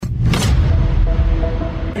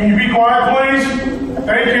Can you be quiet, please?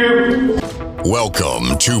 Thank you.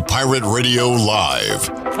 Welcome to Pirate Radio Live.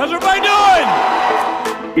 How's everybody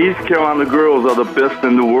doing? East Carolina girls are the best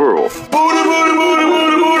in the world. Booty, booty, booty,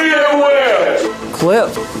 booty, booty everywhere. Clip.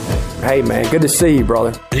 Hey, man, good to see you,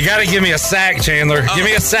 brother. You got to give me a sack, Chandler. Give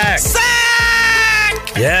me a sack.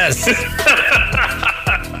 Sack! Yes.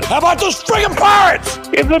 How about those friggin' Pirates?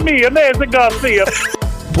 It's me, Nancy Garcia.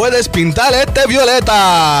 Puedes pintar este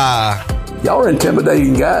violeta. Y'all are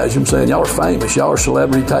intimidating guys. You know what I'm saying? Y'all are famous. Y'all are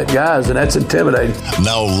celebrity type guys, and that's intimidating.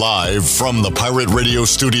 Now live from the Pirate Radio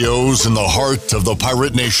studios in the heart of the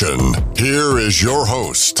Pirate Nation, here is your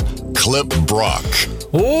host, Clip Brock.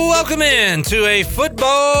 Welcome in to a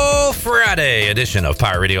Football Friday edition of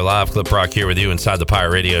Pirate Radio Live. Clip Brock here with you inside the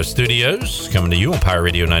Pirate Radio studios, coming to you on Pirate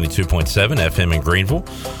Radio 92.7 FM in Greenville,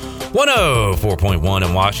 104.1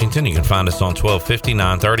 in Washington. You can find us on 1250,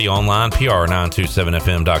 930 online,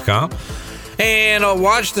 PR927fm.com. And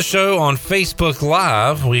watch the show on Facebook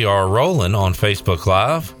Live. We are rolling on Facebook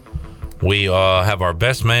Live. We have our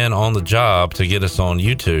best man on the job to get us on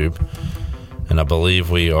YouTube. And I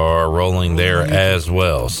believe we are rolling there as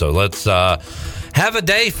well. So let's have a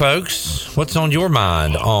day, folks. What's on your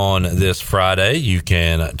mind on this Friday? You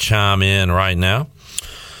can chime in right now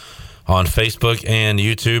on Facebook and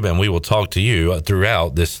YouTube, and we will talk to you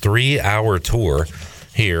throughout this 3-hour tour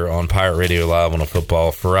here on Pirate Radio Live on a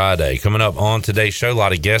Football Friday. Coming up on today's show, a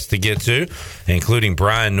lot of guests to get to, including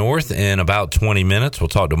Brian North in about 20 minutes. We'll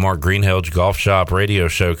talk to Mark Greenhalgh, Golf Shop Radio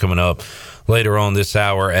Show coming up later on this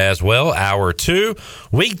hour as well. Hour 2,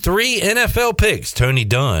 Week 3 NFL picks. Tony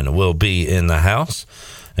Dunn will be in the house,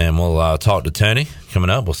 and we'll talk to Tony coming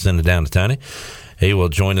up. We'll send it down to Tony. He will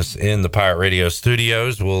join us in the Pirate Radio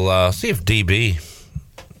studios. We'll see if DB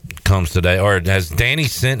comes today. Or has Danny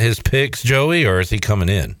sent his picks, Joey, or is he coming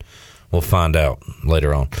in? We'll find out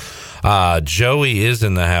later on. Joey is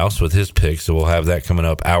in the house with his picks, so we'll have that coming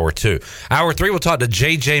up hour 2. Hour 3, we'll talk to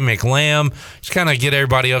JJ McLamb. Just kind of get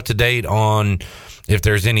everybody up to date on if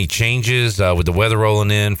there's any changes with the weather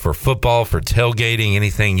rolling in for football, for tailgating,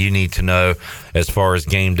 anything you need to know as far as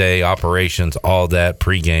game day operations, all that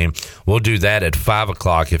pregame. We'll do that at 5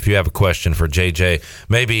 o'clock. If you have a question for JJ,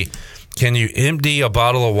 maybe can you empty a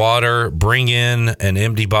bottle of water, bring in an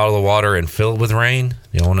empty bottle of water and fill it with rain?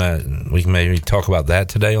 You want to? We can maybe talk about that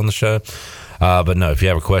today on the show. But no, if you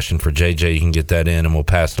have a question for JJ, you can get that in and we'll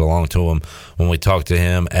pass it along to him when we talk to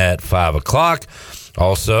him at 5 o'clock.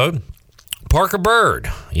 Also, Parker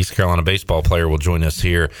Byrd, East Carolina baseball player, will join us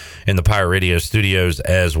here in the Pirate Radio studios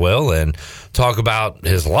as well and talk about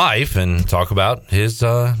his life and talk about his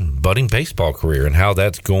budding baseball career and how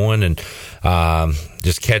that's going, and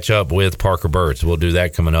just catch up with Parker Byrd. So we'll do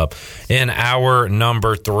that coming up in hour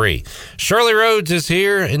number 3. Shirley Rhodes is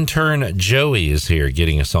here. Intern Joey is here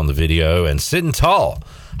getting us on the video, and sitting tall,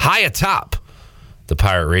 high atop the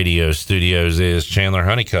Pirate Radio studios is Chandler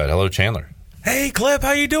Honeycutt. Hello, Chandler. Hey, Clip,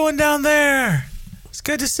 how you doing down there? It's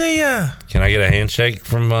good to see you. Can I get a handshake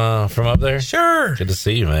from up there? Sure. Good to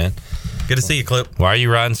see you, man. Good to see you, Clip. Why are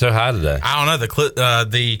you riding so high today? I don't know.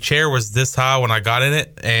 The chair was this high when I got in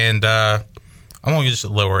it, and I'm going to just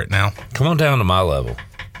lower it now. Come on down to my level.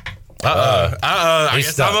 I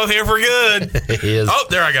guess stuck. I'm up here for good. He is. Oh,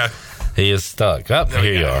 there I go. He is stuck.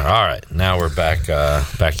 Here you are. All right. Now we're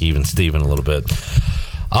back even Steven a little bit.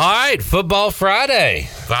 All right. Football Friday.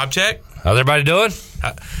 Vibe check. How's everybody doing?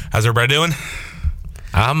 How's everybody doing?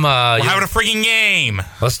 I'm We're having a freaking game.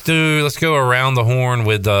 Let's go around the horn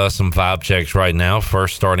with some vibe checks right now.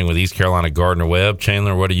 First, starting with East Carolina Gardner Webb.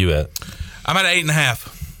 Chandler, what are you at? I'm at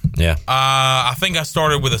 8.5. Yeah. I think I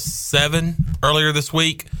started with a 7 earlier this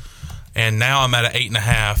week, and now I'm at an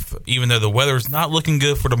 8.5. Even though the weather's not looking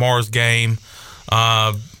good for tomorrow's game,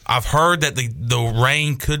 I've heard that the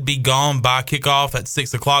rain could be gone by kickoff at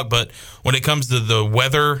 6 o'clock. But when it comes to the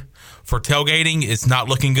weather for tailgating, it's not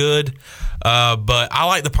looking good. But I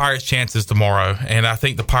like the Pirates' chances tomorrow, and I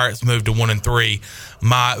think the Pirates move to 1-3.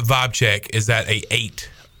 My vibe check is at a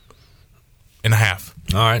 8.5.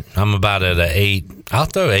 All right, I'm about at a 8. I'll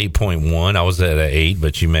throw 8.1. I was at a 8,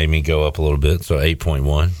 but you made me go up a little bit, so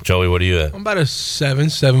 8.1. Joey, what are you at? I'm about a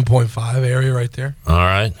 7.5 area right there. All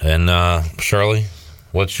right, and Shirley,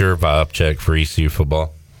 what's your vibe check for ECU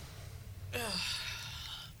football?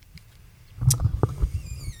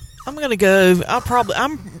 I'm going to go.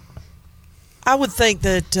 I would think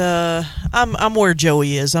that I'm where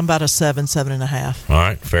Joey is. I'm about a 7.5. All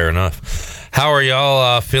right, fair enough. How are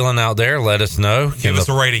y'all feeling out there? Let us know. Give us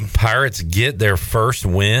a rating. Pirates get their first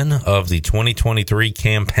win of the 2023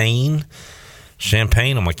 campaign.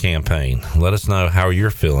 Champagne on my campaign. Let us know how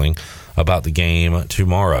you're feeling about the game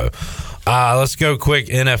tomorrow. Let's go quick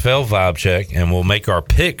NFL vibe check, and we'll make our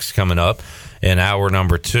picks coming up in hour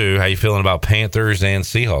number 2. How you feeling about Panthers and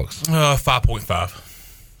Seahawks? 5.5.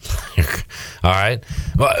 All right.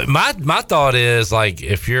 Well, my thought is, like,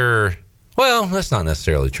 if you're – well, that's not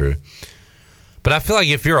necessarily true. But I feel like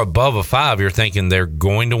if you're above a 5, you're thinking they're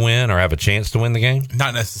going to win or have a chance to win the game?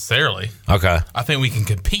 Not necessarily. Okay. I think we can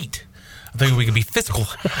compete. I think we can be physical.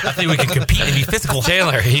 I think we can compete and be physical.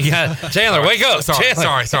 Chandler, wake up.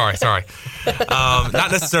 Sorry.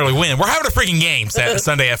 Not necessarily win. We're having a freaking game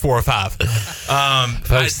Sunday at 4 or 5.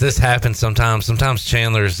 Folks, this happens sometimes. Sometimes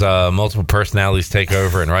Chandler's multiple personalities take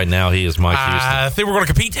over, and right now he is Mike Houston. I think we're going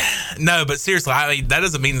to compete. No, but seriously, that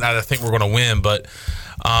doesn't mean that I think we're going to win, but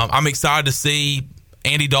I'm excited to see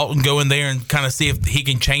Andy Dalton go in there and kind of see if he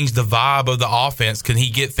can change the vibe of the offense. Can he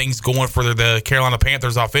get things going for the Carolina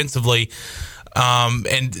Panthers offensively?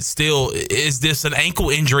 And still, is this an ankle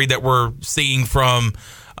injury that we're seeing from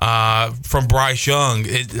Bryce Young?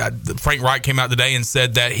 Frank Reich came out today and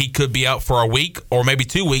said that he could be out for a week or maybe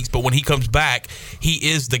 2 weeks, but when he comes back, he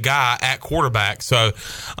is the guy at quarterback. So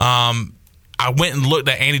I went and looked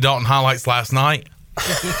at Andy Dalton highlights last night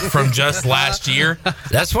from just last year.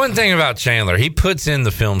 That's one thing about Chandler. He puts in the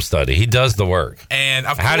film study. He does the work. And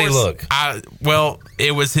of how'd he look?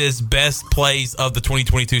 It was his best plays of the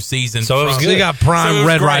 2022 season. So it was good. He got prime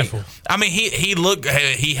red rifle. I mean,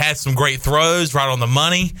 he had some great throws right on the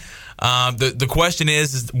money. The question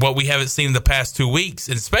is what we haven't seen in the past 2 weeks,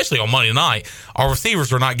 and especially on Monday night, our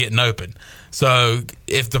receivers are not getting open. So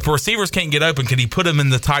if the receivers can't get open, can he put them in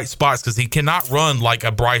the tight spots? Because he cannot run like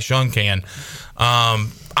a Bryce Young can.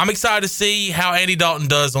 I'm excited to see how Andy Dalton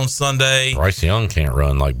does on Sunday. Bryce Young can't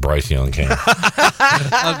run like Bryce Young can.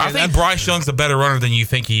 I think Bryce Young's a better runner than you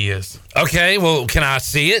think he is. Okay, well, can I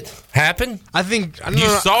see it happen? You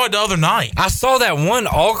saw it the other night. I saw that one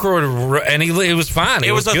awkward, and it was fine.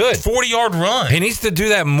 It was good. 40-yard run. He needs to do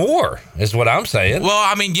that more, is what I'm saying. Well,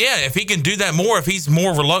 I mean, yeah, if he can do that more, if he's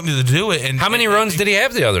more reluctant to do it. And how many runs did he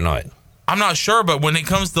have the other night? I'm not sure, but when it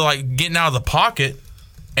comes to like getting out of the pocket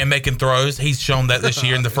and making throws, he's shown that this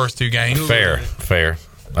year in the first 2 games. Fair.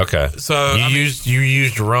 Okay. So you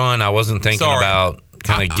used run. I wasn't thinking about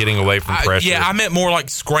kind of getting away from pressure. I meant more like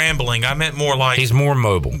scrambling. I meant more like he's more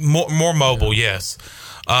mobile. More mobile, yes.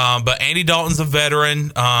 But Andy Dalton's a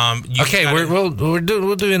veteran. Okay, we'll do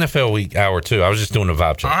NFL week hour 2. I was just doing a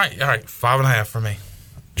vibe check. All right, 5.5 for me.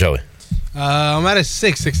 Joey. I'm at a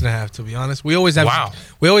 6.5. To be honest, we always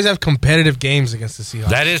have competitive games against the Seahawks.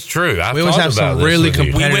 That is true. We always have some really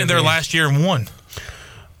competitive. We went there last year and won.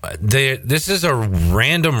 This is a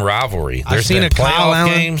random rivalry. There's been playoff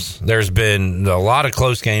games. There's been a lot of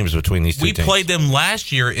close games between these two teams. We played them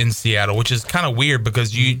last year in Seattle, which is kind of weird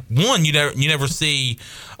because you never see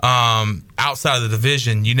outside of the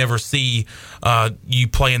division. You never see you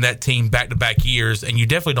playing that team back-to-back years, and you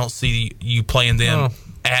definitely don't see you playing them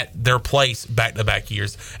at their place back-to-back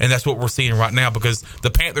years. And that's what we're seeing right now because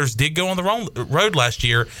the Panthers did go on the road last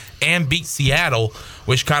year and beat Seattle,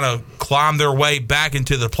 which kind of climbed their way back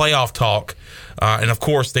into the playoff talk. And, of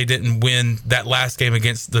course, they didn't win that last game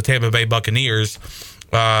against the Tampa Bay Buccaneers.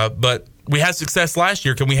 But we had success last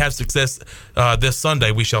year. Can we have success this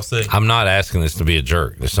Sunday? We shall see. I'm not asking this to be a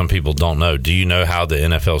jerk. Some people don't know. Do you know how the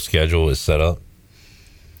NFL schedule is set up?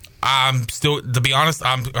 I'm still, to be honest,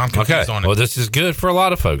 I'm confused on it. Well, this is good for a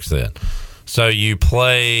lot of folks then. So you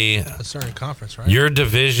play a certain conference, right? Your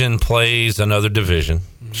division plays another division,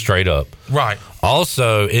 straight up. Right.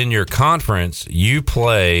 Also, in your conference, you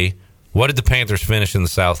play. What did the Panthers finish in the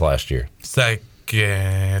South last year?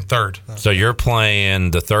 Third. So you're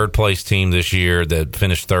playing the third place team this year that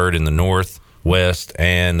finished third in the North, West,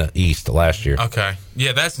 and East last year. Okay.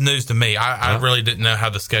 Yeah, that's news to me. I really didn't know how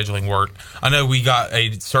the scheduling worked. I know we got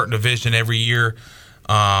a certain division every year,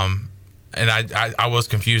 and I was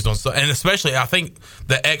confused on – and especially I think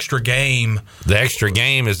the extra game – The extra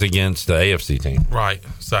game is against the AFC team. Right.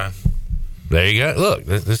 So – there you go. Look,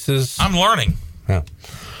 this is – I'm learning. Yeah.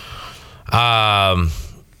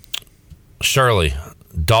 Shirley,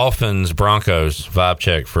 Dolphins, Broncos, vibe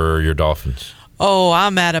check for your Dolphins. Oh,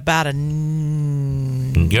 I'm at about a Go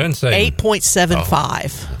ahead and say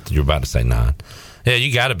 8.75. You're about to say 9. Yeah,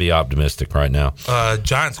 you got to be optimistic right now.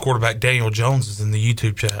 Giants quarterback Daniel Jones is in the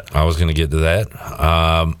YouTube chat. I was going to get to that.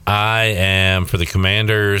 I am for the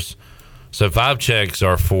Commanders. So vibe checks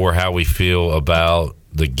are for how we feel about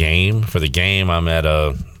the game. For the game, I'm at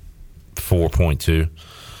a 4.2.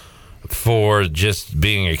 For just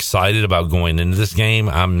being excited about going into this game,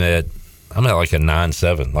 I'm at like a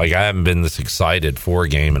 9.7. Like, I haven't been this excited for a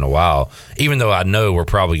game in a while. Even though I know we're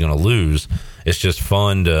probably going to lose, it's just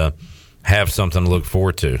fun to have something to look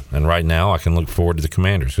forward to. And right now, I can look forward to the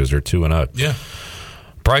Commanders because they're 2-0. Yeah.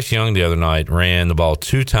 Bryce Young the other night ran the ball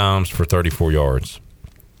 2 times for 34 yards.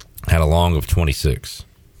 Had a long of 26.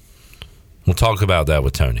 We'll talk about that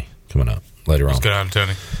with Tony coming up later on. Let's go down to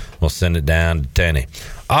Tony. We'll send it down to Tony.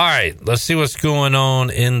 All right, let's see what's going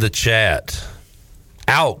on in the chat.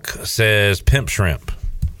 Alk says pimp shrimp.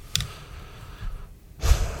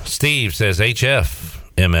 Steve says HF,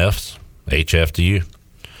 MFs. HF to you.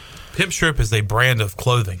 Pimp shrimp is a brand of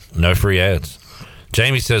clothing. No free ads.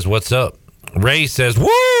 Jamie says, what's up? Ray says,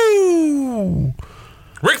 woo!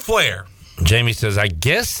 Ric Flair. Jamie says, I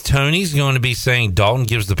guess Tony's going to be saying Dalton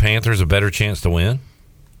gives the Panthers a better chance to win.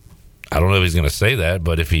 I don't know if he's going to say that,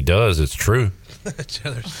 but if he does, it's true.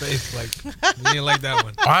 Chandler's face, like, he didn't like that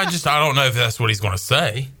one. I don't know if that's what he's going to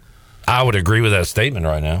say. I would agree with that statement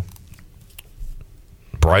right now.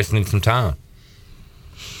 Bryce needs some time.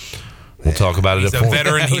 We'll talk about it He's at 4. He's a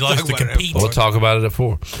veteran. He loves to compete. We'll talk about it at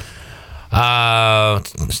 4.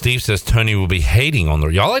 Steve says Tony will be hating on the...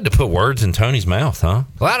 Y'all like to put words in Tony's mouth, huh?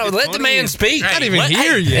 Well, let the man speak. Not even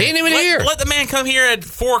here yet. He ain't even here. Let the man come here at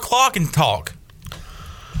 4 o'clock and talk.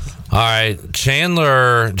 All right,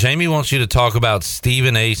 Chandler, Jamie wants you to talk about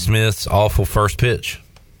Stephen A. Smith's awful first pitch.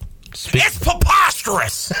 It's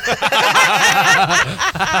preposterous.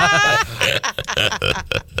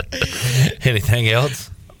 Anything else?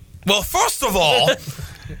 Well, first of all,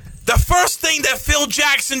 the first thing that Phil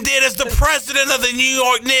Jackson did as the president of the New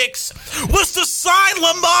York Knicks was to sign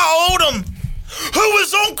Lamar Odom, who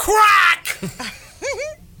was on crack.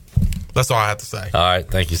 That's all I have to say. All right,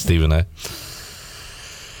 thank you, Stephen A.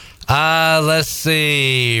 Let's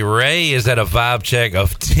see. Ray is at a vibe check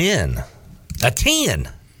of 10. A 10.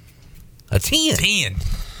 10.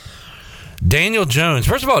 Daniel Jones.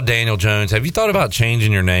 First of all, Daniel Jones, have you thought about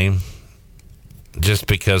changing your name? Just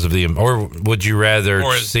because of the... Or would you rather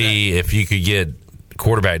see if you could get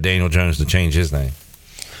quarterback Daniel Jones to change his name?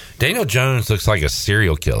 Daniel Jones looks like a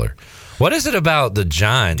serial killer. What is it about the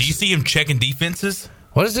Giants? Do you see him checking defenses?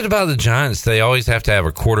 What is it about the Giants? They always have to have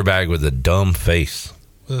a quarterback with a dumb face.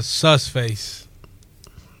 With a sus face.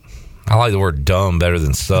 I like the word dumb better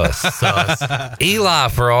than sus. Sus. Eli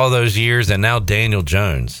for all those years, and now Daniel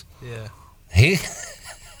Jones. Yeah.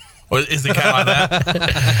 Is it kind of like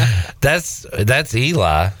that? That's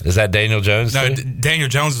Eli. Is that Daniel Jones? No, too? Daniel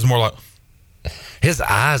Jones is more like... His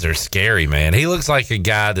eyes are scary, man. He looks like a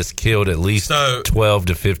guy that's killed at least 12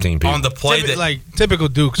 to 15 people. On the play typical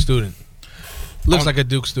Duke student. Looks like a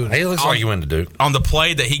Duke student. He looks like he went to Duke. On the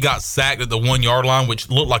play that he got sacked at the 1 yard line, which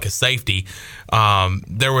looked like a safety,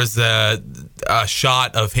 there was a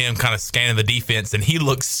shot of him kind of scanning the defense, and he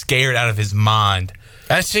looked scared out of his mind.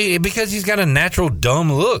 Actually, because he's got a natural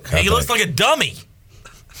dumb look. He looks like a dummy.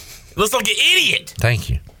 He looks like an idiot. Thank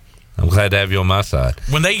you. I'm glad to have you on my side.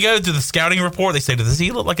 When they go to the scouting report, they say, does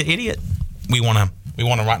he look like an idiot? We want him. We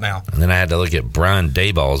want him right now. And then I had to look at Brian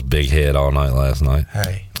Dayball's big head all night last night.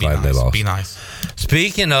 Hey, be nice.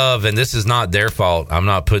 Speaking of, and this is not their fault, I'm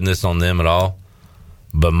not putting this on them at all,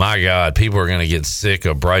 but my God, people are going to get sick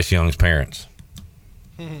of Bryce Young's parents.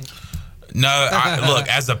 No, look,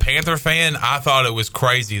 as a Panther fan, I thought it was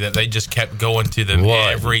crazy that they just kept going to them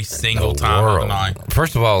every single time of the night.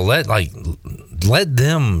 First of all, let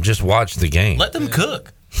them just watch the game. Let them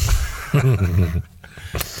cook.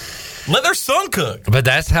 Let their son cook. But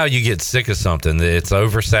that's how you get sick of something. It's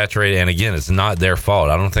oversaturated, and again, it's not their fault.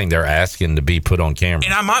 I don't think they're asking to be put on camera.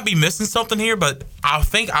 And I might be missing something here, but I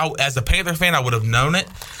think as a Panther fan, I would have known it.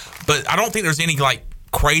 But I don't think there's any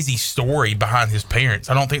crazy story behind his parents.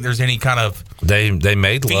 I don't think there's any kind of they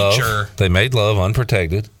made feature. Love. They made love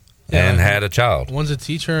unprotected. And had a child. One's a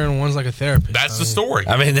teacher and one's like a therapist. That's the story.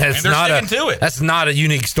 I mean, that's not a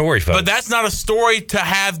unique story, folks. But that's not a story to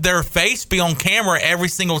have their face be on camera every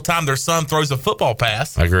single time their son throws a football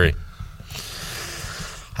pass. I agree.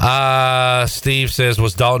 Steve says,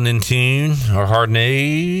 was Dalton in tune or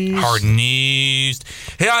hard-nosed? Hard-nosed.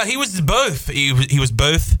 Yeah, he was both. He was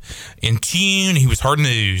both in tune. He was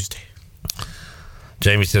hard-nosed.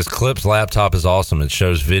 Jamie says, Clip's laptop is awesome. It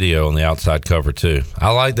shows video on the outside cover, too. I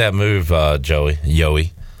like that move, Joey.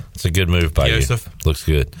 It's a good move by Joseph. You. Looks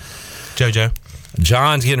good. JoJo.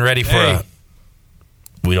 John's getting ready for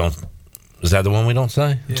is that the one we don't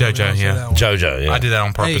say? Yeah, JoJo, yeah. JoJo, yeah. I did that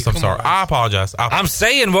on purpose. I'm sorry. I apologize. I'm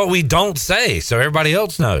saying what we don't say so everybody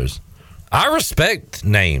else knows. I respect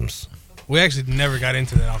names. We actually never got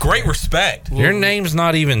into that. Great respect. Your name's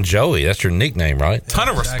not even Joey. That's your nickname, right? Ton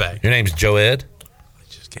of respect. Your name's Joed?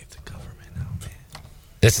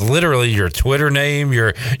 It's literally your Twitter name,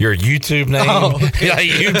 your YouTube name. Oh, okay.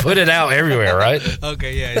 You put it out everywhere, right?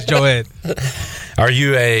 Okay, yeah, it's Joed. Are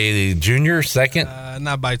you a junior, second?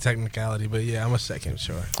 Not by technicality, but yeah, I'm a second,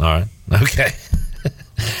 sure. All right. Okay.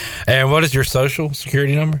 And what is your social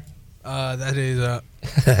security number? That is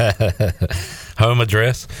home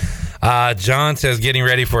address. John says getting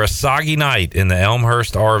ready for a soggy night in the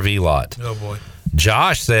Elmhurst RV lot. Oh, boy.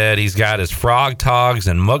 Josh said he's got his frog togs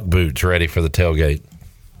and muck boots ready for the tailgate.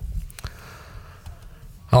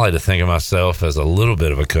 I like to think of myself as a little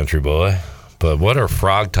bit of a country boy, but what are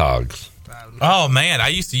frog togs? Oh, man, I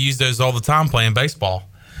used to use those all the time playing baseball.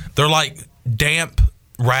 They're like damp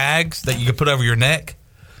rags that you can put over your neck.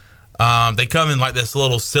 They come in like this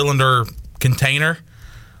little cylinder container.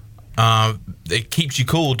 It keeps you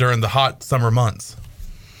cool during the hot summer months.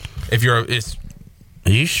 Are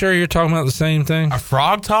you sure you're talking about the same thing? A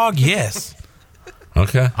frog tog? Yes.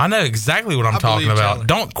 Okay. I know exactly what I'm talking about. Chandler.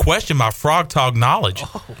 Don't question my frog tog knowledge.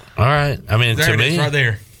 All right. I mean, There to it me, is right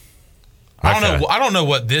there. Okay. I don't know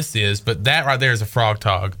what this is, but that right there is a frog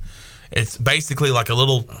tog. It's basically like a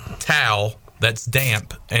little towel that's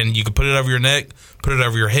damp, and you can put it over your neck, put it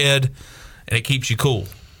over your head, and it keeps you cool.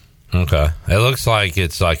 Okay. It looks like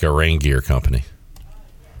it's like a rain gear company.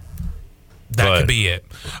 That could be it.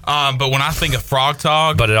 But when I think of frog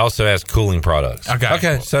tog, But it also has cooling products. Okay.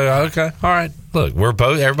 Okay. So, okay. All right. Look,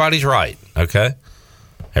 everybody's right. Okay.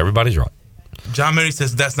 Everybody's right. John Mooney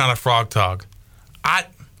says that's not a frog tog.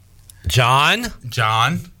 John.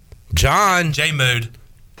 J Mood.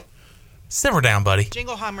 Simmer down, buddy.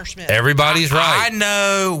 Jingleheimer Schmidt. Everybody's right. I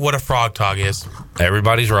know what a frog tog is.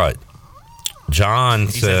 Everybody's right. John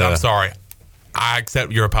He says, I'm sorry. I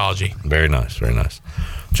accept your apology. Very nice. Very nice.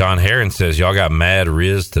 John Heron says, y'all got mad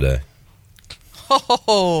Riz today.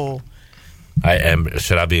 Oh.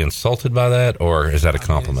 Should I be insulted by that, or is that a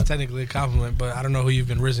compliment? It's technically a compliment, but I don't know who you've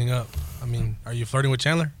been rizzing up. I mean, are you flirting with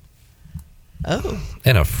Chandler? Oh.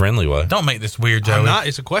 In a friendly way. Don't make this weird, Joey. I'm not.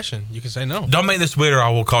 It's a question. You can say no. Don't make this weird, or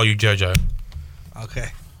I will call you JoJo.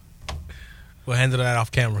 Okay. We'll handle that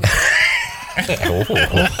off camera.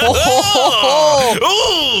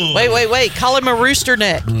 Wait. Call him a rooster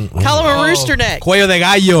neck. Call him a rooster neck. Cuello de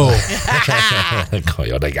gallo. Is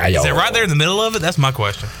it right there in the middle of it? That's my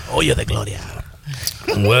question. Cuello de gloria.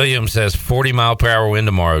 William says 40-mile-per-hour wind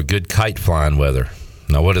tomorrow. Good kite flying weather.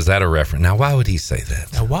 Now, what is that a reference? Now, why would he say that?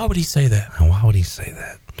 Now, why would he say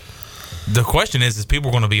that? The question is people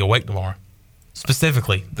are going to be awake tomorrow?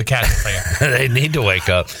 Specifically, the Cats fan. They need to wake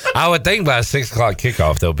up. I would think by 6 o'clock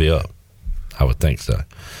kickoff, they'll be up. I would think so.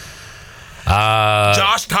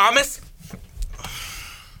 Josh Thomas?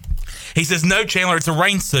 He says, no, Chandler, it's a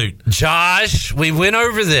rain suit. Josh, we went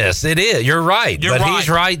over this. It is. You're right. You're but right. He's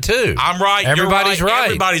right, too. I'm right. Everybody's you're right.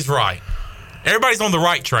 Everybody's right. Everybody's on the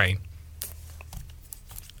right train.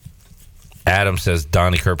 Adam says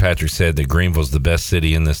Donnie Kirkpatrick said that Greenville's the best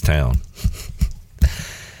city in this town.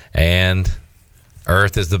 And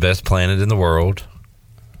Earth is the best planet in the world.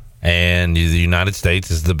 And the United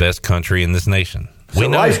States is the best country in this nation. So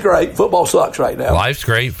life's great. Football sucks right now. Life's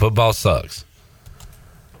great. Football sucks.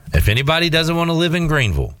 If anybody doesn't want to live in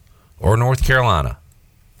Greenville or North Carolina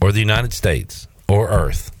or the United States or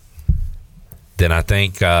Earth, then I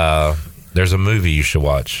think there's a movie you should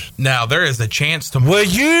watch. Now, there is a chance to... Will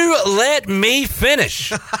you let me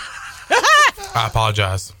finish? I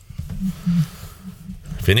apologize.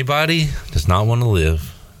 If anybody does not want to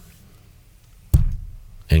live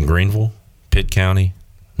in Greenville, Pitt County,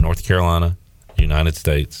 North Carolina, United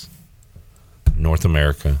States, North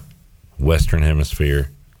America, Western Hemisphere.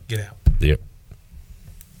 Get out. Yep.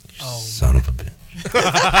 Son of a bitch. He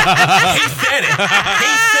said it.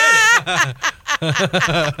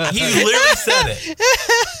 He literally said it.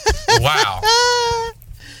 Wow.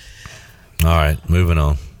 All right, moving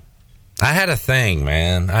on. I had a thing,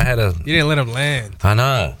 man. You didn't let him land. I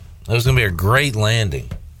know. It was going to be a great landing.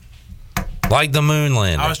 Like the moon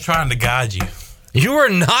landing. I was trying to guide you. You were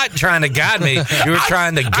not trying to guide me. You were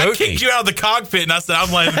trying to I goat me. kicked you out of the cockpit, and I said,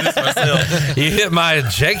 I'm landing this myself. You hit my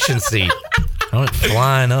ejection seat. I went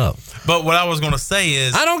flying up. But what I was going to say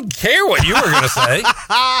is... I don't care what you were going to say.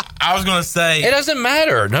 I was going to say... It doesn't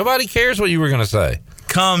matter. Nobody cares what you were going to say.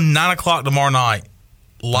 Come 9 o'clock tomorrow night.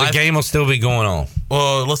 The game will still be going on.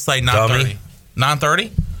 Well, let's say 9:30.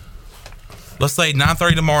 9:30? Let's say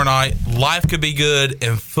 9:30 tomorrow night. Life could be good,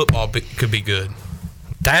 and football could be good.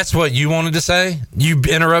 That's what you wanted to say? You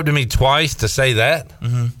interrupted me twice to say that?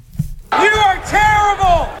 Mm-hmm. You are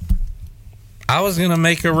terrible! I was going to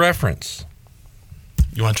make a reference.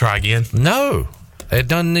 You want to try again? No.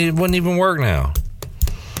 It wouldn't even work now.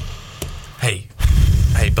 Hey,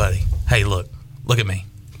 buddy. Hey, look at me.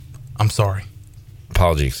 I'm sorry.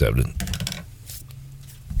 Apology accepted.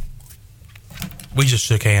 We just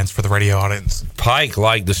shook hands for the radio audience. Pike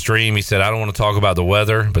liked the stream. He said, I don't want to talk about the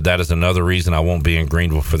weather, but that is another reason I won't be in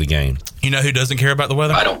Greenville for the game. You know who doesn't care about the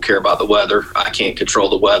weather? I don't care about the weather. I can't control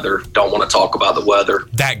the weather. Don't want to talk about the weather.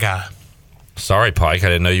 That guy. Sorry, Pike. I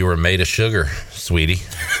didn't know you were made of sugar, sweetie.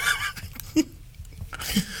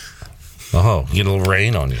 Oh, you get a little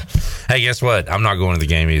rain on you. Hey, guess what? I'm not going to the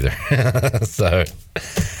game either. So,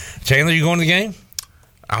 Chandler, you going to the game?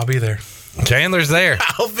 I'll be there. Chandler's there.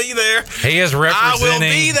 I'll be there. He is representing I will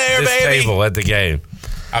be there, this baby. table at the game.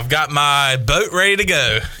 I've got my boat ready to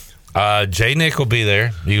go. J. Nick will be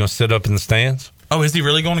there. You going to sit up in the stands? Oh, is he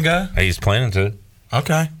really going to go? He's planning to.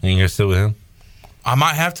 Okay. You going to sit with him? I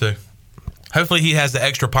might have to. Hopefully he has the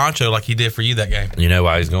extra poncho like he did for you that game. You know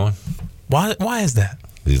why he's going? Why is that?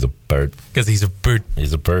 He's a bird. Because he's a bird.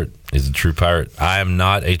 He's a bird. He's a true pirate. I am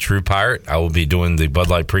not a true pirate. I will be doing the Bud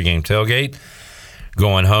Light pregame tailgate,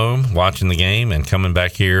 going home, watching the game, and coming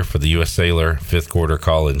back here for the U.S. Sailor 5th quarter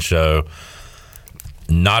call-in show.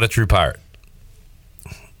 Not a true pirate.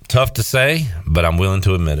 Tough to say, but I'm willing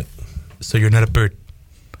to admit it. So you're not a bird?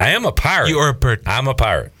 I am a pirate. You are a bird. I'm a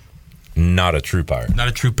pirate. Not a true pirate. Not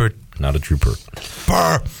a true bird. Not a true bird.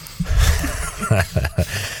 Burr.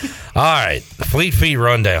 All right. Fleet Feet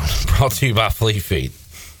Rundown brought to you by Fleet Feet.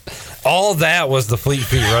 All that was the Fleet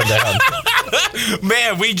Feet Rundown.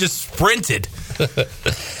 Man, we just sprinted.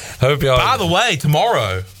 Hope y'all. By the way,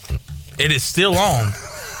 tomorrow, it is still on.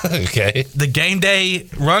 Okay. The Game Day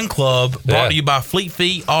Run Club brought to you by Fleet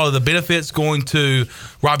Feet. All of the benefits going to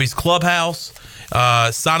Robbie's Clubhouse.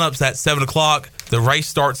 Sign-ups at 7 o'clock. The race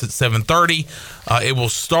starts at 7:30. It will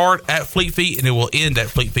start at Fleet Feet and it will end at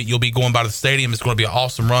Fleet Feet. You'll be going by the stadium. It's going to be an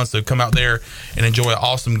awesome run. So come out there and enjoy an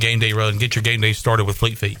awesome game day run. Get your game day started with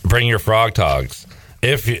Fleet Feet. Bring your frog togs.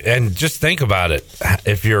 And just think about it.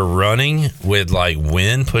 If you're running with like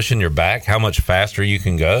wind pushing your back, how much faster you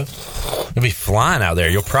can go. You'll be flying out there.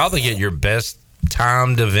 You'll probably get your best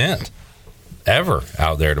timed event ever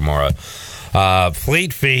out there tomorrow.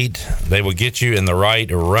 Fleet Feet, they will get you in the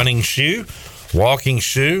right running shoe, walking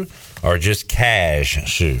shoe, or just cash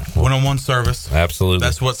shoe. One-on-one service. Absolutely.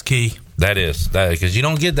 That's what's key. That is. Because you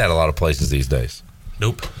don't get that a lot of places these days.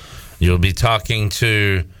 Nope. You'll be talking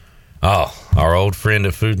to, our old friend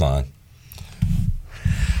at Food Line.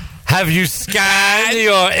 Have you scanned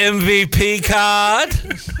your MVP card?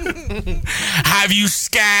 Have you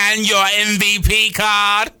scanned your MVP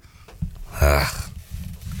card?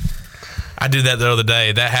 I did that the other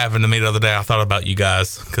day. That happened to me the other day. I thought about you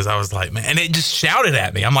guys because I was like, man, and it just shouted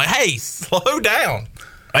at me. I'm like, hey, slow down.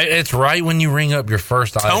 It's right when you ring up your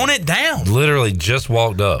first item. Tone it down. Literally just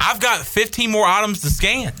walked up. I've got 15 more items to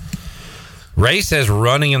scan. Ray says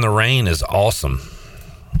running in the rain is awesome.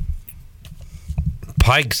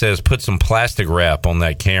 Pike says put some plastic wrap on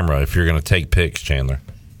that camera if you're going to take pics, Chandler.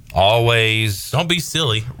 Always. Don't be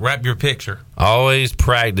silly. Wrap your picture. Always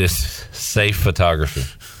practice safe photography.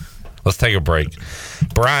 Let's take a break.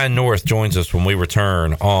 Brian North joins us when we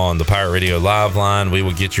return on the Pirate Radio Live Line. We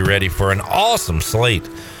will get you ready for an awesome slate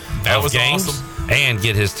of games and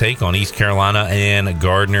get his take on East Carolina and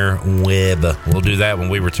Gardner Webb. We'll do that when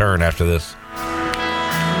we return after this.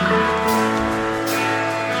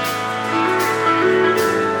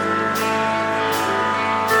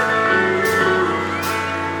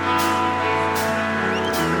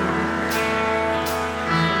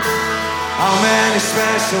 How many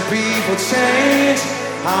special people change?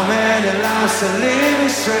 How many lives are living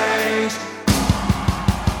strange?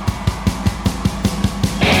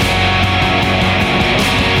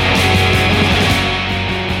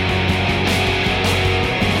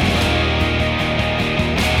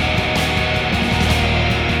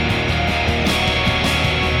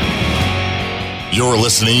 You're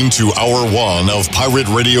listening to Hour 1 of Pirate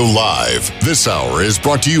Radio Live. This hour is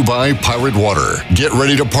brought to you by Pirate Water. Get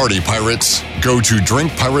ready to party, pirates. Go to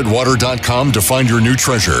drinkpiratewater.com to find your new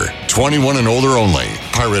treasure. 21 and older only.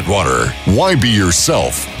 Pirate Water. Why be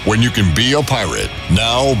yourself when you can be a pirate?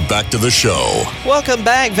 Now, back to the show. Welcome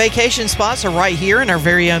back. Vacation spots are right here in our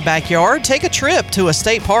very own backyard. Take a trip to a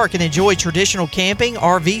state park and enjoy traditional camping,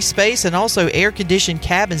 RV space, and also air-conditioned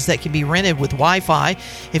cabins that can be rented with Wi-Fi.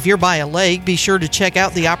 If you're by a lake, be sure to check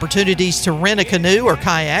out the opportunities to rent a canoe or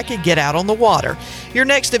kayak and get out on the water. Your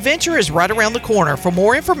next adventure is right around the corner. For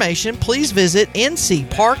more information, please visit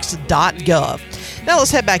ncparks.gov. Now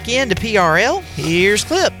let's head back into PRL. Here's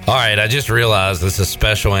Clip. All right, I just realized this is a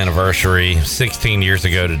special anniversary, 16 years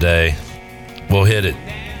ago today. We'll hit it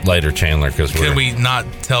later, Chandler, because Can we not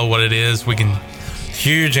tell what it is? We can.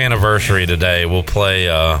 Huge anniversary today. We'll play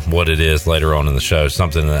what it is later on in the show,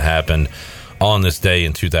 something that happened on this day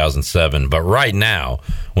in 2007. But right now,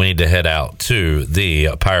 we need to head out to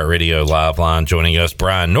the Pirate Radio Live line. Joining us,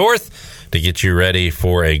 Brian North, to get you ready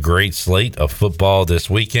for a great slate of football this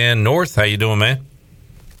weekend. North, how you doing, man?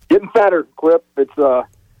 Getting fatter, Clip. It's the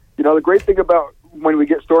great thing about when we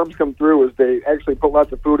get storms come through is they actually put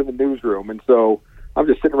lots of food in the newsroom, and so I'm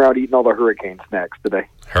just sitting around eating all the hurricane snacks today.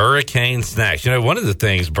 Hurricane snacks. One of the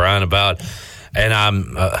things, Brian, about, and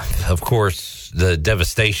I'm, of course, the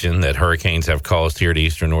devastation that hurricanes have caused here to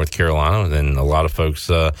eastern North Carolina, and a lot of folks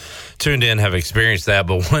tuned in have experienced that.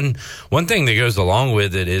 But one thing that goes along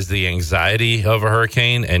with it is the anxiety of a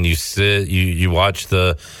hurricane, and you watch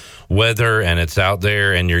the weather and it's out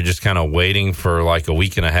there and you're just kind of waiting for like a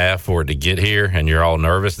week and a half for it to get here and you're all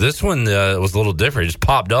nervous. This one was a little different. It just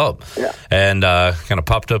popped up and kind of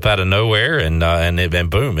popped up out of nowhere and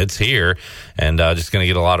boom, it's here and just going to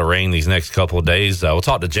get a lot of rain these next couple of days. We'll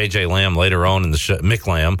talk to JJ Lamb later on in the show,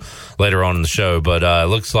 McLamb later on in the show, but it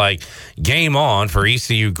looks like game on for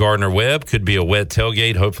ECU Gardner-Webb. Could be a wet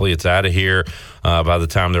tailgate. Hopefully it's out of here by the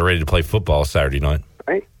time they're ready to play football Saturday night.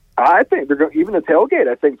 I think they're going. Even the tailgate,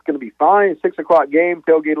 I think, is going to be fine. 6:00 game.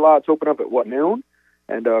 Tailgate lots open up at noon?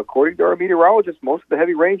 And according to our meteorologist, most of the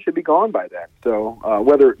heavy rain should be gone by then. So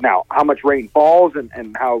how much rain falls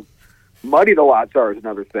and how muddy the lots are is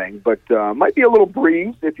another thing. But might be a little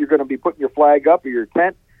breeze if you're going to be putting your flag up or your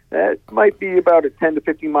tent. That might be about a 10 to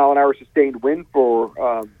 15 mile an hour sustained wind for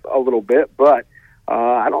a little bit, but.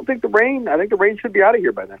 I don't think the rain. I think the rain should be out of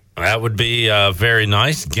here by then. That would be very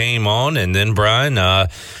nice. Game on, and then Brian,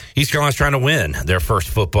 East Carolina's trying to win their first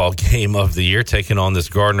football game of the year, taking on this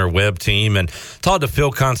Gardner-Webb team. And talked to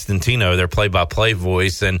Phil Constantino, their play-by-play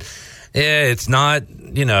voice, and it's not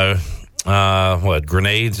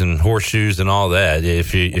grenades and horseshoes and all that.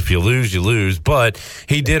 If you lose, you lose. But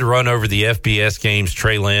he did run over the FBS games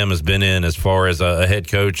Trey Lamb has been in as far as a head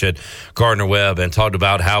coach at Gardner-Webb and talked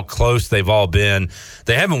about how close they've all been.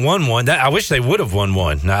 They haven't won one. I wish they would have won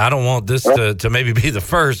one. Now, I don't want this to maybe be the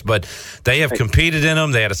first, but they have competed in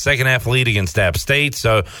them. They had a second-half lead against App State.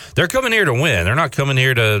 So they're coming here to win. They're not coming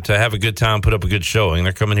here to have a good time, put up a good showing.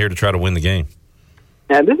 They're coming here to try to win the game.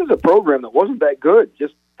 And this is a program that wasn't that good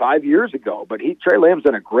just 5 years ago, but Trey Lamb's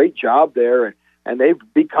done a great job there, and they've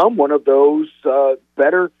become one of those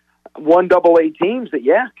better 1AA teams that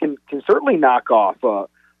can certainly knock off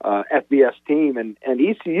FBS team. And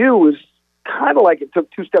ECU is kind of like it took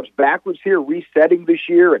two steps backwards here, resetting this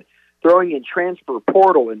year and throwing in transfer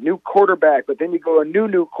portal and new quarterback, but then you go a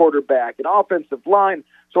new quarterback and offensive line.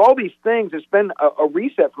 So all these things, it's been a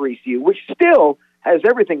reset for ECU, which still has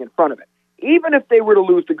everything in front of it. Even if they were to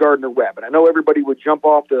lose to Gardner-Webb, and I know everybody would jump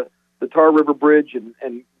off the Tar River Bridge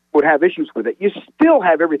and would have issues with it, you still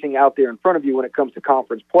have everything out there in front of you when it comes to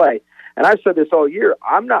conference play. And I've said this all year.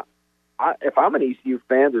 If I'm an ECU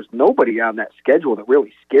fan, there's nobody on that schedule that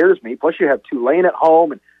really scares me. Plus, you have Tulane at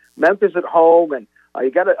home and Memphis at home, and you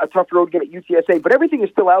got a tough road to get at UTSA. But everything is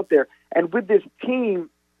still out there. And with this team,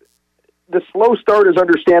 the slow start is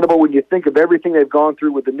understandable when you think of everything they've gone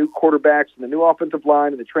through with the new quarterbacks and the new offensive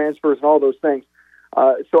line and the transfers and all those things.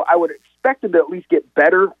 So I would expect them to at least get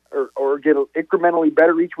better or get incrementally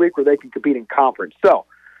better each week where they can compete in conference. So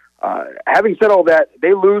having said all that,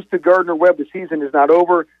 they lose to Gardner-Webb. The season is not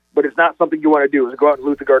over, but it's not something you want to do is go out and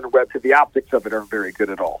lose to Gardner-Webb because the optics of it aren't very good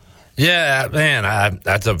at all. Yeah, man,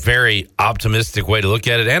 that's a very optimistic way to look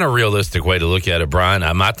at it and a realistic way to look at it,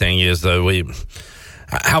 Brian. My thing is, though,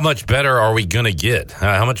 how much better are we going to get?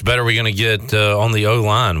 How much better are we going to get on the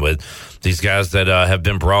O-line with these guys that have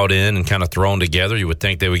been brought in and kind of thrown together? You would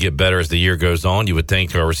think they would get better as the year goes on. You would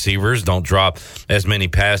think our receivers don't drop as many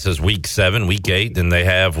passes week 7, week 8 than they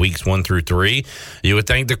have weeks 1 through 3. You would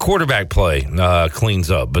think the quarterback play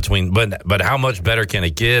cleans up but how much better can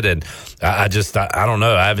it get? And I don't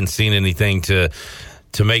know. I haven't seen anything to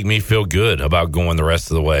make me feel good about going the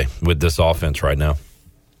rest of the way with this offense right now.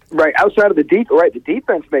 Right, outside of the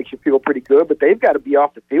defense makes you feel pretty good, but they've got to be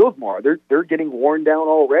off the field more. They're getting worn down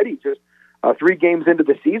already. Just 3 games into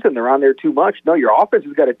the season, they're on there too much. No, your offense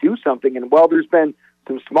has got to do something. And while there's been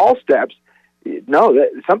some small steps,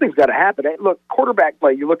 something's got to happen. Hey, look, quarterback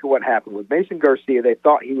play. You look at what happened with Mason Garcia. They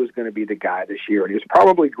thought he was going to be the guy this year, and he was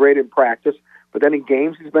probably great in practice. But then in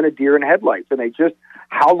games, he's been a deer in headlights. And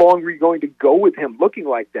how long are you going to go with him looking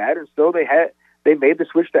like that? And so they made the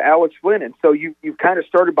switch to Alex Flynn, and so you've kind of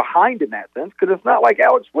started behind in that sense because it's not like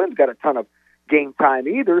Alex Flynn's got a ton of game time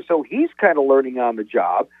either, so he's kind of learning on the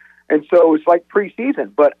job, and so it's like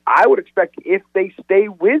preseason. But I would expect if they stay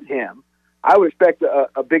with him, I would expect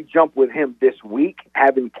a big jump with him this week,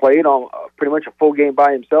 having played on pretty much a full game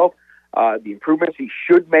by himself, the improvements he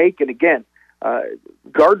should make, and again,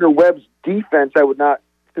 Gardner-Webb's defense I would not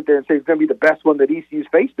sit there and say it's going to be the best one that ECU's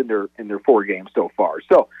faced in their 4 games so far.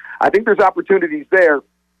 So I think there's opportunities there.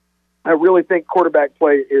 I really think quarterback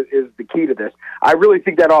play is the key to this. I really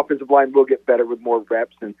think that offensive line will get better with more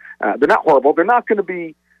reps, and they're not horrible. They're not going to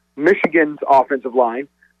be Michigan's offensive line,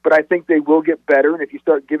 but I think they will get better, and if you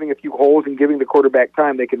start giving a few holes and giving the quarterback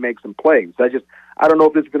time, they can make some plays. I don't know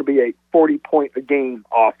if this is going to be a 40-point-a-game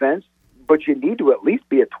offense, but you need to at least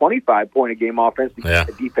be a 25-point-a-game offense to give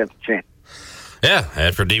the defense a chance. Yeah,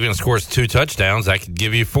 after defense scores 2 touchdowns, I could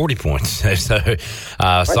give you 40 points. So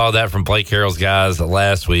saw that from Blake Carroll's guys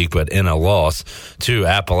last week, but in a loss to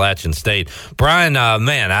Appalachian State. Brian,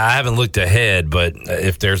 man, I haven't looked ahead, but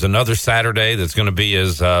if there's another Saturday that's going to be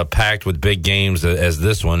as packed with big games as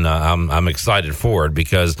this one, I'm excited for it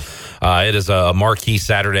because it is a marquee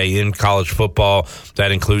Saturday in college football.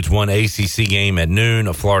 That includes one ACC game at noon,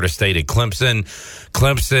 a Florida State at Clemson.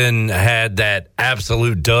 Clemson had that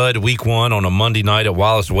absolute dud week 1 on a Monday night at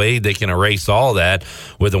Wallace Wade. They can erase all that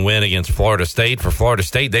with a win against Florida State. For Florida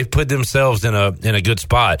State, they've put themselves in a good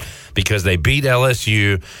spot because they beat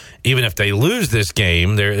LSU. Even if they lose this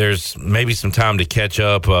game, there's maybe some time to catch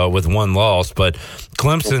up with one loss. But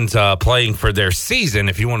Clemson's playing for their season,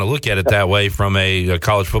 if you want to look at it that way, from a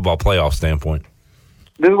college football playoff standpoint.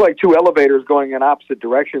 This is like 2 elevators going in opposite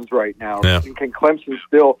directions right now. Yeah. Can Clemson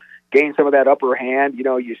still gain some of that upper hand?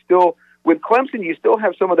 You still, with Clemson, you still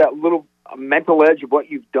have some of that little mental edge of what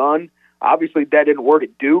you've done. Obviously, that didn't work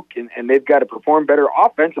at Duke, and they've got to perform better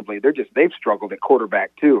offensively. They've struggled at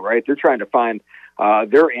quarterback too, right? They're trying to find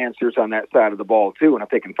their answers on that side of the ball too. And if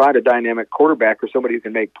they can find a dynamic quarterback or somebody who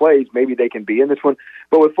can make plays, maybe they can be in this one.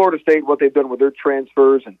 But with Florida State, what they've done with their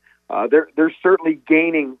transfers, and they're certainly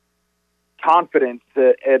gaining confidence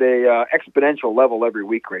at a exponential level every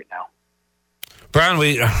week right now.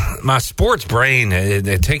 Brian, my sports brain,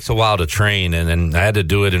 it takes a while to train, and I had to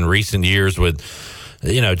do it in recent years with,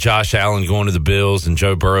 Josh Allen going to the Bills and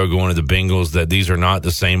Joe Burrow going to the Bengals, that these are not the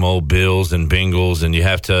same old Bills and Bengals, and you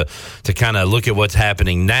have to kind of look at what's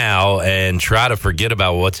happening now and try to forget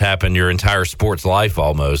about what's happened your entire sports life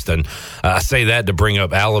almost. And I say that to bring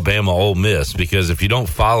up Alabama Ole Miss, because if you don't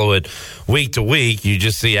follow it week to week, you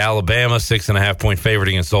just see Alabama 6.5-point favorite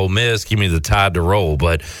against Ole Miss. Give me the Tide to roll.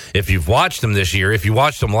 But if you've watched them this year, if you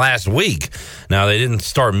watched them last week, now they didn't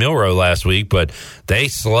start Milroe last week, but they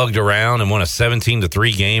slugged around and won a 17-3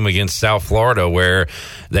 game against South Florida, where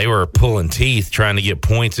they were pulling teeth trying to get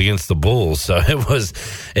points against the Bulls. So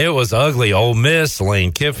it was ugly. Ole Miss,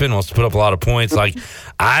 Lane Kiffin wants to put up a lot of points. Like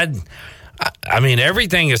I mean,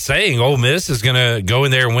 everything is saying Ole Miss is going to go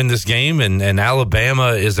in there and win this game, and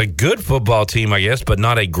Alabama is a good football team, I guess, but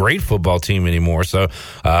not a great football team anymore. So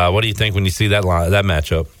what do you think when you see that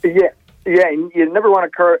matchup? Yeah, and you never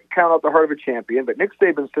want to count out the heart of a champion, but Nick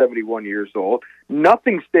Saban's 71 years old.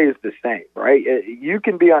 Nothing stays the same, right? You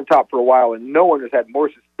can be on top for a while, and no one has had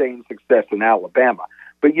more sustained success than Alabama.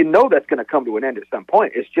 But that's going to come to an end at some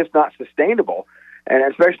point. It's just not sustainable. And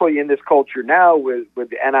especially in this culture now with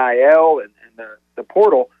the NIL and the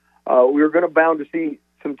portal, we're going to bound to see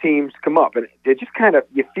some teams come up. And they just kind of,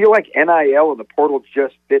 you feel like NIL and the portal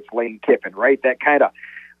just fits Lane Kiffin, right? That kind of,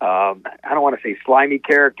 I don't want to say slimy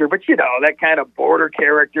character, but that kind of border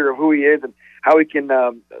character of who he is and how he can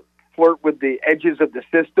flirt with the edges of the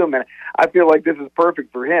system. And I feel like this is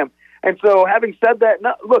perfect for him. And so having said that,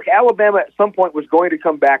 look, Alabama at some point was going to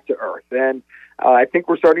come back to earth. And I think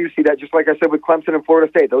we're starting to see that, just like I said with Clemson and Florida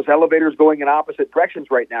State. Those elevators going in opposite directions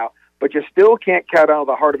right now, but you still can't count out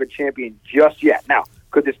the heart of a champion just yet. Now,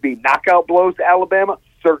 could this be knockout blows to Alabama?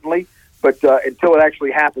 Certainly. But until it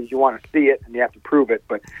actually happens, you want to see it, and you have to prove it.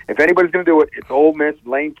 But if anybody's going to do it, it's Ole Miss,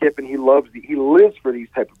 Lane Kiffin. He lives for these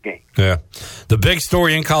type of games. Yeah. The big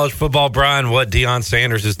story in college football, Brian, what Deion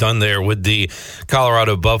Sanders has done there with the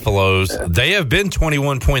Colorado Buffaloes. They have been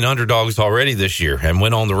 21-point underdogs already this year and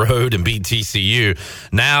went on the road and beat TCU.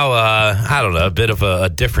 Now, I don't know, a bit of a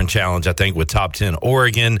different challenge, I think, with top 10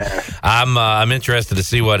 Oregon. I'm interested to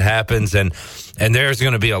see what happens, and there's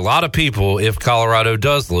going to be a lot of people, if Colorado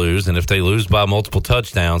does lose, and if they lose by multiple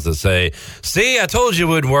touchdowns, that say, see, I told you it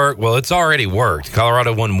would work. Well, it's already worked.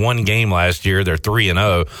 Colorado won one game last year. They're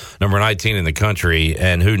 3-0, number 19 in the country,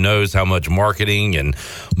 and who knows how much marketing and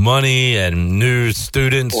money and new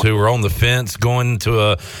students who are on the fence going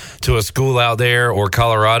to a school out there or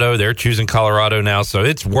Colorado. They're choosing Colorado now, so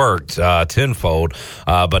it's worked tenfold,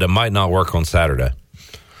 but it might not work on Saturday.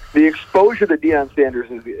 The exposure that Deion Sanders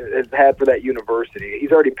has had for that university,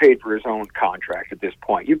 he's already paid for his own contract at this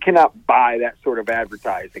point. You cannot buy that sort of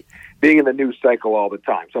advertising, being in the news cycle all the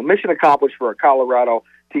time. So mission accomplished for a Colorado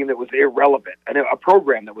team that was irrelevant, and a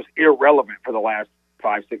program that was irrelevant for the last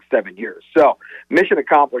 5, 6, 7 years. So mission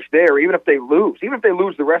accomplished there. Even if they lose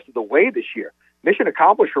the rest of the way this year, mission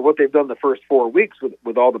accomplished for what they've done the first 4 weeks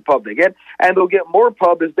with all the pub they get, and they'll get more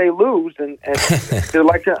pub as they lose. And they're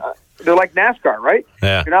like NASCAR, right?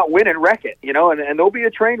 Yeah. You're not winning, wreck it, and there'll be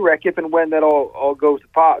a train wreck if and when that all goes to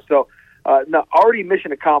pot. So already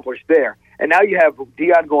mission accomplished there. And now you have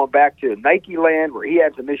Deion going back to Nike land, where he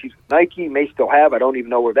had some issues with Nike, may still have. I don't even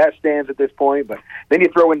know where that stands at this point. But then you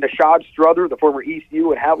throw in Nashad Strother, the former ECU,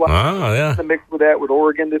 and Havelock in the mix with that with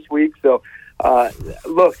Oregon this week. So,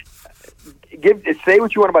 look, say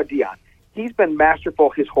what you want about Deion. He's been masterful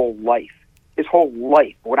his whole life.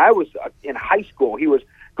 When I was in high school, he was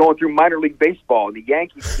going through minor league baseball in the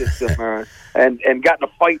Yankee system and got in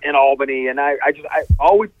a fight in Albany. And I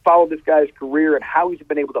always followed this guy's career and how he's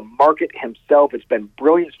been able to market himself. It's been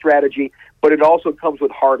brilliant strategy, but it also comes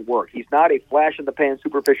with hard work. He's not a flash-in-the-pan,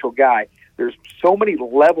 superficial guy. There's so many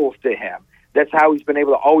levels to him. That's how he's been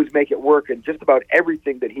able to always make it work in just about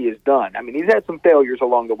everything that he has done. I mean, he's had some failures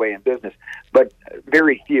along the way in business, but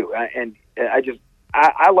very few. And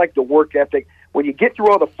I like the work ethic. When you get through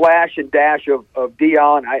all the flash and dash of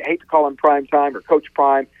Deion, I hate to call him Prime Time or Coach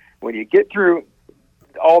Prime. When you get through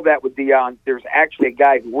all that with Deion, there's actually a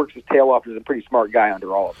guy who works his tail off and is a pretty smart guy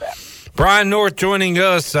under all of that. Brian North joining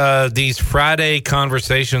us. These Friday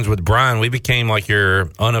conversations with Brian, we became like your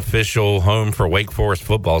unofficial home for Wake Forest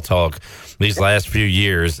football talk these last few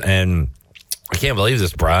years. And I can't believe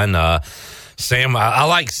this, Brian. I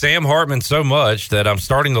like Sam Hartman so much that I'm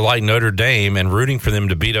starting to like Notre Dame and rooting for them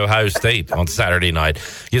to beat Ohio State on Saturday night.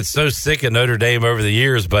 Get so sick of Notre Dame over the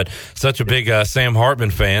years, but such a big Sam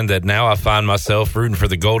Hartman fan that now I find myself rooting for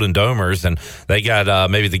the Golden Domers, and they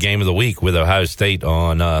got maybe the game of the week with Ohio State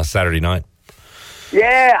on Saturday night.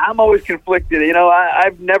 Yeah, I'm always conflicted.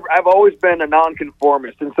 I've always been a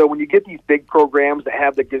nonconformist, and so when you get these big programs that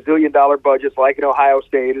have the gazillion-dollar budgets, like at Ohio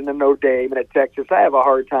State and at Notre Dame and at Texas, I have a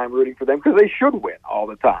hard time rooting for them because they should win all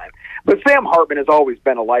the time. But Sam Hartman has always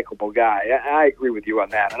been a likable guy. I agree with you on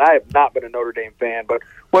that, and I have not been a Notre Dame fan. But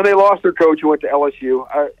when they lost their coach who went to LSU,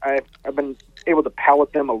 I've been able to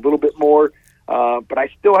palate them a little bit more. But I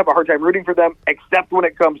still have a hard time rooting for them, except when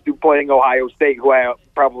it comes to playing Ohio State, who I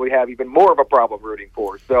probably have even more of a problem rooting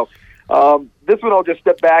for. So this one I'll just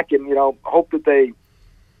step back and, hope that they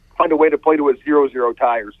find a way to play to a 0-0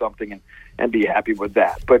 tie or something and be happy with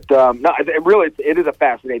that. But it is a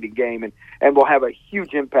fascinating game and will have a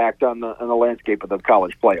huge impact on the landscape of the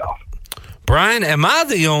college playoff. Brian, am I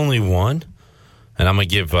the only one? And I'm gonna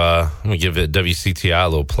give it WCTI a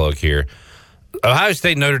little plug here. Ohio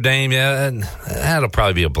State, Notre Dame, that'll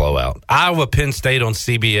probably be a blowout. Iowa, Penn State on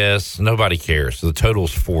CBS, nobody cares. The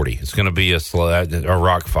total's 40. It's going to be a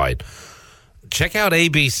rock fight. Check out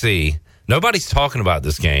ABC. Nobody's talking about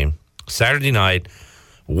this game. Saturday night,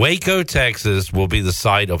 Waco, Texas will be the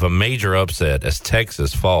site of a major upset as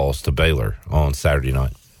Texas falls to Baylor on Saturday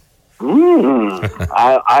night.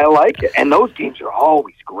 I like it. And those games are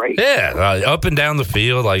always great. Yeah, up and down the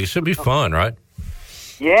field. It should be fun, right?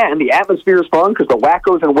 Yeah, and the atmosphere is fun because the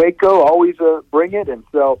Wackos in Waco always bring it. And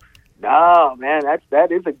so, no, man,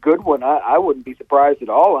 that is a good one. I wouldn't be surprised at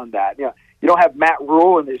all on that. You don't have Matt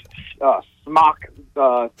Rule and his smock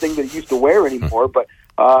thing that he used to wear anymore, but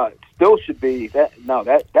still should be. That's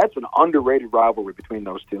an underrated rivalry between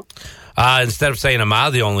those two. Instead of saying, am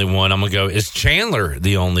I the only one, I'm going to go, is Chandler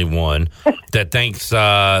the only one that thinks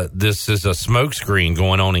this is a smokescreen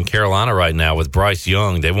going on in Carolina right now with Bryce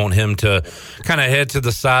Young? They want him to kind of head to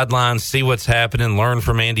the sidelines, see what's happening, learn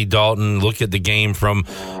from Andy Dalton, look at the game from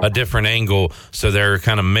a different angle. So they're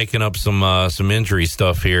kind of making up some injury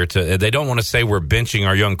stuff here. They don't want to say we're benching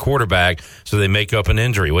our young quarterback, so they make up an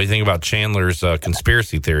injury. What do you think about Chandler's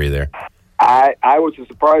conspiracy theory there? I was as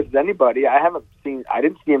surprised as anybody. I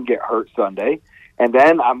didn't see him get hurt Sunday. And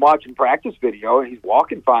then I'm watching practice video, and he's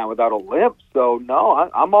walking fine without a limp. So, no,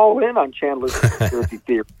 I'm all in on Chandler's conspiracy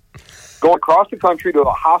theory. Going across the country to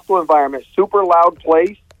a hostile environment, super loud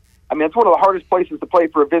place. I mean, it's one of the hardest places to play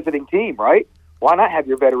for a visiting team, right? Why not have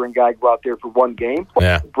your veteran guy go out there for one game?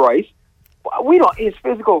 Bryce. His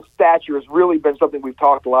physical stature has really been something we've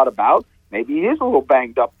talked a lot about. Maybe he is a little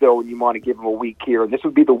banged up, though, and you want to give him a week here. And this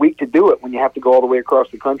would be the week to do it when you have to go all the way across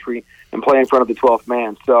the country and play in front of the 12th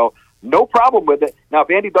man. So no problem with it. Now, if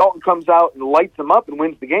Andy Dalton comes out and lights him up and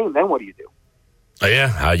wins the game, then what do you do?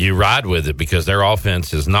 Yeah, you ride with it because their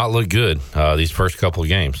offense has not looked good these first couple of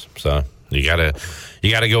games. So you gotta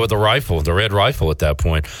go with the red rifle at that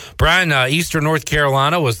point. Brian, Eastern North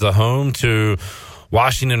Carolina was the home to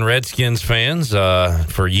Washington Redskins fans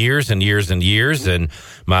for years and years and years, and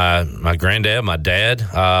my granddad, my dad,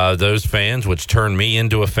 those fans, which turned me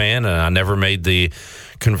into a fan, and I never made the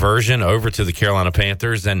conversion over to the Carolina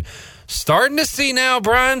Panthers. And starting to see now,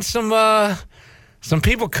 Brian, some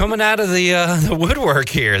people coming out of the woodwork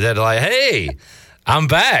here that are like, hey, I'm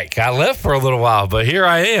back. I left for a little while, but here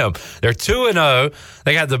I am. They're 2-0.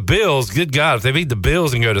 They got the Bills. Good God, if they beat the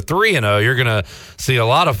Bills and go to 3-0, you're going to see a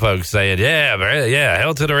lot of folks saying, yeah,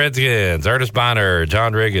 hell to the Redskins, Ernest Biner,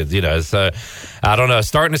 John Riggins, So I don't know.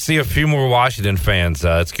 Starting to see a few more Washington fans.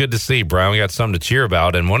 It's good to see, Brian. We got something to cheer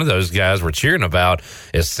about, and one of those guys we're cheering about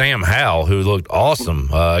is Sam Howell, who looked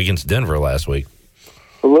awesome against Denver last week.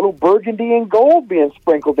 A little burgundy and gold being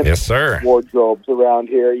sprinkled in wardrobes around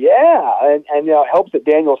here. Yeah, and it helps that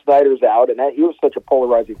Daniel Snyder's out, and that he was such a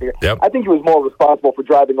polarizing figure. Yep. I think he was more responsible for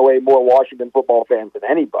driving away more Washington football fans than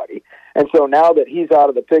anybody. And so now that he's out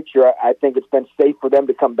of the picture, I think it's been safe for them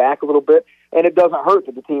to come back a little bit, and it doesn't hurt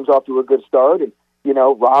that the team's off to a good start. And,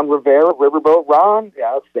 Ron Rivera, Riverboat Ron,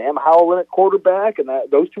 Sam Howell in at quarterback, and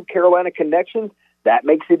those two Carolina connections, that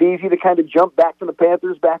makes it easy to kind of jump back from the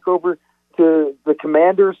Panthers back over to the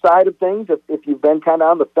Commanders side of things if you've been kind of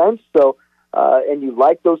on the fence. So, and you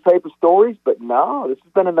like those type of stories, but no, this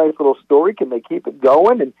has been a nice little story. Can they keep it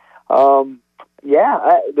going? And,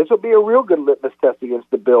 this will be a real good litmus test against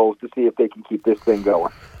the Bills to see if they can keep this thing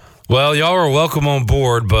going. Well, y'all are welcome on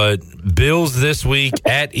board, but Bills this week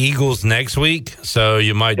at Eagles next week, so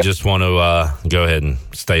you might just want to go ahead and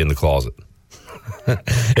stay in the closet.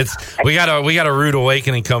 We got a rude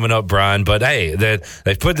awakening coming up, Brian. But hey,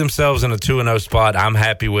 they put themselves in a 2-0 spot. I'm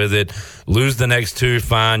happy with it. Lose the next two,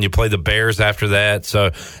 fine. You play the Bears after that,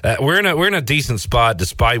 so we're in a decent spot,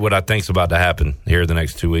 despite what I think's about to happen here the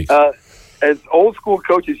next 2 weeks. As old school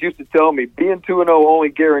coaches used to tell me, being 2-0 only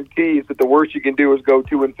guarantees that the worst you can do is go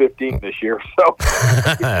 2-15 this year. So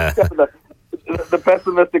the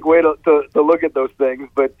pessimistic way to look at those things.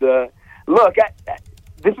 But look,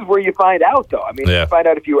 this is where you find out, though. I mean, you find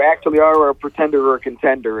out if you actually are a pretender or a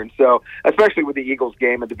contender. And so, especially with the Eagles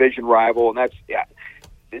game, a division rival, and that's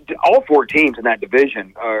all four teams in that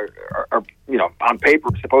division are on paper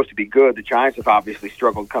supposed to be good. The Giants have obviously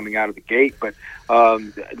struggled coming out of the gate, but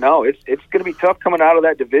no, it's going to be tough coming out of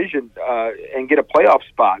that division and get a playoff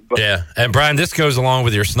spot. But and Brian, this goes along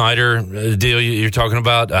with your Snyder deal you're talking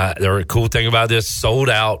about. The cool thing about this, sold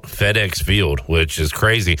out FedEx Field, which is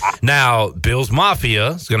crazy. Now, Bills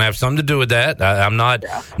Mafia is going to have something to do with that. I'm not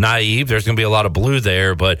naive. There's going to be a lot of blue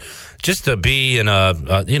there, but just to be in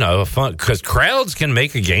a fun, because crowds can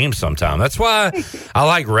make a game sometime. That's why I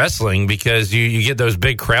like wrestling, because you get those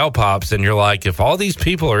big crowd pops, and you're like, if all these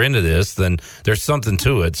people are into this, then there's something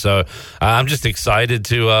to it. So I'm just excited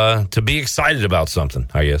to be excited about something,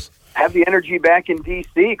 I guess. Have the energy back in D.C.,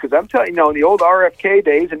 because I'm telling you, in the old RFK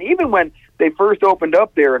days, and even when they first opened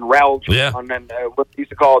up there in Raljon, and what they used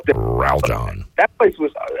to call it, Raljon. That place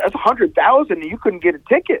that's 100,000, and you couldn't get a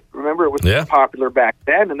ticket. Remember, it was popular back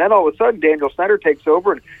then, and then all of a sudden, Daniel Snyder takes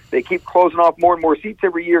over, and they keep closing off more and more seats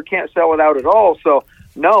every year. Can't sell it out at all. So,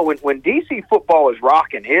 no, when D.C. football is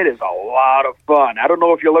rocking, it is a lot of fun. I don't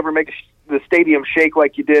know if you'll ever make the stadium shake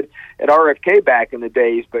like you did at RFK back in the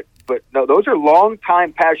days, but no, those are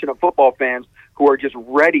long-time passionate football fans who are just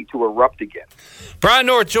ready to erupt again. Brian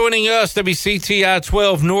North joining us, WCTI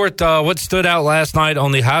 12 North. What stood out last night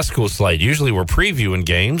on the high school slate? Usually we're previewing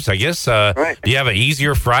games. I guess, do you have an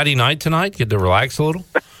easier Friday night tonight? Get to relax a little?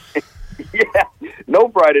 No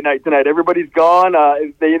Friday night tonight. Everybody's gone.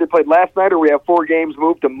 They either played last night or we have 4 games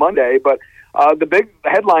moved to Monday. But the big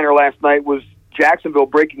headliner last night was Jacksonville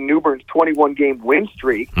breaking New Bern's 21-game win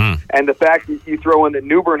streak, and the fact that you throw in that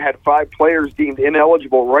New Bern had 5 players deemed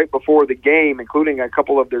ineligible right before the game, including a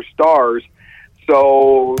couple of their stars.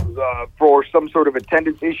 So for some sort of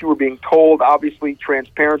attendance issue, we're being told, obviously,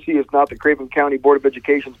 transparency is not the Craven County Board of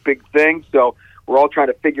Education's big thing, so we're all trying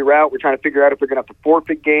to figure out. We're trying to figure out if they're going to have to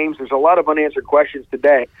forfeit games. There's a lot of unanswered questions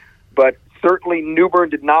today, but certainly New Bern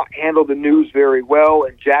did not handle the news very well,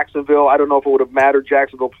 and Jacksonville, I don't know if it would have mattered.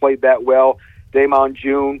 Jacksonville played that well. Damon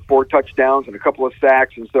June, 4 touchdowns and a couple of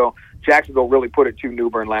sacks, and so Jacksonville really put it to New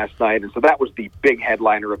Bern last night, and so that was the big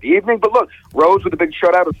headliner of the evening. But look, Rhodes with a big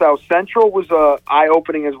shutout of South Central was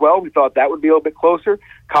eye-opening as well. We thought that would be a little bit closer.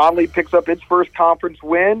 Conley picks up its first conference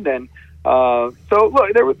win, and so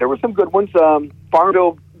look, there were some good ones.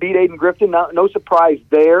 Farmville beat Aiden Grifton, no surprise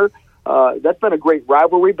there. That's been a great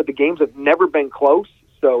rivalry, but the games have never been close,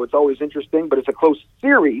 so it's always interesting, but it's a close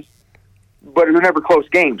series. But they're never close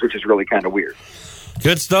games, which is really kind of weird.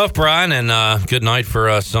 Good stuff, Brian, and good night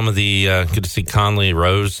for some of the good to see Conley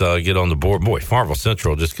Rose get on the board. Boy, Farmville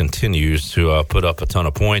Central just continues to put up a ton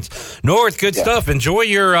of points. North, good stuff. Enjoy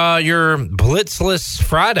your blitzless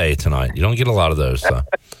Friday tonight. You don't get a lot of those. So.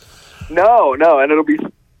 No, and it'll be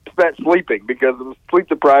spent sleeping because I was sleep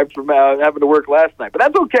deprived from having to work last night. But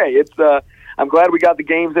that's okay. It's I'm glad we got the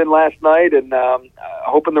games in last night, and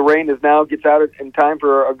hoping the rain gets out in time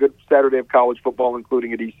for a good Saturday of college football,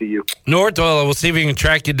 including at ECU. North, well, we'll see if we can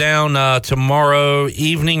track you down tomorrow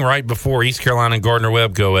evening right before East Carolina and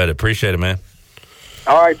Gardner-Webb go at it. Appreciate it, man.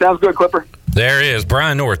 All right, sounds good, Clipper. There is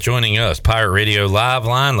Brian North joining us, Pirate Radio Live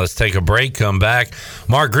Line. Let's take a break, come back.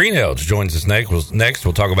 Mark Greenhalgh joins us next.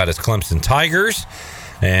 We'll talk about his Clemson Tigers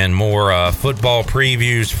and more football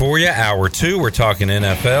previews for you. Hour 2, we're talking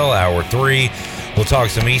NFL. Hour 3, we'll talk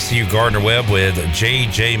some ECU Gardner-Webb with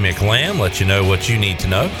J.J. McLamb. Let you know what you need to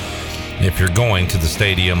know if you're going to the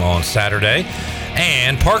stadium on Saturday.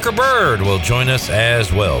 And Parker Byrd will join us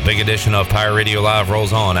as well. Big edition of Pirate Radio Live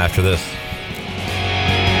rolls on after this.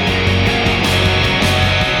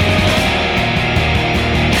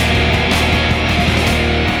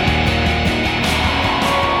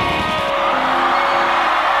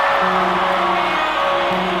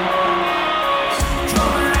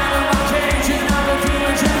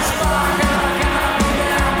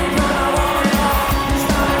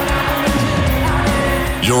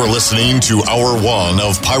 You're listening to Hour 1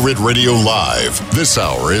 of Pirate Radio Live. This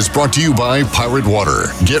hour is brought to you by Pirate Water.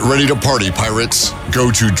 Get ready to party, pirates.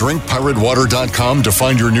 Go to drinkpiratewater.com to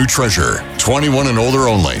find your new treasure. 21 and older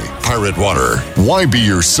only. Pirate Water. Why be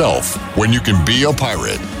yourself when you can be a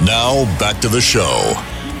pirate? Now, back to the show.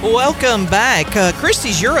 Welcome back.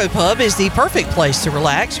 Christie's Europub is the perfect place to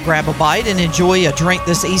relax, grab a bite, and enjoy a drink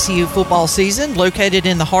this ECU football season. Located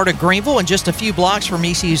in the heart of Greenville and just a few blocks from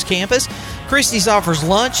ECU's campus, Christie's offers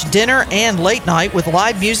lunch, dinner, and late night with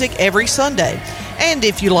live music every Sunday. And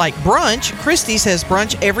if you like brunch, Christie's has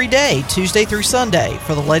brunch every day, Tuesday through Sunday.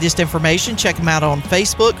 For the latest information, check them out on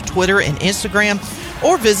Facebook, Twitter, and Instagram,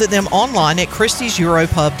 or visit them online at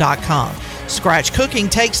christieseuropub.com. Scratch cooking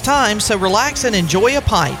takes time, so relax and enjoy a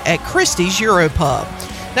pint at Christie's Europub.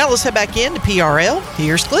 Now let's head back into PRL.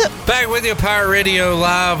 Here's Clip. Back with you, Pirate Radio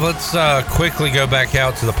Live. Let's quickly go back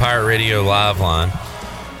out to the Pirate Radio Live line.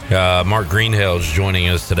 Mark Greenhalgh is joining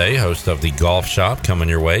us today, host of the Golf Shop, coming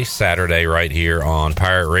your way Saturday right here on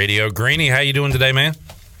Pirate Radio. Greenie, how you doing today, man?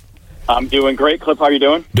 I'm doing great. Clip, how you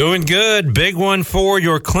doing? Doing good. Big one for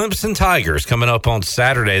your Clemson Tigers coming up on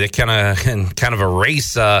Saturday. They kind of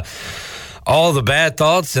erase all the bad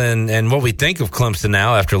thoughts and what we think of Clemson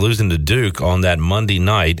now after losing to Duke on that Monday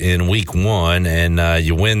night in week 1. And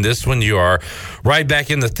you win this one, you are right back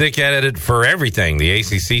in the thick at it for everything. The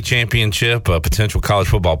ACC championship, a potential college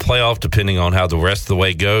football playoff, depending on how the rest of the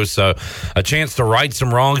way goes. So a chance to right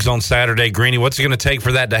some wrongs on Saturday. Greenie, what's it going to take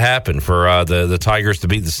for that to happen, for the Tigers to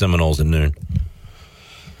beat the Seminoles at noon?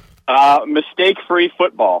 Mistake-free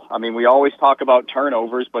football. I mean, we always talk about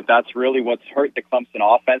turnovers, but that's really what's hurt the Clemson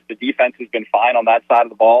offense. The defense has been fine on that side of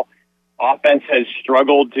the ball. Offense has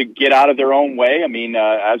struggled to get out of their own way. I mean,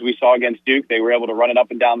 as we saw against Duke, they were able to run it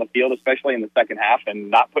up and down the field, especially in the second half, and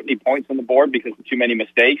not put any points on the board because of too many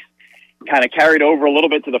mistakes. Kind of carried over a little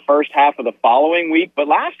bit to the first half of the following week, but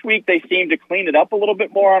last week they seemed to clean it up a little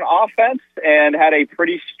bit more on offense and had a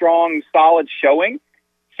pretty strong, solid showing.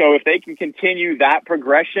 So if they can continue that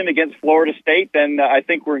progression against Florida State, then I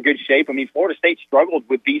think we're in good shape. I mean, Florida State struggled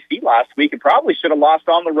with BC last week and probably should have lost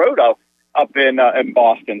on the road up in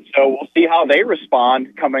Boston. So we'll see how they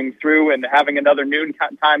respond coming through and having another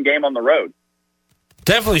noontime game on the road.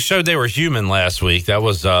 Definitely showed they were human last week. That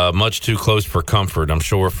was much too close for comfort, I'm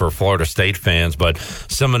sure, for Florida State fans. But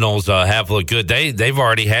Seminoles have looked good. They've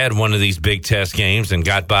already had one of these big test games and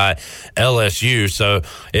got by LSU. So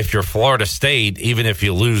if you're Florida State, even if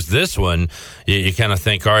you lose this one, you kind of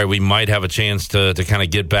think, all right, we might have a chance to kind of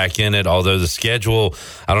get back in it. Although the schedule,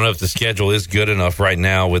 I don't know if the schedule is good enough right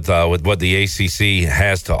now with what the ACC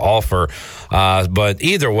has to offer. But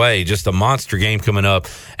either way, just a monster game coming up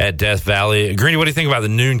at Death Valley. Greenie, what do you think about the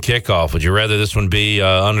noon kickoff? Would you rather this one be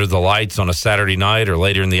under the lights on a Saturday night or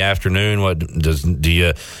later in the afternoon? What does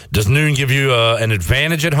noon give you an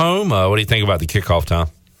advantage at home? What do you think about the kickoff time?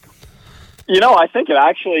 You know, I think it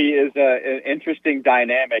actually is an interesting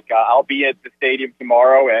dynamic. I'll be at the stadium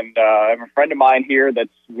tomorrow, and I have a friend of mine here that's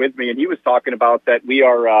with me, and he was talking about that we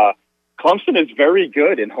are Clemson is very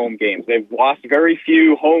good in home games. They've lost very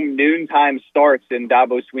few home noontime starts in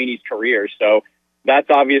Dabo Swinney's career, so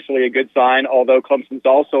that's obviously a good sign, although Clemson's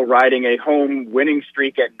also riding a home winning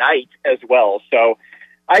streak at night as well. So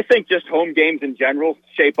I think just home games in general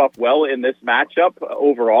shape up well in this matchup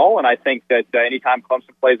overall, and I think that anytime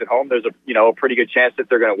Clemson plays at home, there's a pretty good chance that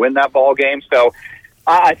they're going to win that ball game. So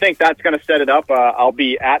I think that's going to set it up. I'll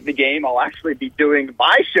be at the game. I'll actually be doing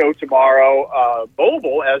my show tomorrow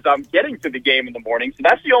mobile as I'm getting to the game in the morning. So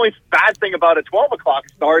that's the only bad thing about a 12 o'clock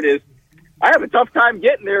start is I have a tough time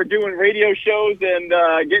getting there doing radio shows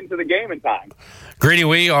and getting to the game in time. Greedy,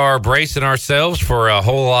 we are bracing ourselves for a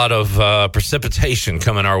whole lot of precipitation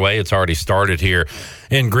coming our way. It's already started here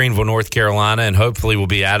in Greenville, North Carolina, and hopefully we'll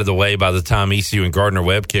be out of the way by the time ECU and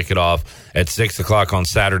Gardner-Webb kick it off at 6 o'clock on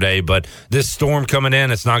Saturday. But this storm coming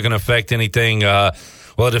in, it's not going to affect anything.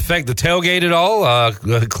 Will it affect the tailgate at all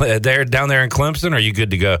down there in Clemson, or are you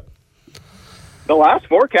good to go? The last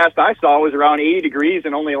forecast I saw was around 80 degrees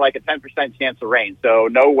and only like a 10% chance of rain. So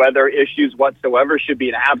no weather issues whatsoever. Should be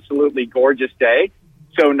an absolutely gorgeous day.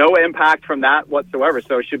 So no impact from that whatsoever.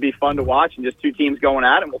 So it should be fun to watch and just two teams going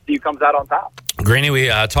at it, and we'll see who comes out on top. Greeny, we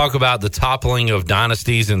talk about the toppling of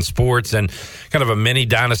dynasties in sports and kind of a mini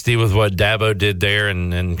dynasty with what Dabo did there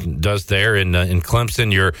and does there in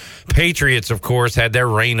Clemson. Your Patriots, of course, had their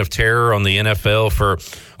reign of terror on the NFL for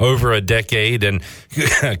over a decade and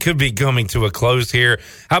could be coming to a close here.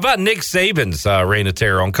 How about Nick Saban's reign of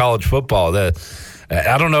terror on college football?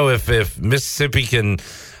 I don't know if Mississippi can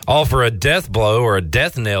offer a death blow or a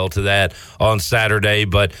death knell to that on Saturday,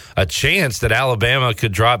 but a chance that Alabama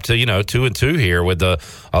could drop to 2-2 here with a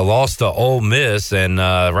loss to Ole Miss, and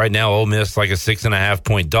right now Ole Miss like a 6.5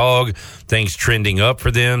 point dog. Things trending up for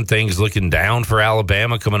them, things looking down for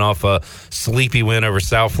Alabama coming off a sleepy win over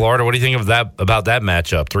South Florida. What do you think of that about that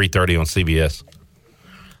matchup? 3:30 on CBS.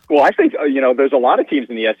 Well, I think there's a lot of teams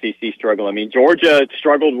in the SEC struggle. I mean, Georgia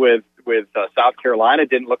struggled with South Carolina,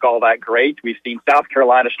 didn't look all that great. We've seen South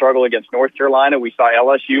Carolina struggle against North Carolina. We saw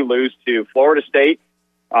LSU lose to Florida State.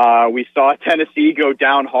 We saw Tennessee go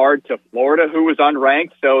down hard to Florida, who was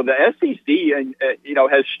unranked. So the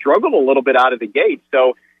SEC, has struggled a little bit out of the gate.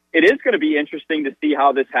 So it is going to be interesting to see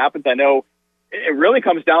how this happens. I know it really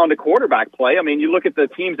comes down to quarterback play. I mean, you look at the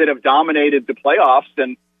teams that have dominated the playoffs,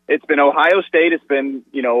 and it's been Ohio State, it's been,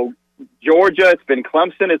 Georgia, it's been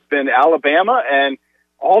Clemson, it's been Alabama, and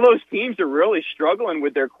all those teams are really struggling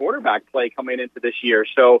with their quarterback play coming into this year.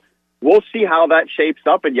 So we'll see how that shapes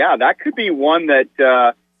up. And, yeah, that could be one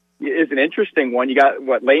that is an interesting one. You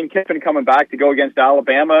got, Lane Kiffin coming back to go against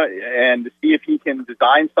Alabama and to see if he can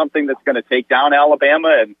design something that's going to take down Alabama,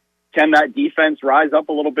 and can that defense rise up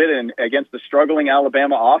a little bit and against the struggling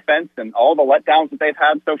Alabama offense and all the letdowns that they've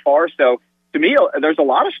had so far. So, to me, there's a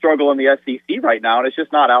lot of struggle in the SEC right now, and it's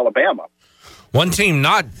just not Alabama. One team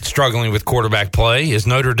not struggling with quarterback play is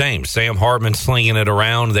Notre Dame. Sam Hartman slinging it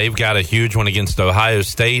around. They've got a huge one against Ohio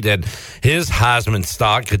State, and his Heisman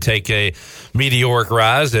stock could take a meteoric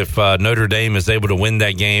rise if Notre Dame is able to win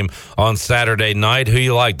that game on Saturday night. Who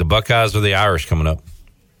you like, the Buckeyes or the Irish coming up?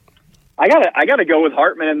 I gotta go with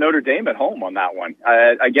Hartman and Notre Dame at home on that one.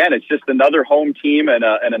 Again, it's just another home team and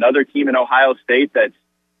another team in Ohio State that's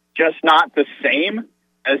just not the same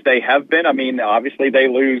as they have been. I mean, obviously they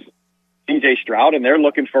lose C.J. Stroud, and they're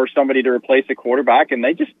looking for somebody to replace a quarterback, and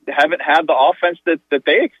they just haven't had the offense that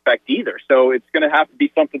they expect either. So it's going to have to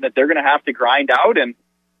be something that they're going to have to grind out. And,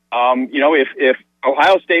 if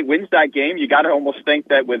Ohio State wins that game, you got to almost think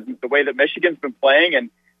that with the way that Michigan's been playing, and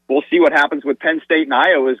we'll see what happens with Penn State and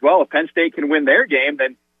Iowa as well. If Penn State can win their game,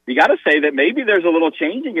 then you got to say that maybe there's a little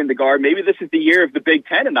changing in the guard. Maybe this is the year of the Big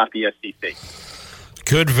Ten and not the SEC.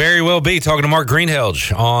 Could very well be. Talking to Mark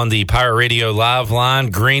Greenhalgh on the Pirate Radio Live line.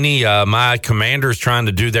 Greeny, my Commanders trying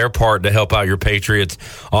to do their part to help out your Patriots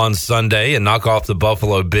on Sunday and knock off the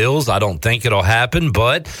Buffalo Bills. I don't think it'll happen,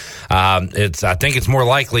 but I think it's more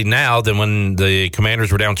likely now than when the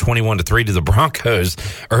Commanders were down 21-3 to the Broncos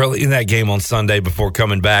early in that game on Sunday before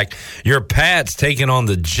coming back. Your Pats taking on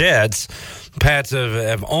the Jets. Pats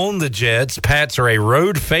have owned the Jets. Pats are a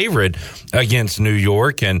road favorite against New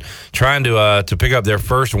York and trying to pick up their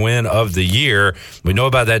first win of the year. We know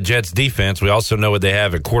about that Jets defense. We also know what they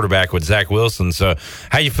have at quarterback with Zach Wilson. So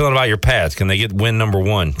how you feeling about your Pats? Can they get win number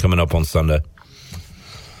one coming up on Sunday?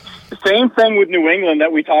 Same thing with New England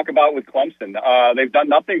that we talk about with Clemson. They've done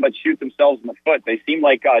nothing but shoot themselves in the foot. They seem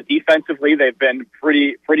like defensively they've been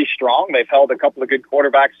pretty strong. They've held a couple of good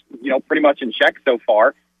quarterbacks, pretty much in check so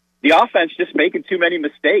far. The offense just making too many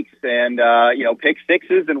mistakes and, pick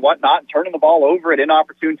sixes and whatnot, turning the ball over at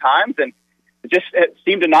inopportune times. And just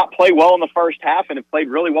seemed to not play well in the first half and have played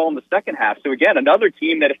really well in the second half. So, again, another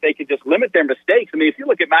team that if they could just limit their mistakes. I mean, if you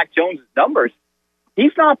look at Mac Jones' numbers,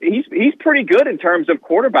 he's pretty good in terms of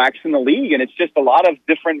quarterbacks in the league. And it's just a lot of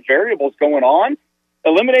different variables going on.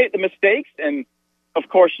 Eliminate the mistakes and of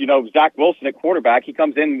course, Zach Wilson at quarterback, he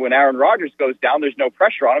comes in when Aaron Rodgers goes down. There's no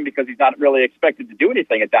pressure on him because he's not really expected to do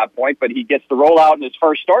anything at that point, but he gets the rollout in his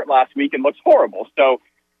first start last week and looks horrible. So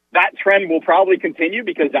that trend will probably continue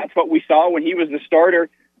because that's what we saw when he was the starter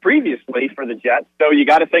previously for the Jets. So you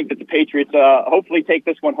got to think that the Patriots hopefully take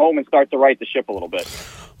this one home and start to right the ship a little bit.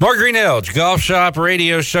 Mark Greenhalgh, Golf Shop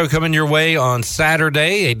Radio Show coming your way on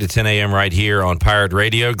Saturday, 8 to 10 a.m. right here on Pirate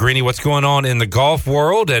Radio. Greenie, what's going on in the golf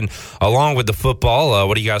world? And along with the football,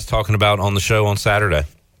 what are you guys talking about on the show on Saturday?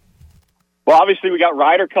 Well, obviously, we got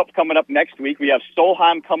Ryder Cup coming up next week. We have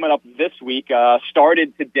Solheim coming up this week.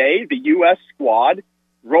 Started today, the U.S. squad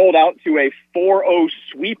rolled out to a 4-0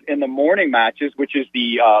 sweep in the morning matches, which is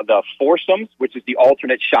the foursomes, which is the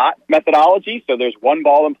alternate shot methodology. So there's one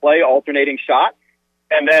ball in play, alternating shot.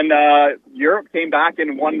 And then Europe came back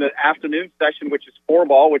and won the afternoon session, which is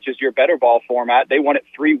 4-ball, which is your better ball format. They won it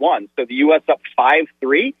 3-1. So the U.S. up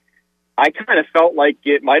 5-3. I kind of felt like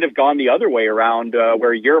it might have gone the other way around,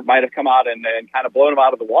 where Europe might have come out and kind of blown them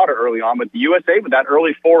out of the water early on. But the USA, with that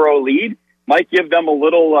early 4-0 lead, might give them a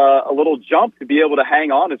little jump to be able to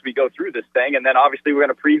hang on as we go through this thing. And then obviously we're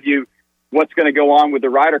going to preview what's going to go on with the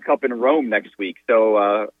Ryder Cup in Rome next week.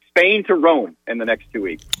 So Spain to Rome in the next 2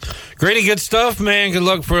 weeks. Great, good stuff, man. Good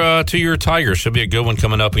luck to your Tigers. Should be a good one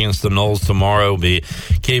coming up against the Noles tomorrow. Be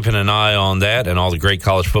keeping an eye on that and all the great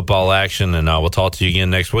college football action. And we'll talk to you again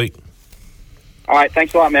next week. All right,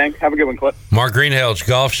 thanks a lot, man. Have a good one, Clip. Mark Greenhalgh,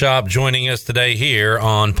 Golf Shop, joining us today here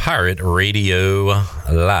on Pirate Radio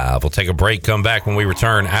Live. We'll take a break, come back when we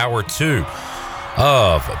return. Hour 2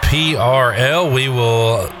 of PRL. We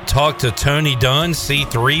will talk to Tony Dunn,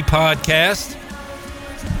 C3 podcast.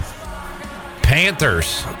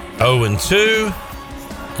 Panthers 0-2.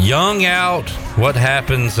 Young out. What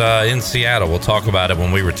happens in Seattle? We'll talk about it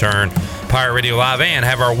when we return. Pirate Radio Live, and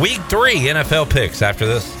have our Week 3 NFL picks after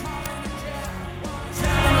this.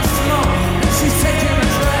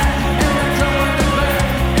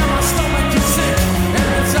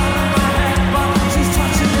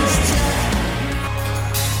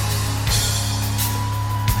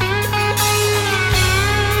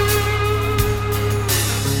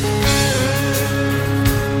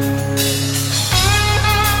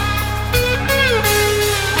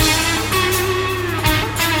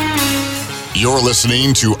 You're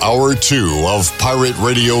listening to Hour 2 of Pirate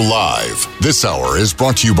Radio Live. This hour is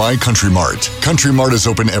brought to you by Country Mart. Country Mart is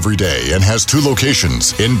open every day and has 2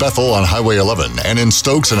 locations, in Bethel on Highway 11 and in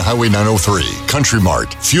Stokes on Highway 903. Country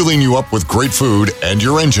Mart, fueling you up with great food and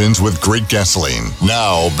your engines with great gasoline.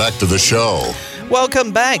 Now, back to the show.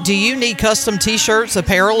 Welcome back. Do you need custom T-shirts,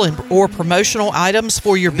 apparel, or promotional items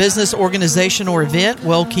for your business, organization, or event?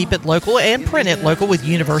 Well, keep it local and print it local with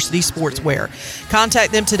University Sportswear.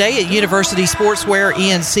 Contact them today at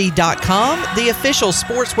universitysportswearenc.com, the official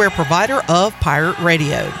sportswear provider of Pirate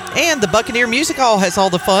Radio. And the Buccaneer Music Hall has all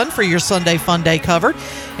the fun for your Sunday Fun Day covered.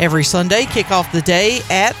 Every Sunday, kick off the day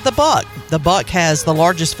at The Buck. The Buck has the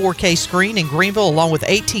largest 4K screen in Greenville, along with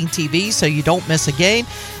 18 TVs, so you don't miss a game.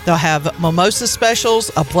 They'll have mimosa specials,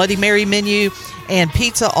 a Bloody Mary menu, and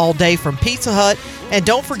pizza all day from Pizza Hut. And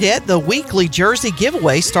don't forget the weekly jersey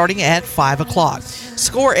giveaway starting at 5 o'clock.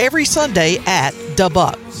 Score every Sunday at The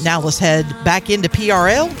Buck. Now let's head back into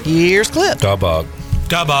PRL. Here's Clip. The Buck.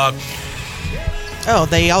 The Buck. Oh,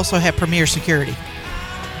 they also have Premier Security.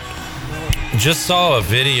 Just saw a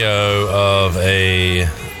video of a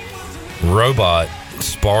robot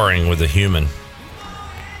sparring with a human.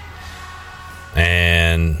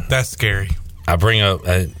 And that's scary. I bring up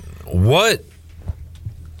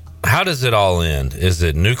how does it all end? Is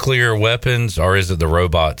it nuclear weapons, or is it the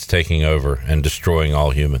robots taking over and destroying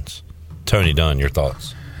all humans? Tony Dunn, your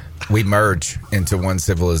thoughts? We merge into one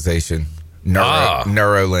civilization.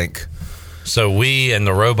 Neuralink. So we and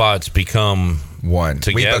the robots become one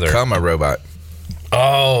together. We become a robot.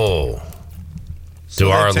 Oh. So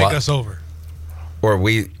they take us over. Or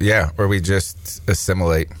we just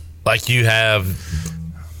assimilate. Like do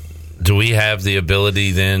we have the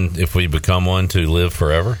ability then, if we become one, to live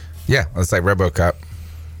forever? Yeah, it's like RoboCop.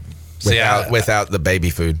 Without the baby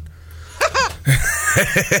food.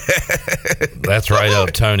 That's right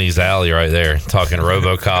up Tony's alley right there. Talking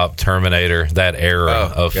RoboCop, Terminator, that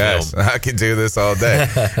era of film. I could do this all day.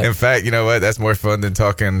 In fact, you know what? That's more fun than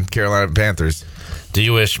talking Carolina Panthers. Do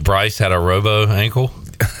you wish Bryce had a robo ankle?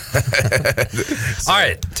 All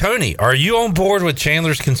right, Tony, are you on board with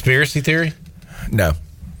Chandler's conspiracy theory? No.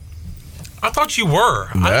 I thought you were.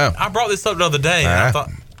 No. I brought this up the other day. And I thought,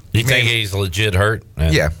 you think he's legit hurt?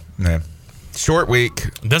 Yeah. No. short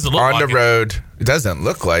week. Doesn't look on like the road. It doesn't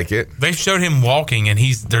look like it. They showed him walking, and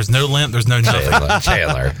there's no limp, there's no nothing.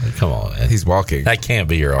 Chandler, come on, man. He's walking. That can't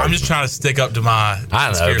be your argument. I'm just trying to stick up to my.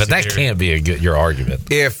 I know, but that can't be your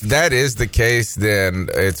argument. If that is the case, then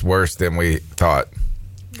it's worse than we thought.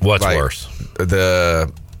 What's worse?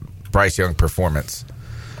 The Bryce Young performance.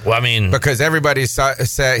 Well, I mean, because everybody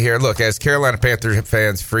sat here. Look, as Carolina Panther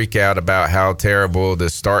fans freak out about how terrible the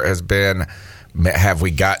start has been. Have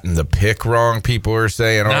we gotten the pick wrong? People are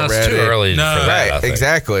saying already. It's too early for that, right,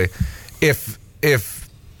 exactly. If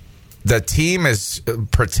the team is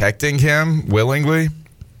protecting him willingly,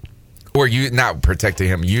 or you not protecting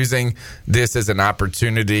him, using this as an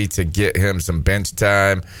opportunity to get him some bench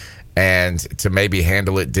time and to maybe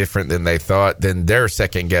handle it different than they thought, then they're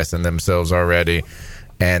second guessing themselves already,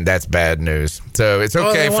 and that's bad news. So it's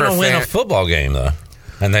okay they for want to win a football game though,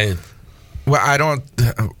 and they. Well, I don't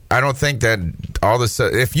think that all this.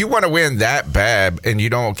 If you want to win that bad and you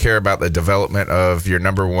don't care about the development of your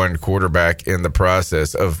number one quarterback in the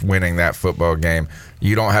process of winning that football game,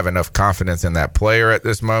 you don't have enough confidence in that player at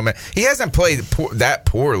this moment. He hasn't played that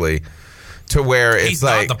poorly to where it's He's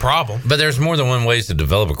like not the problem. But there's more than one ways to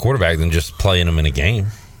develop a quarterback than just playing him in a game.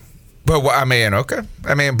 But I mean, okay.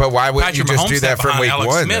 I mean, but why wouldn't you just do that from week Alex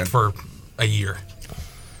one? Smith then? for a year.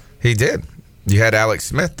 He did. You had Alex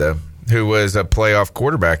Smith though, who was a playoff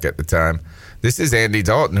quarterback at the time. This is Andy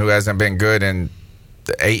Dalton, who hasn't been good in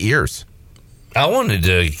 8 years. I wanted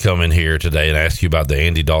to come in here today and ask you about the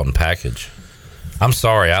Andy Dalton package. I'm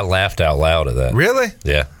sorry, I laughed out loud at that. Really?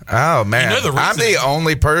 Yeah. Oh man, You know I'm the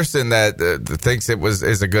only person that thinks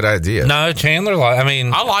is a good idea. No, Chandler.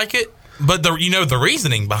 I like it, but the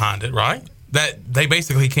reasoning behind it, right? That they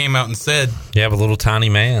basically came out and said, you have a little tiny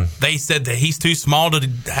man. They said that he's too small to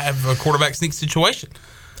have a quarterback sneak situation.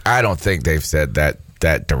 I don't think they've said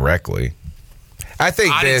that directly. I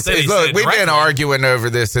think look, we've been arguing over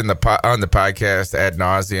this on the podcast ad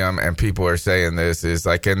nauseum, and people are saying this is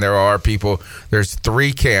like, and there's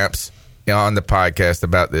 3 camps on the podcast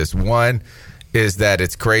about this. One is that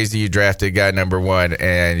it's crazy you drafted guy number 1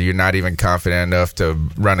 and you're not even confident enough to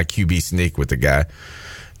run a QB sneak with the guy.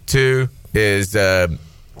 2 is that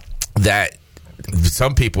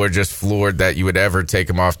some people are just floored that you would ever take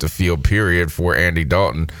him off the field, period, for Andy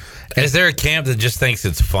Dalton. Is there a camp that just thinks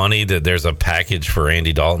it's funny that there's a package for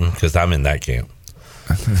Andy Dalton? Because I'm in that camp.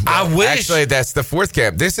 I wish. Actually, that's the 4th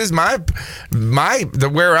camp. This is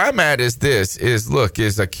where I'm at is this is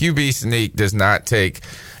a QB sneak does not take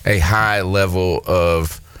a high level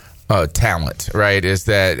of talent, right? Is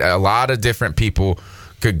that a lot of different people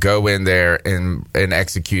could go in there and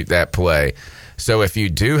execute that play. So if you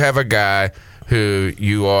do have a guy who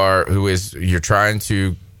you're trying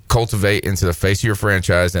to cultivate into the face of your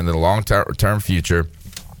franchise in the long-term future,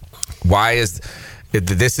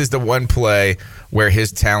 this is the one play where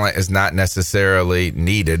his talent is not necessarily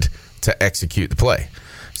needed to execute the play.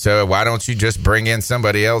 So why don't you just bring in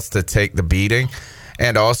somebody else to take the beating?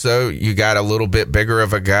 And also, you got a little bit bigger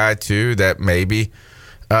of a guy, too, that maybe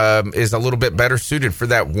is a little bit better suited for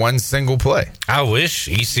that one single play. I wish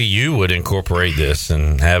ECU would incorporate this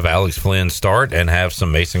and have Alex Flynn start and have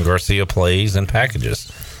some Mason Garcia plays and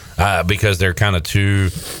packages. Because they're kind of 2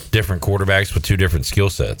 different quarterbacks with 2 different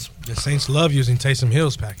skill sets. The Saints love using Taysom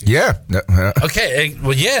Hill's package. Yeah. Okay.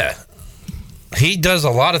 Well, yeah. He does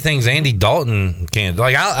a lot of things Andy Dalton can't.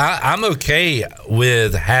 Like, I'm okay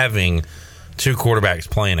with having 2 quarterbacks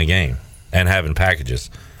playing a game and having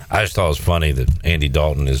packages. I just thought it was funny that Andy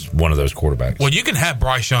Dalton is one of those quarterbacks. Well, you can have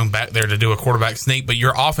Bryce Young back there to do a quarterback sneak, but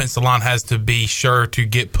your offensive line has to be sure to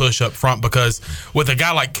get push up front, because with a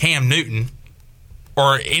guy like Cam Newton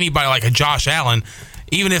or anybody like a Josh Allen,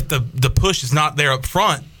 even if the push is not there up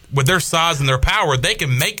front, with their size and their power, they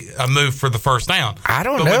can make a move for the first down.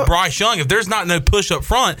 But with Bryce Young, if there's no push up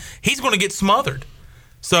front, he's going to get smothered.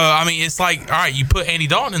 So, I mean, it's like, all right, you put Andy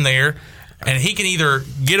Dalton in there, and he can either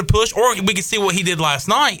get a push, or we can see what he did last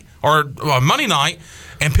night or Monday night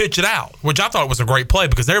and pitch it out, which I thought was a great play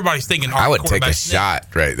because everybody's thinking, I would take a shot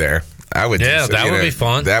right there. I would. Yeah, that would be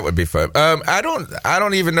fun. That would be fun. I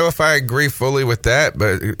don't even know if I agree fully with that,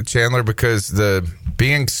 but Chandler, because the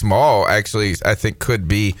being small actually I think could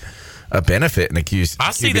be a benefit in a QB.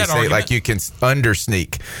 I see that argument. Like you can under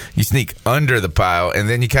sneak. You sneak under the pile, and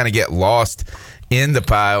then you kind of get lost in the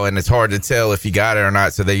pile, and it's hard to tell if you got it or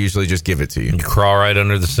not, so they usually just give it to you. You crawl right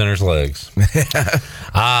under the center's legs. You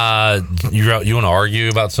want to argue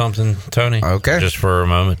about something, Tony? Okay. Just for a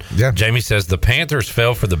moment. Yeah. Jamie says the Panthers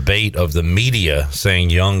fell for the bait of the media saying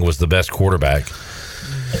Young was the best quarterback.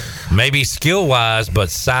 Maybe skill-wise, but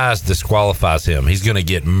size disqualifies him. He's going to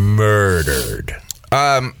get murdered.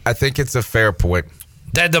 I think it's a fair point.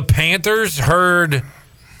 That the Panthers heard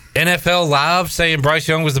NFL Live saying Bryce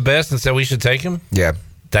Young was the best and said we should take him? Yeah.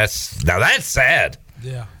 That's sad.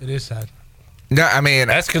 Yeah, it is sad. No, I mean,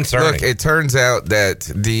 that's concerning. Look, it turns out that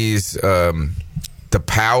these the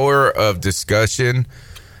power of discussion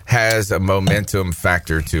has a momentum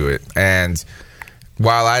factor to it. And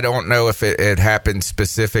while I don't know if it happened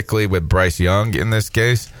specifically with Bryce Young in this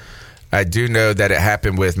case, I do know that it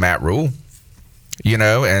happened with Matt Rule,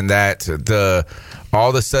 and that all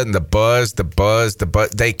of a sudden the buzz,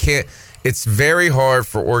 they can't. It's very hard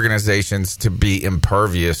for organizations to be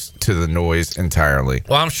impervious to the noise entirely.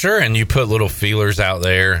 Well, I'm sure, and you put little feelers out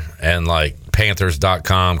there, and like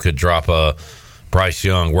Panthers.com could drop a Bryce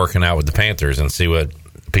Young working out with the Panthers and see what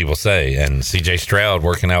people say, and CJ Stroud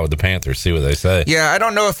working out with the Panthers, see what they say. Yeah, I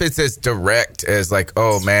don't know if it's as direct as like,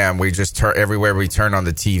 oh man, we just turn everywhere we turn on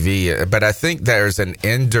the TV, but I think there's an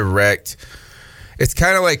indirect. It's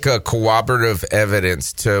kind of like a corroborative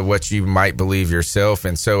evidence to what you might believe yourself.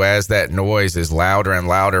 And so as that noise is louder and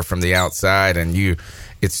louder from the outside and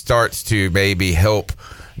it starts to maybe help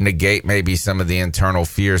negate maybe some of the internal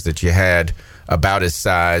fears that you had about his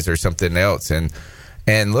size or something else. And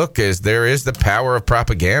look, there is the power of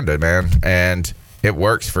propaganda, man. And it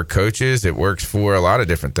works for coaches. It works for a lot of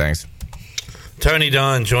different things. Tony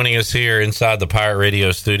Dunn joining us here inside the Pirate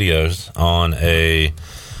Radio studios on a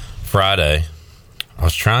Friday. I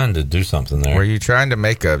was trying to do something there. Were you trying to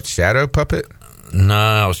make a shadow puppet? No,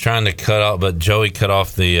 I was trying to cut off, but Joey cut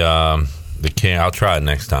off the can. I'll try it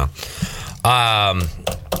next time. All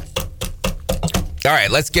right,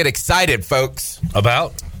 let's get excited, folks.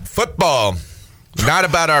 About football, not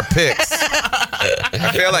about our picks.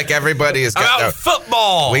 I feel like everybody has got about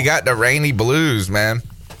football. We got the rainy blues, man.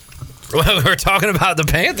 Well, we're talking about the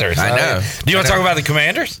Panthers. I know. Do you want to talk about the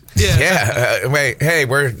Commanders? Yeah. Wait. Hey,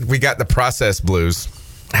 we got the process blues.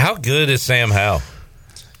 How good is Sam Howell?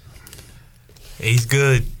 He's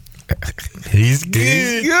good. He's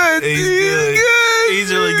good.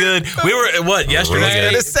 He's really good. We were yesterday? He's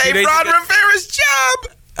going to save Ron Rivera's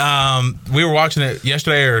job. We were watching it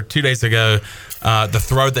yesterday or 2 days ago. The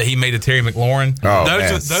throw that he made to Terry McLaurin. Oh,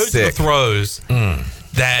 those are the throws.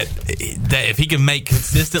 That if he can make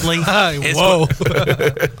consistently, whoa,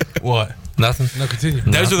 what? Nothing. No, continue.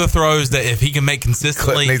 Those are the throws that if he can make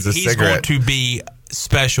consistently, he's going to be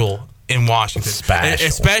special in Washington,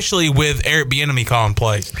 especially with Eric Bieniemy calling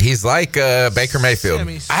plays. He's like Baker Mayfield.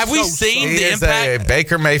 Have we seen the impact?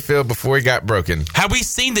 Baker Mayfield before he got broken. Have we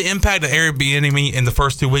seen the impact of Eric Bieniemy in the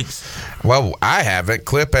first 2 weeks? Well, I haven't.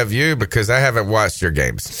 Clip, have you? Because I haven't watched your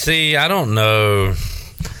games. See, I don't know.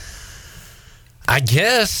 I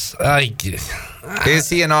guess is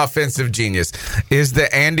he an offensive genius? Does the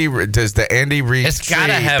Andy Reid it's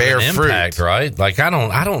gotta have bear an impact, fruit? Right? Like I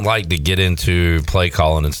don't like to get into play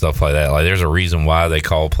calling and stuff like that. Like there's a reason why they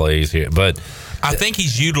call plays here, but I think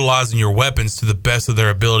he's utilizing your weapons to the best of their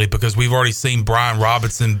ability because we've already seen Brian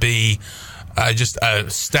Robinson be just a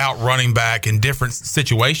stout running back in different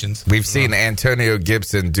situations. We've seen Antonio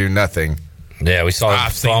Gibson do nothing. Yeah, we saw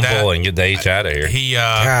him fumble and get the H out of here.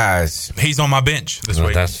 He's on my bench this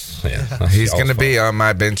week. He's going to be on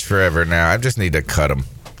my bench forever now. I just need to cut him.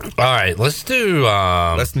 All right, let's do.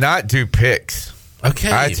 Let's not do picks.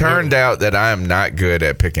 Okay. I turned out that I am not good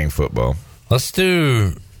at picking football. Let's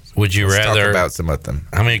do. Let's talk about some of them.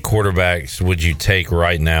 How many quarterbacks would you take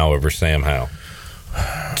right now over Sam Howell?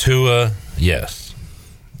 Tua, yes.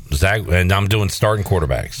 Zach, and I'm doing starting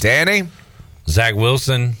quarterbacks. Danny. Zach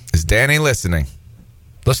Wilson. Is Danny listening?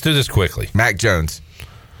 Let's do this quickly. Mac Jones.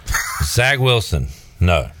 Zach Wilson.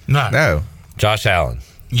 No. Josh Allen.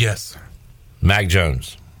 Yes. Mac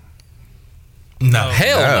Jones. No.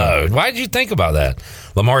 Hell no. Why did you think about that?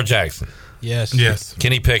 Lamar Jackson. Yes.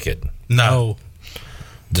 Kenny Pickett. No.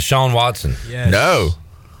 Deshaun Watson. Yes. No.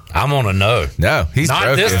 I'm on a no. No, he's not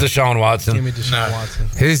broken. This Deshaun Watson. Give me Deshaun Watson.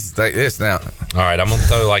 He's like this now. All right, I'm gonna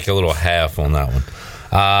throw like a little half on that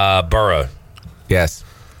one. Burrow. Yes.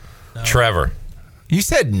 No. Trevor. You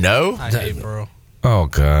said no? I hate Burrow. Oh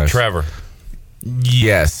gosh. Trevor.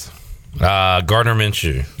 Yes. Gardner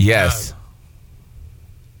Minshew. Yes. No.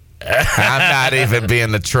 I'm not even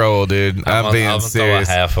being the troll, dude. I'm being serious.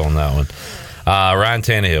 Throw a half on that one. Ryan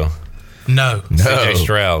Tannehill. No. CJ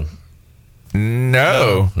Stroud.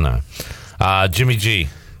 No. Jimmy G.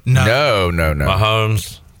 No.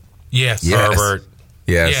 Mahomes. Yes. Herbert.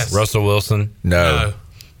 Yes. Russell Wilson. No.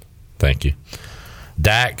 Thank you.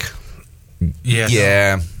 Dak. Yes.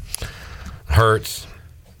 Yeah. Hurts.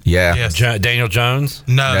 Yeah. Yes. Daniel Jones.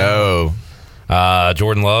 No.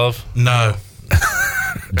 Jordan Love. No.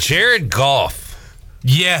 Jared Goff.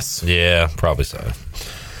 Yes. Yeah, probably so.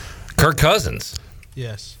 Kirk Cousins.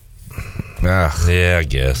 Yes. Yeah, I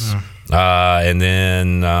guess. And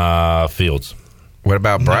then Fields. What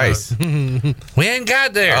about Bryce? We ain't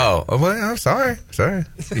got there. Oh, well, I'm sorry.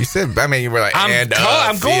 You said, you were like,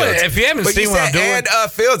 I'm going. If you haven't seen what I'm doing.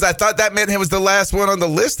 And Fields, I thought that meant it was the last one on the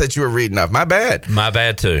list that you were reading off. My bad. My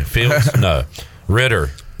bad, too. Fields, no.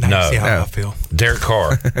 Ritter, no. See how I feel. Derek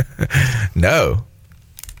Carr. No.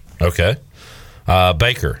 Okay.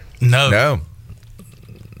 Baker. No.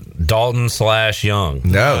 Dalton / Young.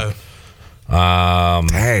 No.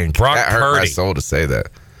 Dang. Brock that hurt Purdy. my soul to say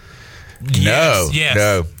that. Yes.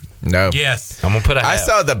 No. Yes. I'm going to put a hat. I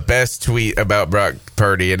saw the best tweet about Brock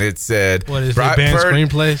Purdy, and it said... What is Brock it, banned Purdy,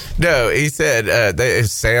 screenplays? No, he said...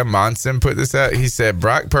 Sam Monson put this out. He said,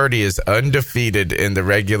 Brock Purdy is undefeated in the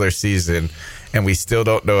regular season, and we still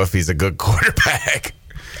don't know if he's a good quarterback.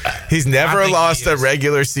 He's never lost a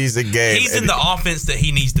regular season game. He's in the offense that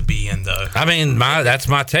he needs to be in, though. I mean, that's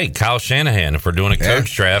my take. Kyle Shanahan, if we're doing a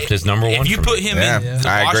coach draft, is number one. If you put him in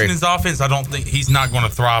Washington's offense, I don't think he's not going to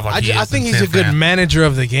thrive like he is. I think he's a good manager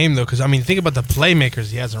of the game, though, because, think about the playmakers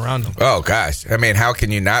he has around him. Oh, gosh. How can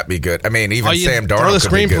you not be good? Even Sam Darnold throw the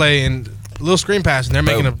could be good. screenplay and a little screen pass, and they're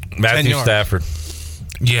making a 10 Matthew yards. Stafford.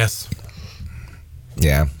 Yes.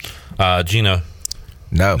 Yeah. Gino.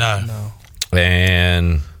 No.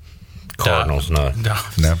 And Cardinals, no.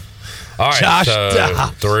 All right, Josh so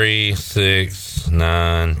Dobbs. 3, 6,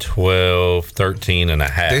 9, 12, 13 and a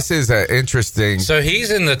half. This is an interesting... So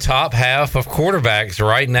he's in the top half of quarterbacks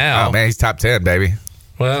right now. Oh, man, he's top 10, baby.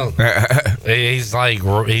 Well, he's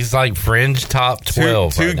like fringe top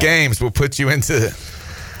 12. Two games will put you into...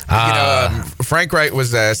 Frank Wright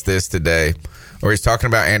was asked this today, or he's talking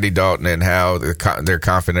about Andy Dalton and how they're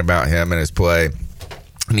confident about him and his play.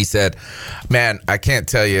 And he said, man, I can't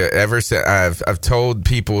tell you, ever since I've told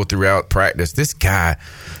people throughout practice, this guy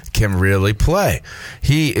can really play.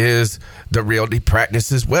 He is the real, he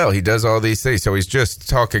practices well. He does all these things. So he's just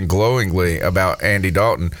talking glowingly about Andy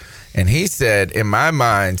Dalton. And he said, in my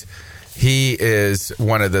mind, he is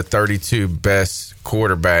one of the 32 best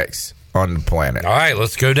quarterbacks on the planet. All right,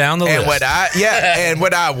 let's go down the list. And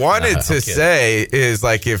what I wanted to say is,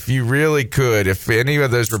 like, if you really could, if any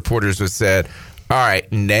of those reporters had said, all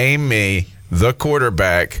right, name me the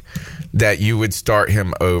quarterback that you would start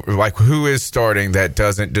him over. Like, who is starting that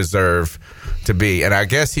doesn't deserve to be? And I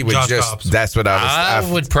guess he would Dobbs. That's what I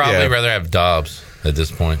would probably rather have Dobbs at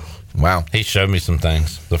this point. Wow. He showed me some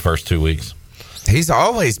things the first 2 weeks. He's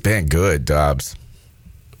always been good, Dobbs.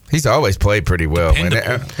 He's always played pretty well.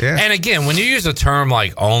 And again, when you use a term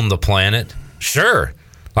like on the planet, sure.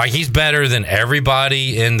 Like, he's better than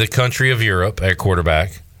everybody in the country of Europe at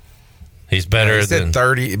quarterback. He's better than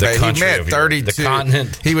 30. The country he meant 32. The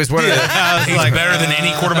continent. He was one of the. He's better than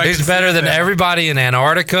any quarterback. He's better than everybody in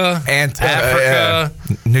Antarctica, Africa,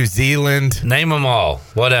 New Zealand. Name them all.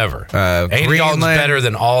 Whatever. Andy Dalton's better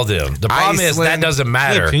than all them. The problem is that doesn't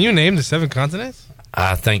matter. Can you name the 7 continents?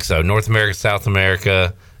 I think so. North America, South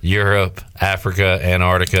America, Europe, Africa,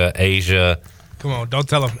 Antarctica, Asia. Come on, don't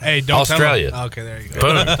tell him. Hey, don't Australia. Tell him. Okay, there you go.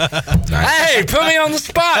 Boom. Hey, put me on the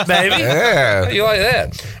spot, baby. Yeah. How you like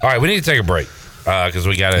that? All right, we need to take a break because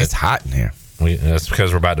we got to. It's hot in here. That's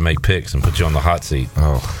because we're about to make picks and put you on the hot seat.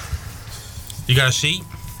 Oh. You got a sheet?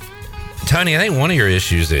 Tony, I think one of your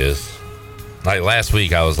issues is, like last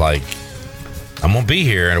week, I was like, I'm going to be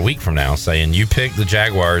here in a week from now saying you picked the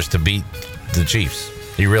Jaguars to beat the Chiefs.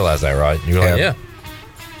 You realize that, right? You were like, yeah.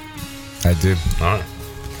 I do. All right.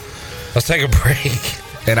 Let's take a break.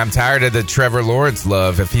 And I'm tired of the Trevor Lawrence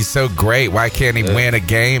love. If he's so great, why can't he win a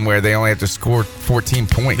game where they only have to score 14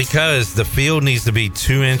 points? Because the field needs to be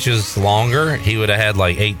 2 inches longer. He would have had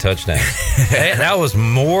like 8 touchdowns. That was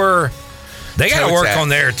more. They got to work on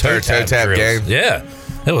their toe tap game. Yeah,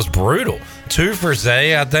 it was brutal. 2 for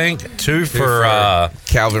Zay, I think. 2 for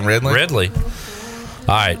Calvin Ridley.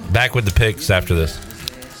 All right, back with the picks after this.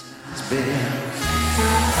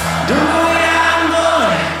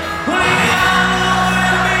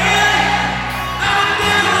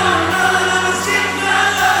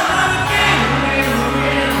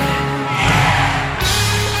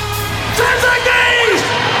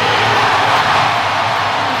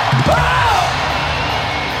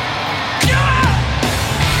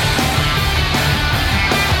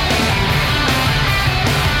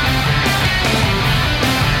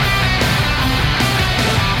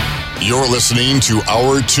 You're listening to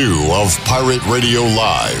Hour 2 of Pirate Radio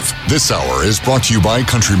Live. This hour is brought to you by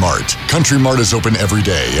Country Mart. Country Mart is open every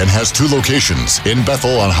day and has 2 locations, in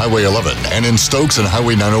Bethel on Highway 11 and in Stokes on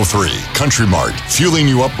Highway 903. Country Mart, fueling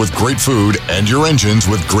you up with great food and your engines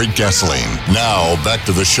with great gasoline. Now, back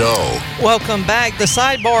to the show. Welcome back. The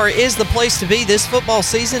Sidebar is the place to be this football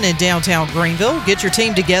season in downtown Greenville. Get your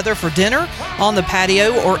team together for dinner on the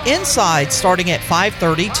patio or inside starting at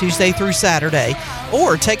 5:30 Tuesday through Saturday.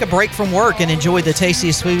 Or take a break from work and enjoy the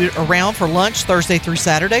tastiest food around for lunch Thursday through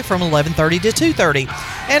Saturday from 11:30 to 2:30.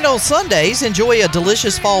 And on Sundays, enjoy a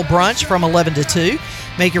delicious fall brunch from 11 to 2.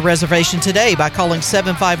 Make your reservation today by calling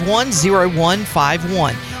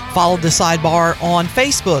 751-0151. Follow the Sidebar on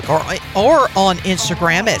Facebook or on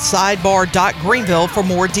Instagram at sidebar.greenville for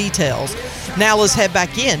more details. Now let's head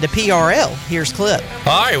back in to PRL. Here's Clip.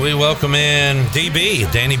 All right, we welcome in DB,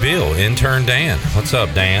 Danny Beal, intern Dan. What's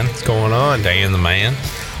up, Dan? What's going on? Dan the man.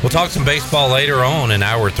 We'll talk some baseball later on in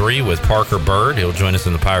Hour 3 with Parker Byrd. He'll join us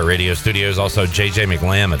in the Pirate Radio studios. Also, JJ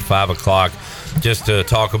McLamb at 5 o'clock just to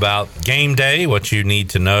talk about game day, what you need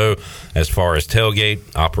to know as far as tailgate,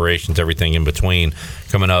 operations, everything in between,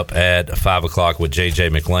 coming up at 5 o'clock with JJ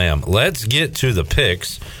McLamb. Let's get to the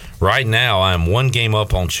picks. Right now, I'm 1 game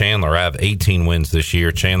up on Chandler. I have 18 wins this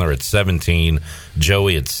year. Chandler at 17,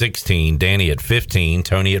 Joey at 16, Danny at 15,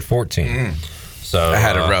 Tony at 14. So I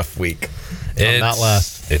had a rough week. Not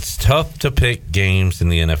last. It's tough to pick games in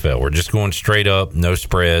the NFL. We're just going straight up, no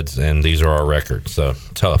spreads, and these are our records. So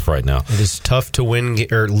tough right now. It is tough to win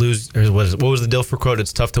or lose. Or what was the deal for quote?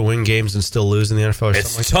 It's tough to win games and still lose in the NFL. Or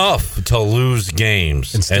it's something like tough to lose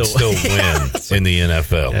games and still win in the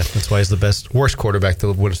NFL. Yeah, that's why he's the worst quarterback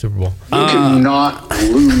to win a Super Bowl. You cannot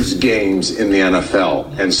lose games in the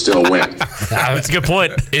NFL and still win. That's a good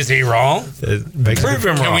point. Is he wrong? Prove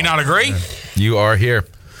him wrong. Can we not agree? You are here.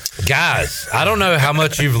 Guys, I don't know how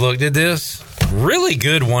much you've looked at this. Really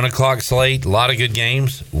good 1 o'clock slate. A lot of good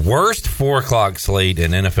games. Worst 4 o'clock slate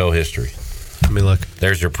in NFL history. Let me look.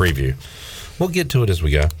 There's your preview. We'll get to it as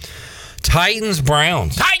we go.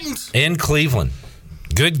 Titans-Browns. Titans! In Cleveland.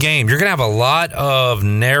 Good game. You're going to have a lot of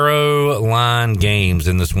narrow line games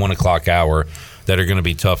in this 1 o'clock hour that are going to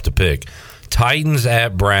be tough to pick. Titans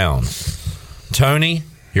at Browns. Tony,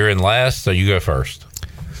 you're in last, so you go first.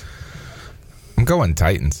 I'm going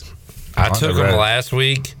Titans. I took them last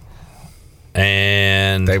week,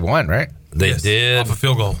 and they won, right? They did. Off a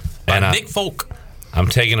field goal by Nick Folk. I'm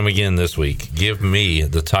taking them again this week. Give me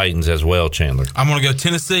the Titans as well, Chandler. I'm going to go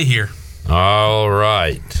Tennessee here. All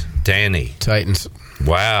right. Danny. Titans.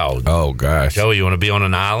 Wow. Oh, gosh. Joey, you want to be on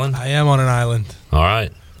an island? I am on an island. All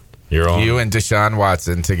right. You're on. You and Deshaun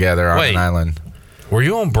Watson together on an island. Were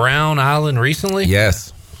you on Brown Island recently?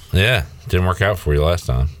 Yes. Yeah. Didn't work out for you last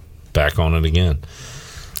time. Back on it again.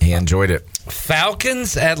 He enjoyed it.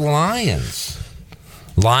 Falcons at Lions.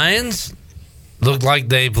 Lions look like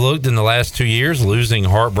they've looked in the last 2 years, losing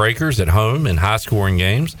heartbreakers at home in high-scoring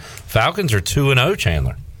games. Falcons are 2-0,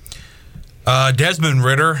 Chandler. Desmond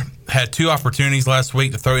Ridder had 2 opportunities last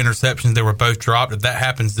week to throw interceptions. They were both dropped. If that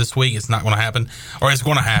happens this week, it's not going to happen. Or it's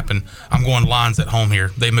going to happen. I'm going Lions at home here.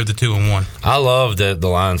 They moved to 2-1. I love that the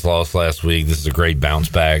Lions lost last week. This is a great bounce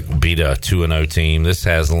back. Beat a 2-0 team. This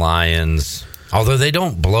has Lions, although they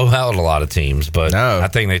don't blow out a lot of teams, but I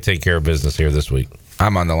think they take care of business here this week.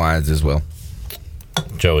 I'm on the Lions as well.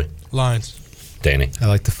 Joey. Lions. Danny. I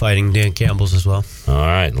like the Fighting Dan Campbells as well. All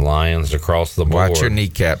right, Lions across the board. Watch your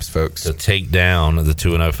kneecaps, folks. To take down the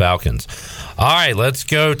 2-0 Falcons. All right, let's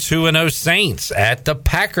go 2-0 Saints at the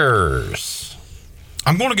Packers.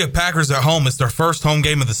 I'm going to go Packers at home. It's their first home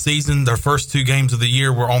game of the season. Their first 2 games of the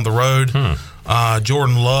year were on the road.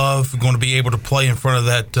 Jordan Love going to be able to play in front of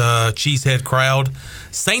that cheesehead crowd.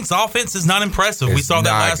 Saints offense is not impressive. We saw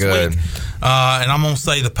that last week. And I'm going to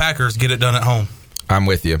say the Packers get it done at home. I'm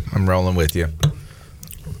with you. I'm rolling with you.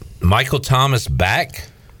 Michael Thomas back?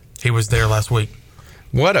 He was there last week.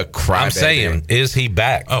 What a cry! I'm saying, is he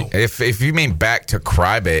back? Oh, if you mean back to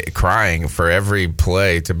crying for every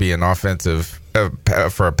play to be an offensive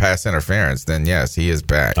for a pass interference, then yes, he is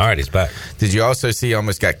back. All right, he's back. Did you also see he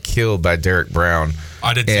almost got killed by Derek Brown?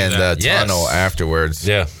 I did see in that. the tunnel afterwards.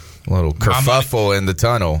 Yeah, a little kerfuffle in the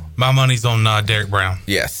tunnel. My money's on Derek Brown.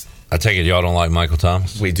 Yes. I take it y'all don't like Michael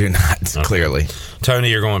Thomas? We do not, clearly. Tony,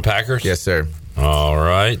 you're going Packers? Yes, sir. All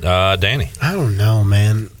right. Danny? I don't know,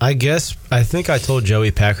 man. I think I told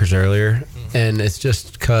Joey Packers earlier, and it's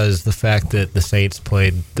just because the fact that the Saints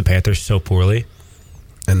played the Panthers so poorly,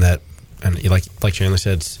 and like Chandler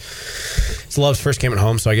said, it's Love's first game at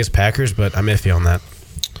home, so I guess Packers, but I'm iffy on that.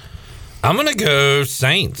 I'm going to go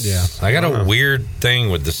Saints. Yeah. I got a weird thing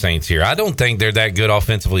with the Saints here. I don't think they're that good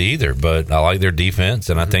offensively either, but I like their defense,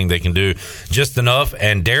 and I think they can do just enough.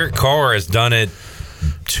 And Derek Carr has done it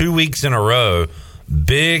 2 weeks in a row.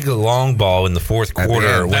 Big long ball in the fourth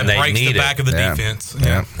quarter when they breaks need the back it. of the defense.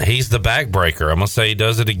 Yeah. He's the backbreaker. I'm going to say he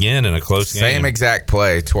does it again in a close game. Same exact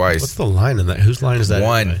play twice. What's the line in that? Whose line is that?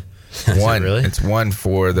 One. One. Really? It's one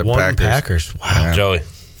for the One Packers. Wow. Yeah. Joey.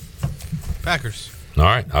 Packers. All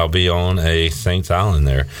right. I'll be on a Saints Island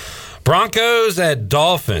there. Broncos at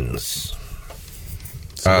Dolphins.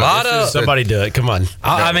 A lot of somebody do it. Come on.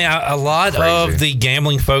 I mean, a lot of the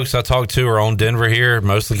gambling folks I talk to are on Denver here,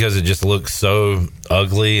 mostly because it just looks so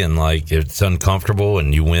ugly and like it's uncomfortable,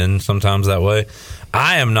 and you win sometimes that way.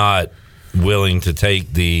 I am not willing to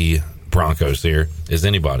take the Broncos here. Is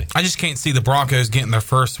anybody? I just can't see the Broncos getting their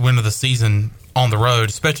first win of the season on the road,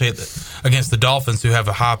 especially against the Dolphins, who have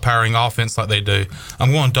a high-powering offense like they do.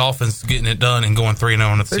 I'm going Dolphins getting it done and going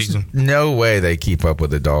 3-0 in the season. No way they keep up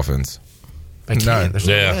with the Dolphins. I can't. There's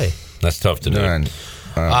no way. That's tough to do. None.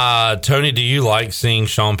 Tony, do you like seeing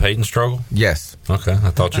Sean Payton struggle? Yes. Okay,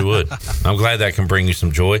 I thought you would. I'm glad that can bring you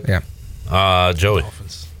some joy. Yeah. Joey. All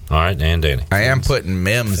right, and Danny. I am putting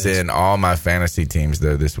Mims in all my fantasy teams,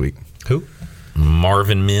 though, this week. Who?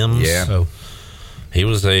 Marvin Mims. Yeah. Oh. He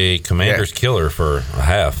was a Commanders killer for a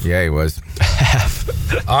half. Yeah, he was.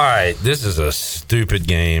 All right, this is a stupid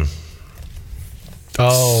game.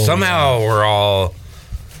 Oh. Somehow we're all...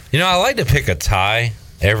 I like to pick a tie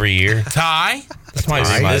every year. Tie?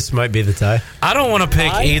 This might be the tie. I don't want to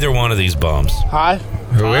pick either one of these bums. Hi.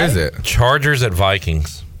 Who is it? Chargers at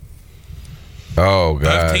Vikings. Oh, God.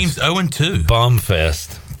 Both teams 0-2. Bum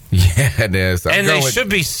fest. Yeah, it is. They should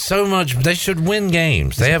be so much... They should win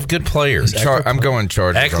games. They have good players. I'm going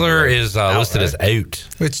Chargers. Eckler is listed as out.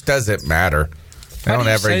 Which doesn't matter. They How don't do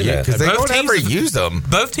you ever say use that? because they don't ever use them.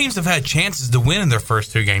 Both teams have had chances to win in their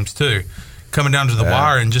first two games, too. Coming down to the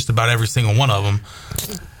wire in just about every single one of them.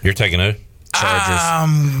 You're taking who?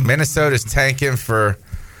 Chargers. Minnesota's tanking for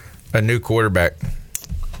a new quarterback.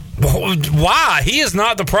 Why? He is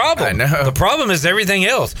not the problem. I know. The problem is everything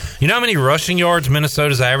else. You know how many rushing yards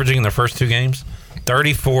Minnesota's averaging in their first two games?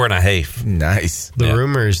 34.5. Nice. The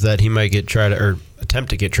rumors that he might attempt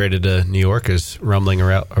to get traded to New York is rumbling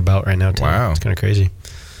about right now, too. Wow. It's kind of crazy.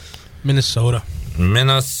 Minnesota.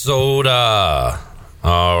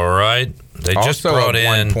 All right. They just Also brought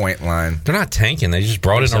a in 1 point line. They're not tanking. They just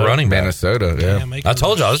brought in a running back. Minnesota, yeah. I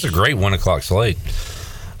told y'all this is a great 1 o'clock slate.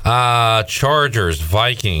 Chargers,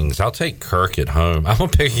 Vikings. I'll take Kirk at home. I'm gonna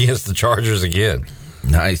pick against the Chargers again.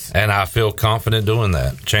 Nice. And I feel confident doing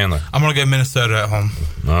that. Chandler. I'm gonna go Minnesota at home.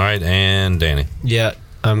 All right, and Danny. Yeah,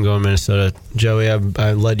 I'm going Minnesota. Joey,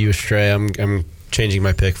 I led you astray. I'm changing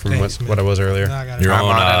my pick from what I was earlier. You're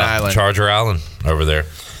on an island. Charger Island over there.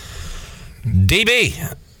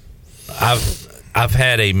 DB. I've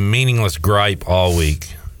had a meaningless gripe all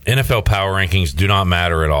week. NFL power rankings do not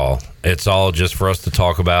matter at all. It's all just for us to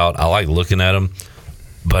talk about. I like looking at them,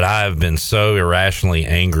 but I've been so irrationally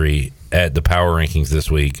angry at the power rankings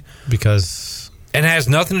this week. Because... And it has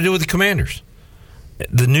nothing to do with the Commanders.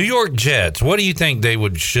 The New York Jets, what do you think they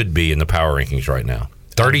should be in the power rankings right now?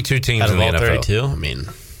 32 teams in the NFL. 32? I mean...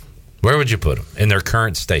 Where would you put them in their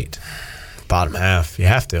current state? Bottom half. You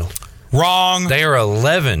have to. Wrong. They are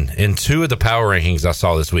 11 in 2 of the power rankings I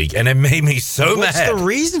saw this week, and it made me so What's mad. the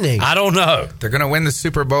reasoning? I don't know. They're going to win the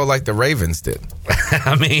Super Bowl like the Ravens did.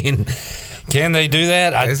 I mean, can they do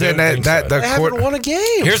that? I Isn't don't think so. They haven't won a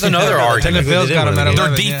game. Here's another argument. NFL's got them at 11,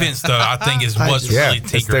 Their defense, though, I think is what's really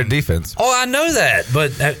it's their tinkering. defense. Oh, I know that,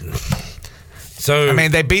 but so I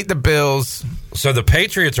mean, they beat the Bills. So the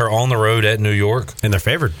Patriots are on the road at New York, and they're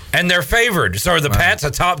favored. So are the Pats a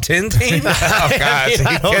top 10 team? Oh, God. You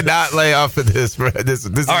cannot lay off of this. All right, that's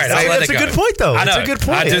a good point, though. I know. It's a good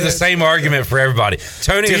point. I do the same argument for everybody.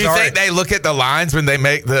 Tony Do has you already, think they look at the lines when they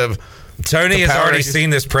make the... Tony has power already rankings? seen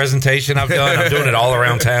this presentation I've done. I'm doing it all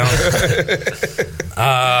around town.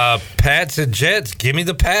 Pats and Jets. Give me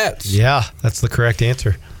the Pats. Yeah, that's the correct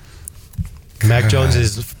answer. Mac Jones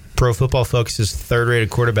is Pro Football Focus's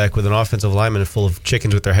third-rated quarterback with an offensive lineman full of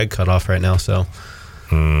chickens with their head cut off right now. So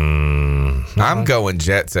I'm going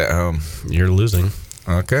Jets at home. You're losing.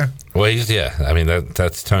 Okay. Well, I mean,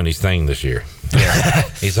 that's Tony's thing this year. Yeah.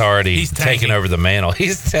 He's already taken over the mantle.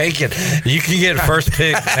 He's taken. You can get first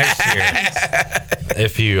pick next year.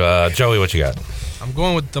 If you, Joey, what you got? I'm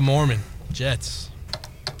going with the Mormon Jets.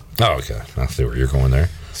 Oh, okay. I see where you're going there.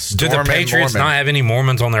 Do the Patriots not have any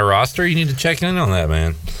Mormons on their roster? You need to check in on that,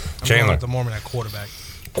 man. I'm Chandler. going with the Mormon at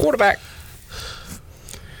quarterback.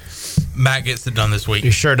 Matt gets it done this week. He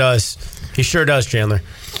sure does. Chandler.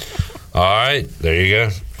 All All right, there you go.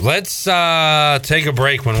 Let's take a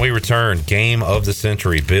break. When we return. Game of the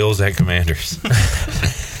century, Bills at Commanders.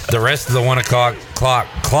 The rest of the 1 o'clock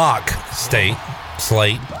clock slate.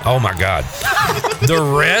 Oh, my God. The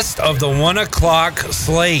rest of the 1 o'clock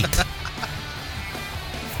slate.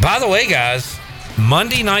 By the way, guys,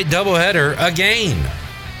 Monday night doubleheader again.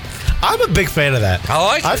 I'm a big fan of that. I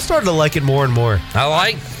like it. I've started to like it more and more. I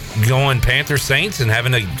like going Panthers Saints and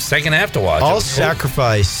having a second half to watch. I'll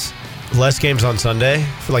sacrifice less games on Sunday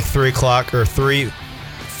for like 3 o'clock or 4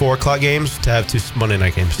 o'clock games to have 2 Monday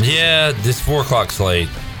night games. Yeah, this 4 o'clock slate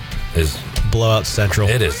is blowout central.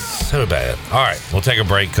 It is so bad. All right, we'll take a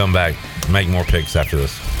break, come back, make more picks after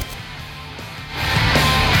this.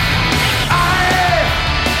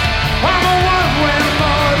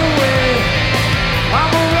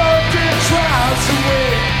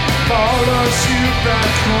 Follows you back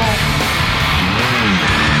home.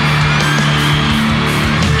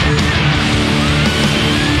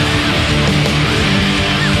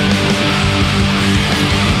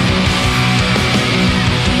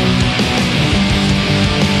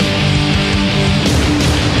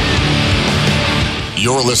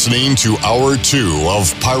 You're listening to Hour 2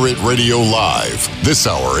 of Pirate Radio Live. This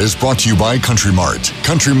hour is brought to you by Country Mart.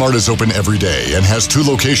 Country Mart is open every day and has 2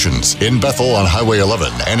 locations, in Bethel on Highway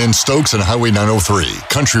 11 and in Stokes on Highway 903.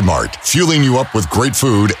 Country Mart, fueling you up with great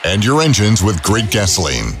food and your engines with great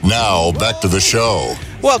gasoline. Now, back to the show.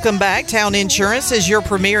 Welcome back. Town Insurance is your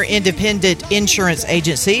premier independent insurance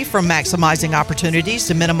agency. From maximizing opportunities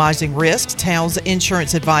to minimizing risks, Town's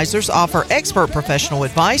insurance advisors offer expert professional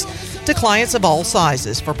advice to clients of all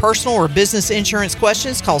sizes. For personal or business insurance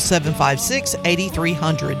questions, call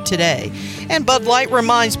 756-8300 today. And Bud Light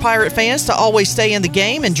reminds Pirate fans to always stay in the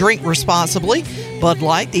game and drink responsibly. Bud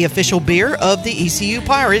Light, the official beer of the ECU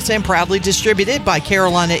Pirates and proudly distributed by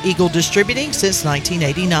Carolina Eagle Distributing since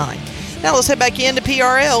 1989. Now let's head back into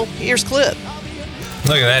PRL. Here's Clip.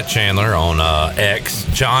 Look at that, Chandler, on X.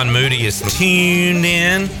 John Moody is tuned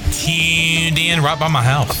in right by my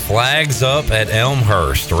house. Flags up at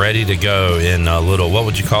Elmhurst, ready to go in a little, what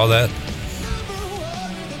would you call that?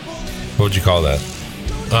 What would you call that?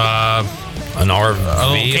 An RV?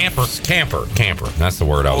 A little Camper. That's the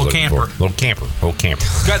word I was looking for. Little camper.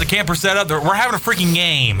 Got the camper set up. We're having a freaking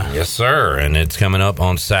game. Yes, sir. And it's coming up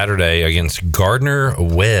on Saturday against Gardner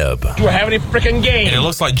Webb. We're having a freaking game. And it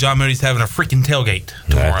looks like John Moody's having a freaking tailgate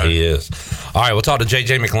tomorrow. He is. All right, we'll talk to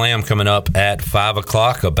J.J. McLamb coming up at 5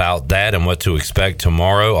 o'clock about that and what to expect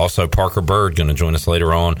tomorrow. Also, Parker Byrd going to join us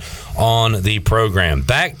later on the program.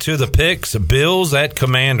 Back to the picks. Bills at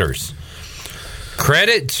Commanders.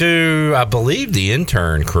 Credit to, I believe, the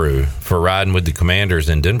intern crew for riding with the Commanders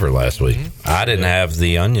in Denver last week. I didn't have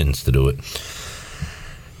the onions to do it.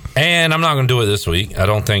 And I'm not going to do it this week. I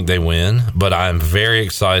don't think they win, but I'm very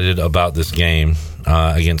excited about this game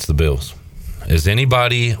against the Bills. Is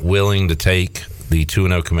anybody willing to take the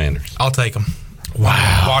 2-0 Commanders? I'll take them.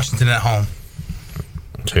 Wow. Washington at home.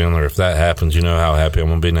 Chandler, if that happens, you know how happy I'm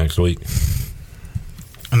going to be next week.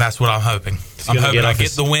 And that's what I'm hoping. I'm hoping I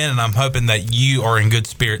get the win, and I'm hoping that you are in good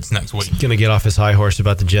spirits next week. He's going to get off his high horse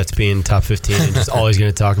about the Jets being top 15, and just all he's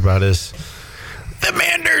going to talk about is the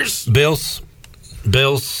Commanders. Bills,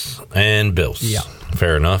 and Bills. Yeah.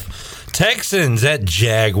 Fair enough. Texans at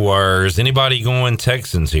Jaguars. Anybody going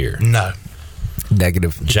Texans here? No.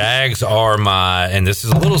 Negative. Jags are and this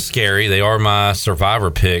is a little scary, they are my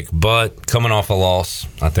survivor pick, but coming off a loss,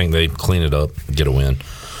 I think they clean it up, get a win.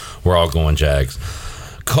 We're all going Jags.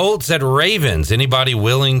 Colts at Ravens. Anybody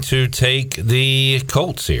willing to take the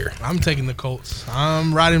Colts here? I'm taking the Colts.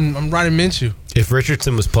 I'm riding Minshew. If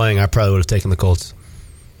Richardson was playing, I probably would have taken the Colts.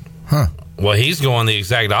 Huh. Well, he's going the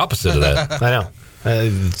exact opposite of that. I know.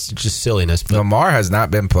 It's just silliness. But Lamar has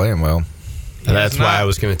not been playing well. That's why I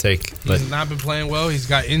was going to take. He's not been playing well. He's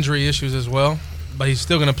got injury issues as well, but he's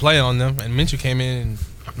still going to play on them. And Minshew came in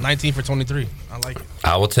 19 for 23. I like it.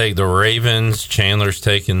 I will take the Ravens. Chandler's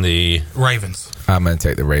taking the Ravens. I'm going to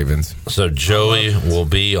take the Ravens. So Joey will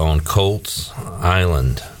be on Colts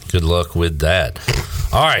Island. Good luck with that.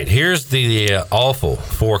 All right, here's the awful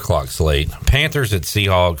 4 o'clock slate. Panthers at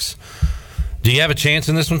Seahawks. Do you have a chance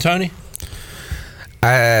in this one, Tony?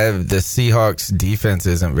 The Seahawks defense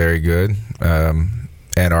isn't very good, and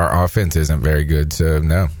our offense isn't very good, so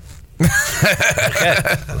no.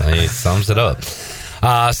 Okay. He sums it up.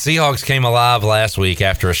 Seahawks came alive last week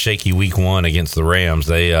after a shaky week 1 against the Rams.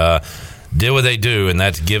 They did what they do, and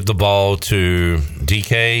that's give the ball to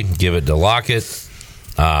DK, give it to Lockett,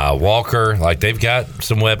 Walker. Like, they've got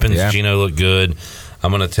some weapons. Yeah. Geno looked good.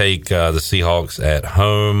 I'm going to take the Seahawks at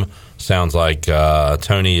home. Sounds like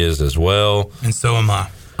Tony is as well. And so am I.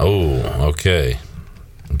 Oh, okay.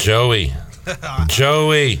 Joey.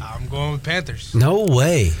 I'm going with Panthers. No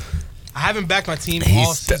way. I haven't backed my team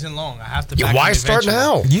all season long. I have to back Why them start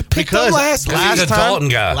eventually. now? You picked them last week. He's a Dalton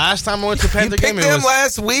guy. Last time I went to Panther game, picked it them was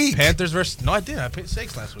last week. Panthers versus. No, I didn't. I picked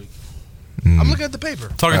Saints last week. I'm looking at the paper.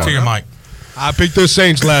 Talking to your mic. I picked the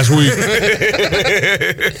Saints last week.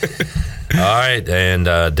 All right,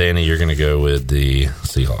 and Danny, you're going to go with the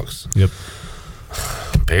Seahawks. Yep.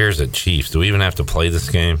 Bears at Chiefs. Do we even have to play this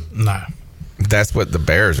game? No. That's what the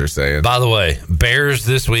Bears are saying. By the way, Bears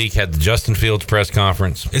this week had the Justin Fields press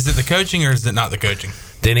conference. Is it the coaching or is it not the coaching?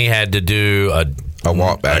 Then he had to do a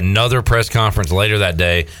walk back. Another press conference later that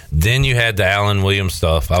day. Then you had the Allen Williams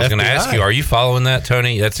stuff. I was going to ask you, are you following that,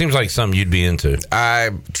 Tony? That seems like something you'd be into.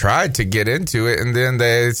 I tried to get into it, and then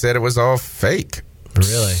they said it was all fake.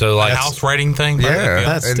 Really? So like house rating thing?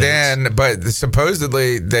 Yeah. But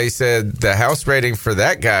supposedly they said the house rating for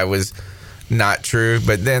that guy was not true,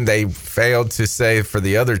 but then they failed to say for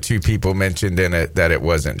the other two people mentioned in it that it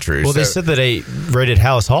wasn't true. Well, they said that they rated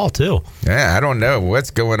House Hall too. Yeah, I don't know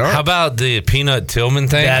what's going on. How about the Peanut Tillman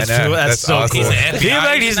thing? That's so awesome. cool.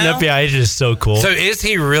 He's an FBI agent is so cool. So is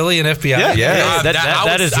he really an FBI? Yeah.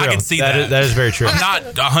 That is real. I can see that. That is very true. I'm not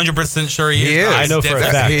 100% sure he is. I know for a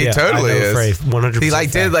fact. He totally is. 100%. He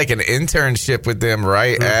did like an internship with them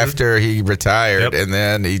right after he retired, and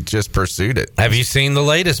then he just pursued it. Have you seen the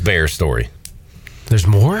latest Bear story? There's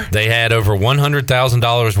more? They had over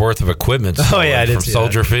 $100,000 worth of equipment from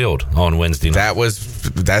Soldier Field on Wednesday night.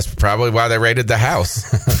 That's probably why they raided the house.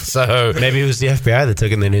 So maybe it was the FBI that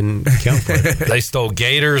took it and they didn't count for it. They stole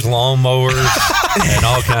gators, lawnmowers, and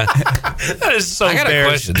all kinds. That is so I got a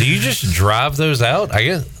question. Do you just drive those out? I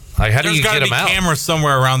guess. Like, how do you get them out? There's got to be cameras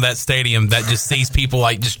somewhere around that stadium that just sees people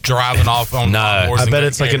like just driving off on horses. I bet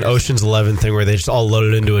it's like an Ocean's 11 thing where they just all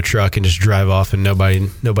load it into a truck and just drive off and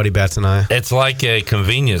nobody bats an eye. It's like a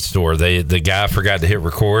convenience store. The guy forgot to hit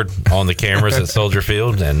record on the cameras at Soldier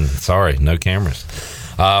Field, and sorry, no cameras.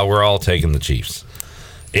 We're all taking the Chiefs.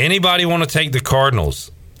 Anybody want to take the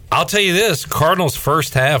Cardinals? I'll tell you this, Cardinals'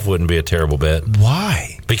 first half wouldn't be a terrible bet.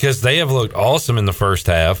 Why? Because they have looked awesome in the first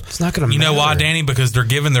half. It's not going to matter. You know why, Danny? Because they're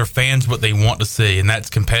giving their fans what they want to see, and that's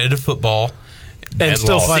competitive football. And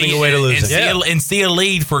still finding a way to lose it. And see a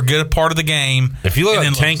lead for a good part of the game. If you look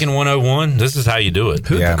at Tankin 101, this is how you do it.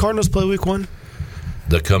 Who did the Cardinals play week one?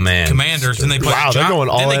 The Commanders. And they play they're going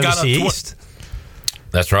all NFC East?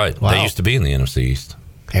 That's right. Wow. They used to be in the NFC East.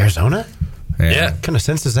 Arizona? Yeah. What kind of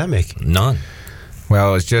sense does that make? None.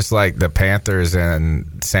 Well, it's just like the Panthers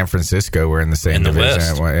and San Francisco were in the same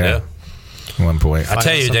division West. at one point. I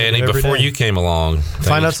tell you, Danny, before you came along,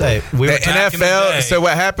 find out. Say the NFL. So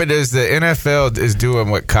what happened is the NFL is doing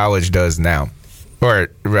what college does now, or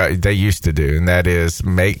they used to do, and that is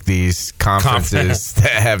make these conferences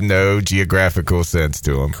that have no geographical sense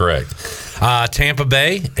to them. Correct. Tampa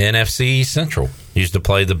Bay, NFC Central, used to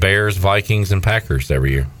play the Bears, Vikings, and Packers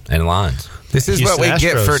every year, and Lions. This is what we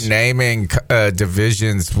get for naming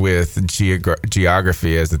divisions with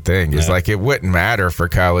geography as a thing. It's like it wouldn't matter for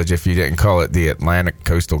college if you didn't call it the Atlantic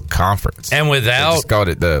Coastal Conference. And without... They just called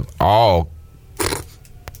it the all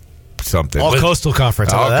something. All Coastal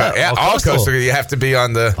Conference. All coastal. You have to be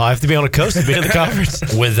on the... I have to be on a coast to be in the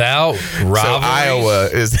conference. Without rivalries... So Iowa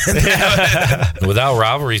is... Without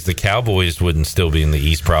rivalries, the Cowboys wouldn't still be in the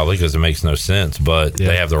East probably because it makes no sense. But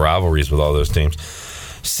they have the rivalries with all those teams.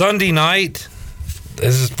 Sunday night,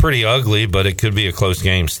 this is pretty ugly, but it could be a close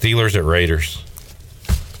game. Steelers at Raiders.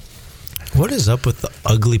 What is up with the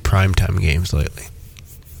ugly primetime games lately?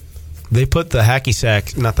 They put the hacky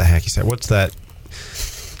sack, not the hacky sack. What's that?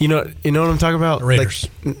 You know what I'm talking about? Raiders.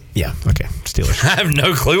 Yeah. Okay. Steelers. I have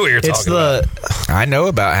no clue what you're talking about. I know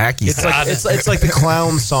about hacky sack. It's like the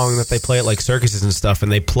clown song that they play at like circuses and stuff,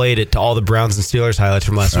 and they played it to all the Browns and Steelers highlights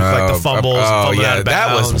from last week, like the fumbles. Out of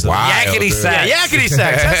that was wild. Yakety sacks. Yeah, yakety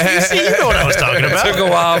sacks. You know what I was talking about. It took a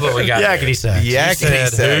while, but we got yakety sacks. Yakety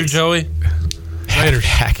sacks. Who, Joey? Raiders.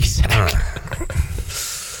 Hacky sack.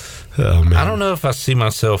 Oh man. I don't know if I see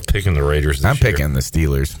myself picking the Raiders this I'm year. picking the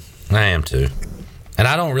Steelers. I am too. And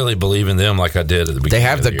I don't really believe in them like I did at the beginning. They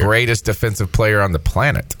have of the year. greatest defensive player on the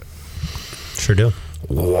planet. Sure do.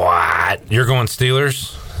 What? You're going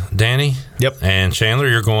Steelers, Danny? Yep. And Chandler,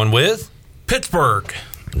 you're going with? Pittsburgh.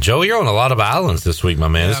 Joey, you're on a lot of islands this week, my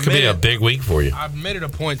man. This could be a big week for you. I've made it a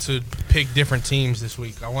point to pick different teams this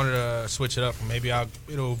week. I wanted to switch it up. Maybe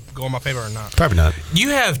it'll go in my favor or not. Probably not. You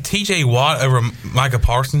have T.J. Watt over Micah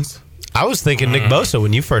Parsons? I was thinking Nick Bosa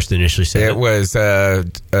when you first initially said it. It was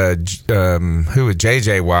who?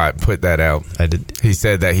 J.J. Watt put that out. I did. He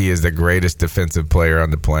said that he is the greatest defensive player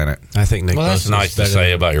on the planet. I think Nick. Well, that's Bosa nice to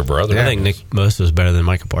say about your brother. I think Nick Bosa is better than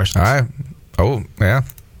Micah Parsons. Yeah.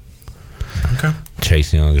 Okay.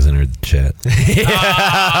 Chase Young has entered the chat. Okay.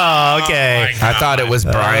 I thought it was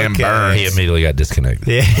Brian Burns. He immediately got disconnected.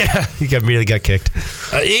 Yeah, he immediately got kicked.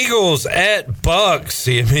 Eagles at Bucks.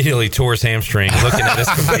 He immediately tore his hamstring looking at his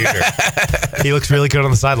computer. He looks really good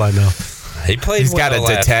on the sideline, though. He played. He's got a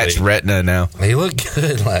detached retina now. He looked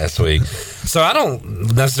good last week. So I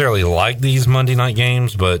don't necessarily like these Monday night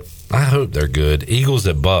games, but I hope they're good. Eagles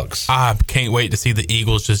at Bucks. I can't wait to see the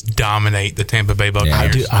Eagles just dominate the Tampa Bay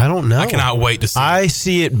Buccaneers. I don't know. I cannot wait to see. I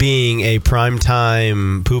see it being a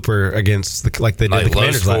primetime pooper against the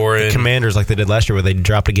Commanders like they did last year, where they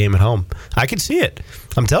dropped a game at home. I could see it.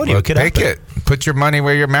 I'm telling you, it could happen. It. Put your money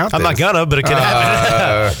where your mouth is. I'm not gonna, but it could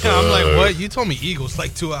happen. I'm like, what? You told me Eagles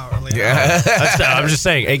like 2 hours later. Yeah. I'm just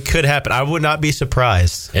saying it could happen. I would not be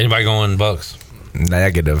surprised. Anybody going Bucks?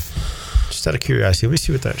 Negative. Just out of curiosity, let me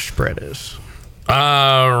see what that spread is.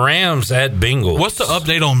 Rams at Bengals. What's the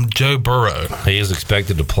update on Joe Burrow? He is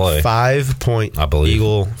expected to play. 5-point, I believe.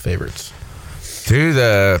 Eagle favorites. Do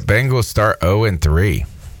the Bengals start 0-3?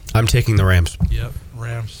 I'm taking the Rams. Yep,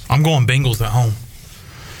 Rams. I'm going Bengals at home.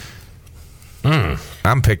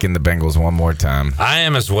 I'm picking the Bengals one more time. I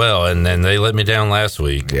am as well, and then they let me down last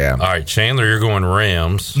week. Yeah. All right, Chandler, you're going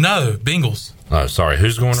Rams. No, Bengals. Oh, sorry.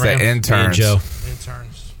 Who's going It's Rams? the interns. Joe.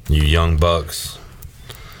 Interns. You young bucks.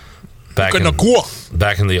 Back in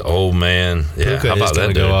the old man. Yeah, Puka how about is gonna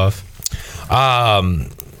that go dude?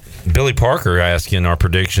 off. Billy Parker asking our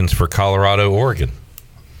predictions for Colorado, Oregon.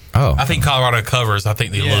 Oh. I think Colorado covers. I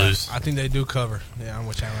think they lose. I think they do cover. Yeah, I'm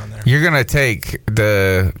with you on there. You're going to take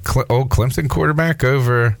the old Clemson quarterback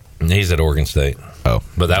over? He's at Oregon State. Oh.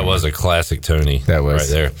 But that was a classic Tony. That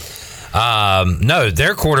was. Right there. No,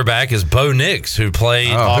 their quarterback is Bo Nix, who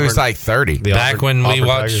played Auburn, who's like 30. Back when we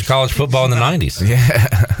watched college football in the 90s.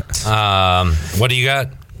 Yeah. What do you got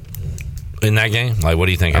in that game? Like, what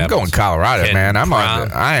do you think I'm happens? going Colorado, man.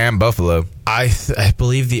 I am Buffalo. I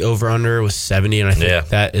believe the over-under was 70, and I think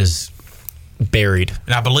that is buried.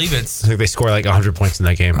 And I believe I think they score like 100 points in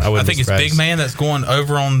that game. I think it's Big Man that's going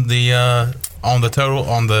over on the total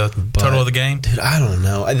of the game. Dude, I don't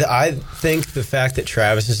know. I think the fact that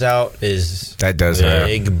Travis is out is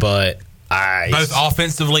big, but both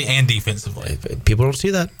offensively and defensively. People don't see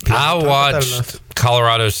that. I watched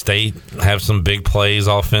Colorado State have some big plays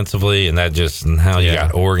offensively, and now you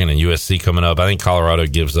got Oregon and USC coming up. I think Colorado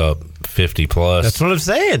gives up 50 plus. That's what I'm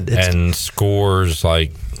saying. And scores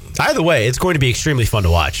like. Either way, it's going to be extremely fun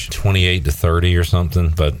to watch. 28-30 or something.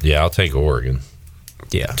 But yeah, I'll take Oregon.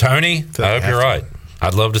 Yeah, Tony, I hope you're right.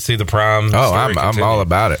 I'd love to see the prime. Oh, I'm all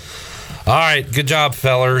about it. All right, good job,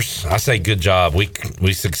 fellers. I say good job.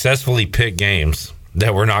 We successfully picked games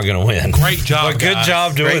that we're not going to win. Great job, but good guys.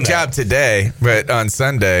 job doing Great job today, but on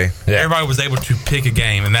Sunday, everybody was able to pick a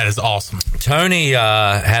game, and that is awesome. Tony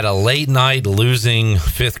had a late night losing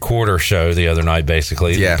fifth quarter show the other night,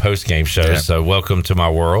 basically, the post game show. Yeah. So welcome to my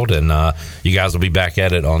world, and you guys will be back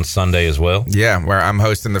at it on Sunday as well. Yeah, where I'm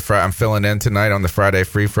hosting I'm filling in tonight on the Friday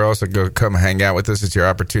free for all. So go come hang out with us. It's your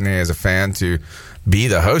opportunity as a fan to be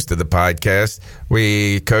the host of the podcast.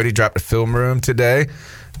 Cody dropped a film room today.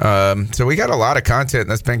 So we got a lot of content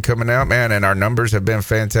that's been coming out, man, and our numbers have been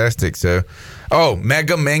fantastic. So,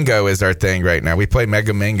 Mega Mingo is our thing right now. We play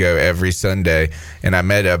Mega Mingo every Sunday, and I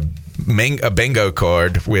made a bingo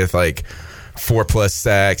card with like 4+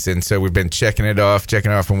 sacks, and so we've been checking it off.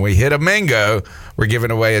 When we hit a Mingo, we're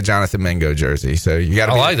giving away a Jonathan Mingo jersey. So you got.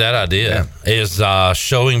 I like that idea. Yeah. Is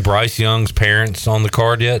showing Bryce Young's parents on the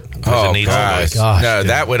card yet? Oh gosh, no, dude,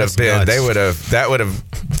 that would have been. Nuts.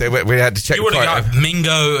 We had to check. You would have got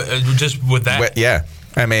Mingo just with that. Yeah.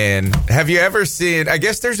 I mean, have you ever seen? I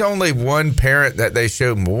guess there's only one parent that they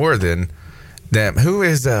show more than them. Who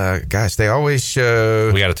is? They always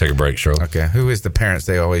show. We got to take a break, Shirley. Okay. Who is the parents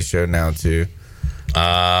they always show now too?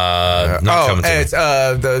 It's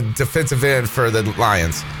the defensive end for the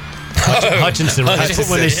Lions. Hutchinson. When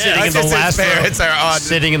they're sitting in the last row,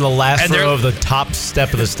 sitting in the last row of the top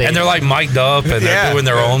step of the stage, and they're like mic'd up, and they're doing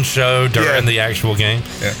their own show during the actual game.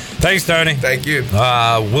 Yeah. Thanks, Tony. Thank you.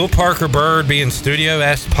 Will Parker Byrd be in studio?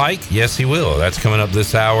 Asked Pike. Yes, he will. That's coming up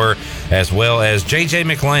this hour, as well as JJ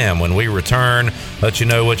McLamb. When we return, let you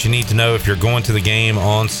know what you need to know if you're going to the game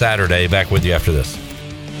on Saturday. Back with you after this.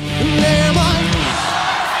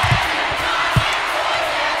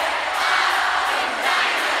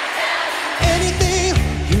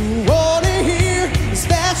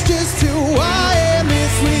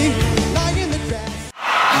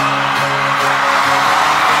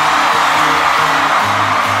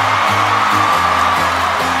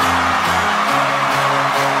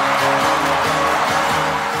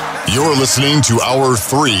 You're listening to Hour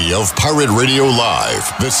 3 of Pirate Radio Live.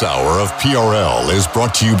 This hour of PRL is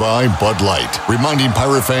brought to you by Bud Light, reminding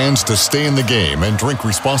Pirate fans to stay in the game and drink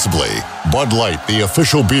responsibly. Bud Light, the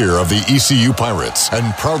official beer of the ECU Pirates,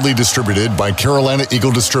 and proudly distributed by Carolina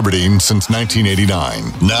Eagle Distributing since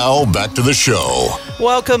 1989. Now, back to the show.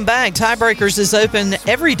 Welcome back. Tiebreakers is open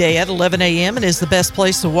every day at 11 a.m. and is the best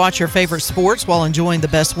place to watch your favorite sports while enjoying the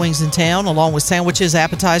best wings in town, along with sandwiches,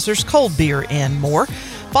 appetizers, cold beer, and more.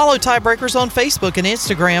 Follow Tiebreakers on Facebook and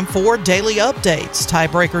Instagram for daily updates.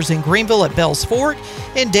 Tiebreakers in Greenville at Bells Fort,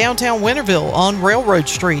 in downtown Winterville on Railroad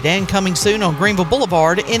Street, and coming soon on Greenville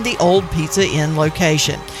Boulevard in the Old Pizza Inn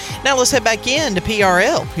location. Now let's head back in to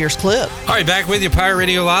PRL. Here's Clip. All right, back with you, Pirate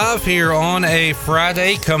Radio Live here on a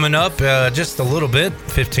Friday. Coming up just a little bit,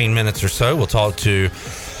 15 minutes or so, we'll talk to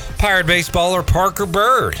Pirate baseballer Parker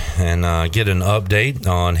Byrd and get an update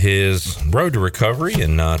on his road to recovery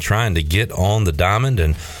and trying to get on the diamond.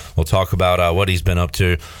 And we'll talk about what he's been up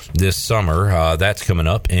to this summer. That's coming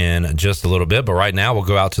up in just a little bit. But right now, we'll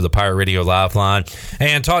go out to the Pirate Radio Live line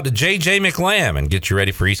and talk to J.J. McLamb and get you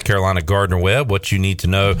ready for East Carolina Gardner-Webb, what you need to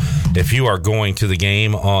know if you are going to the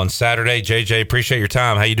game on Saturday. J.J., appreciate your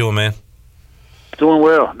time. How you doing, man? Doing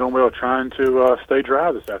well. Trying to stay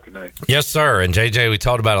dry this afternoon. Yes, sir. And, JJ, we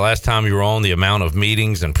talked about it last time you were on, the amount of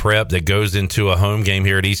meetings and prep that goes into a home game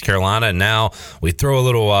here at East Carolina. And now we throw a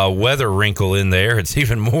little weather wrinkle in there. It's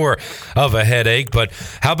even more of a headache. But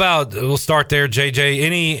how about we'll start there, JJ.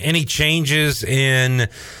 Any changes in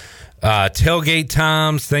tailgate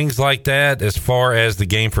times, things like that, as far as the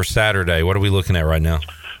game for Saturday? What are we looking at right now?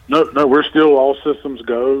 No, we're still all systems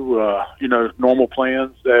go. Normal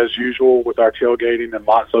plans as usual with our tailgating and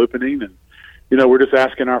lots opening. And, we're just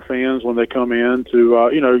asking our fans when they come in to,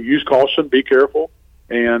 use caution, be careful,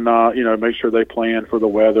 and, make sure they plan for the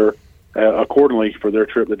weather accordingly for their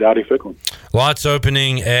trip to Dowdy-Ficklin. Lots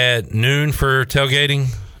opening at noon for tailgating,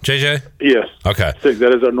 JJ? Yes. Okay.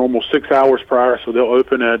 That is our normal 6 hours prior, so they'll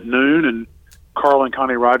open at noon, and Carlin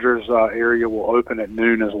Connie Rogers area will open at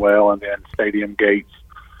noon as well, and then stadium gates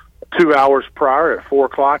 2 hours prior at 4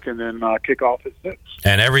 o'clock, and then kickoff at 6.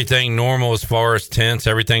 And everything normal as far as tents,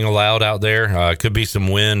 everything allowed out there? Could be some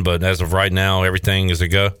wind, but as of right now, everything is a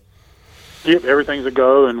go? Yep, everything's a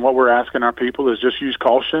go, and what we're asking our people is just use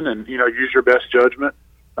caution and, use your best judgment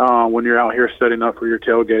when you're out here setting up for your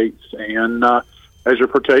tailgates. And as you're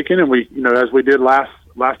partaking, and we, as we did last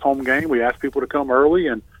home game, we asked people to come early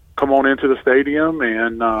and come on into the stadium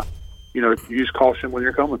and, use caution when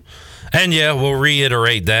you're coming. And, yeah, we'll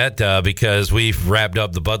reiterate that because we've wrapped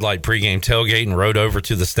up the Bud Light pregame tailgate and rode over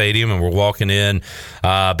to the stadium, and we're walking in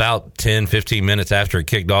about 10, 15 minutes after it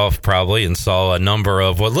kicked off probably, and saw a number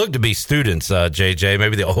of what looked to be students, JJ.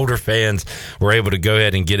 Maybe the older fans were able to go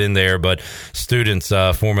ahead and get in there, but students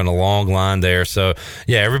forming a long line there. So,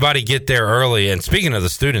 yeah, everybody get there early. And speaking of the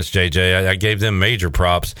students, JJ, I gave them major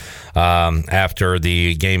props after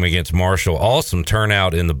the game against Marshall. Awesome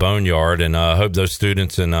turnout in the Boneyard, and I hope those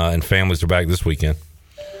students and families are back this weekend.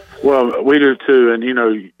 Well, we do too, and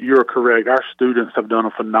you're correct. Our students have done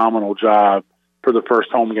a phenomenal job for the first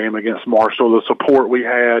home game against Marshall. The support we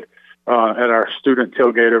had at our student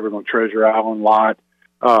tailgate over on Treasure Island lot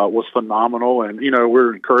was phenomenal, and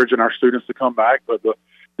we're encouraging our students to come back. But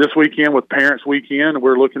this weekend, with Parents Weekend,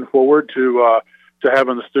 we're looking forward to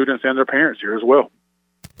having the students and their parents here as well.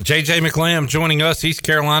 J.J. McLamb joining us, East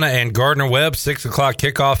Carolina and Gardner-Webb, 6 o'clock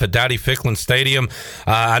kickoff at Dowdy-Ficklin Stadium.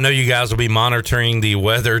 I know you guys will be monitoring the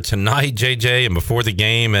weather tonight, J.J., and before the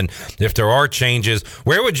game. And if there are changes,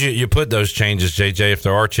 where would you put those changes, J.J., if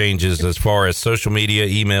there are changes as far as social media,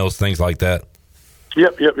 emails, things like that?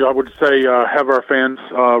 Yep. I would say have our fans,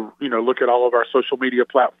 look at all of our social media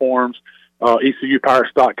platforms,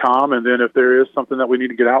 ECUPirates.com, and then if there is something that we need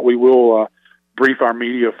to get out, we will brief our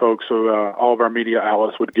media folks, so all of our media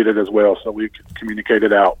outlets would get it as well, so we can communicate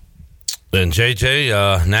it out. And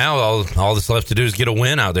JJ, now all that's left to do is get a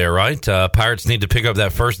win out there, right? Pirates need to pick up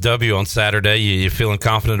that first W on Saturday. You feeling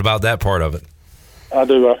confident about that part of it? I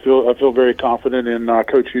do. I feel very confident in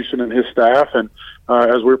Coach Houston and his staff, and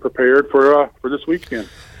as we're prepared for this weekend.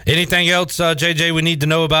 Anything else, JJ, we need to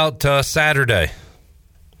know about Saturday?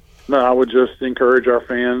 No, I would just encourage our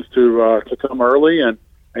fans to come early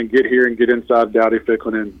and get here and get inside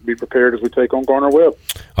Dowdy-Ficklin and be prepared as we take on Gardner-Webb.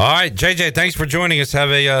 All right, JJ, thanks for joining us. Have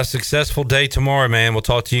a successful day tomorrow, man. We'll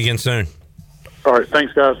talk to you again soon. All right,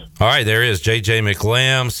 thanks, guys. All right, there is J.J.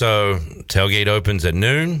 McLamb. So tailgate opens at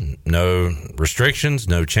noon. No restrictions,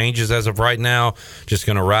 no changes as of right now. Just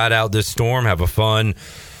going to ride out this storm, have a fun,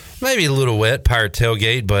 maybe a little wet Pirate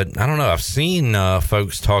tailgate, but I don't know. I've seen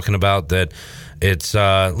folks talking about that it's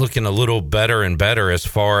looking a little better and better as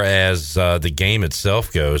far as the game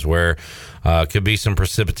itself goes, where could be some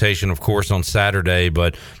precipitation, of course, on Saturday,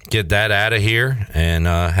 but get that out of here and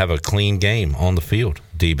have a clean game on the field.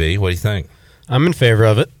 DB, what do you think? I'm in favor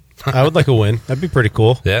of it. I would like a win. That'd be pretty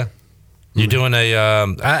cool. Yeah. You doing I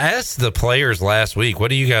asked the players last week, what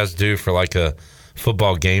do you guys do for like a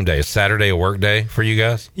football game day? Is Saturday a work day for you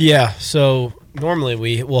guys? Yeah, so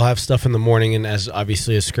normally we'll have stuff in the morning, and as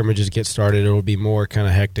scrimmages get started, it'll be more kind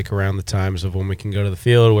of hectic around the times of when we can go to the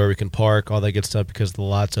field, where we can park, all that good stuff, because the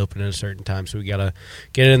lot's open at a certain time. So we got to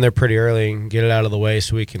get it in there pretty early and get it out of the way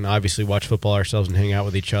so we can obviously watch football ourselves and hang out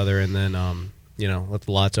with each other, and then let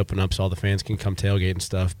the lots open up so all the fans can come tailgate and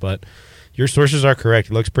stuff. But your sources are correct.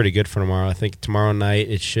 It looks pretty good for tomorrow. I think tomorrow night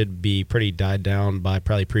it should be pretty died down by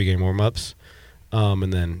probably pregame warm-ups.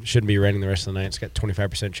 And then shouldn't be raining the rest of the night. It's got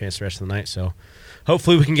 25% chance the rest of the night. So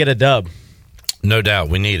hopefully we can get a dub. No doubt.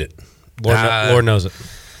 We need it. Lord knows it.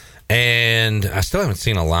 And I still haven't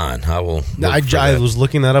seen a line. I was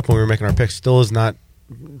looking that up when we were making our picks. Still is not.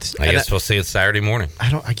 I guess we'll see it Saturday morning.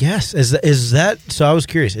 I guess. Is that so? I was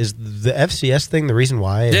curious. Is the FCS thing the reason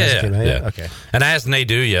why? Yeah. Okay. And I asked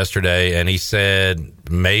Nadeau yesterday, and he said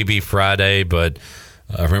maybe Friday, but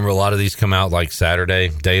I remember a lot of these come out like Saturday,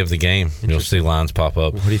 day of the game. You'll see lines pop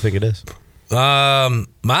up. What do you think it is?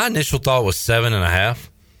 My initial thought was 7.5.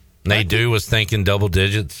 Nadeau was thinking double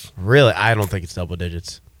digits. Really? I don't think it's double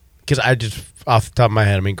digits. Because I just, off the top of my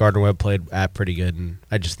head, Gardner-Webb played pretty good, and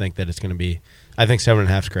I just think that it's going to be, I think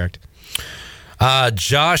 7.5 is correct.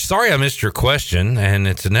 Josh, sorry I missed your question, and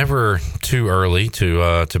it's never too early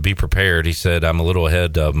to be prepared. He said, I'm a little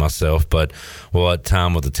ahead of myself, but what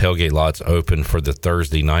time will the tailgate lots open for the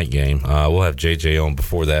Thursday night game? We'll have JJ on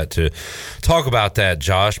before that to talk about that,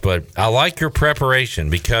 Josh, but I like your preparation,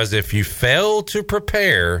 because if you fail to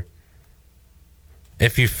prepare,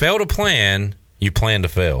 if you fail to plan, you plan to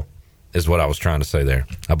fail, is what I was trying to say there.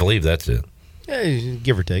 I believe that's it. Yeah,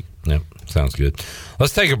 give or take. Yep, sounds good.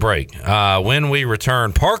 Let's take a break. When we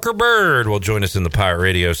return, Parker Byrd will join us in the Pirate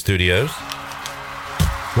Radio studios.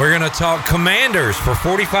 We're going to talk Commanders for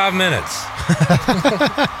 45 minutes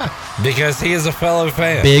because he is a fellow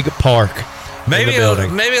fan. Big Park. Maybe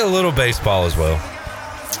a little baseball as well.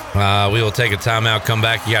 We will take a timeout, come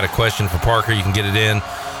back. You got a question for Parker, you can get it in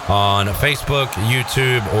on Facebook,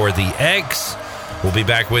 YouTube, or the X. We'll be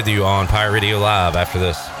back with you on Pirate Radio Live after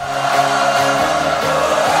this.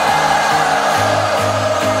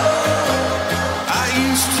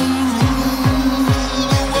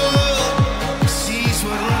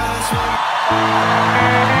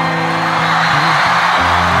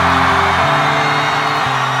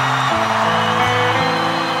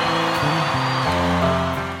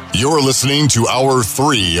 You're listening to Hour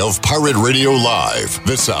 3 of Pirate Radio Live.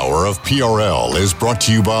 This hour of PRL is brought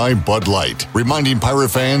to you by Bud Light, reminding Pirate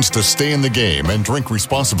fans to stay in the game and drink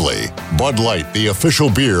responsibly. Bud Light, the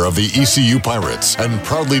official beer of the ECU Pirates, and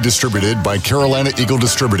proudly distributed by Carolina Eagle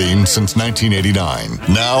Distributing since 1989.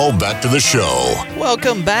 Now, back to the show.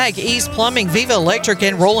 Welcome back. East Plumbing, Viva Electric,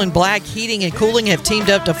 and Roland Black Heating and Cooling have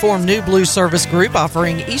teamed up to form New Blue Service Group,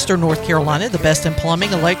 offering Eastern North Carolina the best in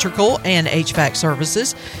plumbing, electrical, and HVAC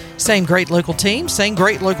services. Same great local team, same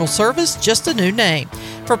great local service, just a new name.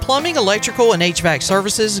 For plumbing, electrical, and HVAC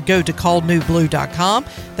services, go to callnewblue.com.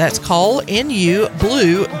 That's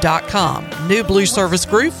callnewblue.com. New Blue Service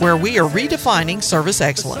Group, where we are redefining service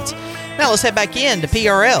excellence. Now let's head back in to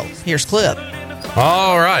PRL. Here's Clip.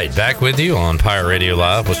 All right, back with you on Pirate Radio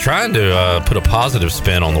Live. Was trying to put a positive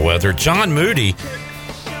spin on the weather. John Moody,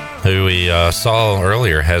 who we saw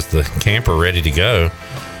earlier, has the camper ready to go.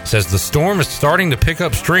 Says the storm is starting to pick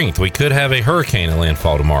up strength. We could have a hurricane at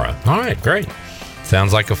landfall tomorrow. All right, great.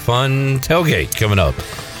 Sounds like a fun tailgate coming up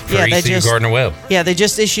for ECU Gardner-Webb. Yeah, they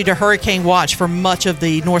just issued a hurricane watch for much of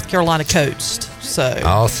the North Carolina coast. So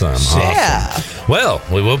Awesome. Yeah. Well,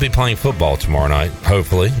 we will be playing football tomorrow night,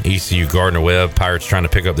 hopefully. ECU Gardner-Webb, Pirates trying to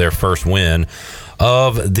pick up their first win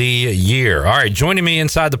of the year. All right, joining me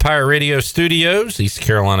inside the Pirate Radio studios, East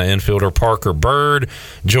Carolina infielder Parker Byrd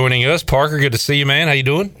joining us. Parker, good to see you, man. How you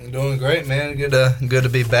doing? I'm doing great, man. Good to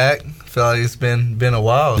be back. Feel like it's been a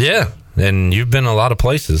while. Yeah, and you've been a lot of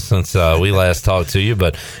places since we last talked to you,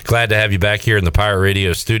 but glad to have you back here in the Pirate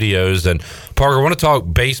Radio studios. And Parker, I want to talk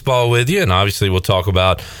baseball with you, and obviously we'll talk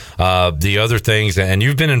about the other things. And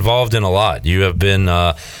you've been involved in a lot. You have been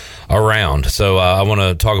around. So I want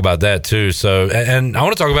to talk about that too. So, and I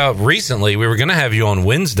want to talk about recently, we were going to have you on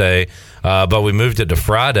Wednesday, but we moved it to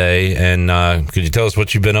Friday. And could you tell us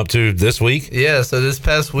what you've been up to this week? Yeah, so this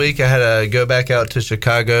past week I had to go back out to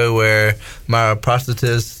Chicago where my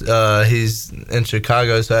prosthetist, he's in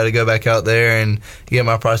Chicago, so I had to go back out there and get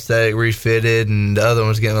my prosthetic refitted, and the other one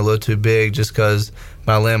was getting a little too big just because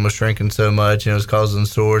my limb was shrinking so much and it was causing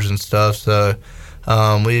sores and stuff. So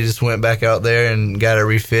we just went back out there and got it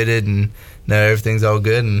refitted, and now everything's all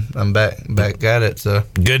good, and I'm back at it. So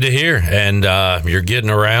good to hear. And you're getting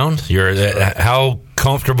around. How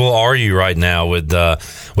comfortable are you right now with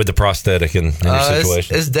the prosthetic in your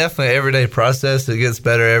situation? It's definitely an everyday process. It gets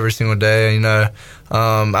better every single day.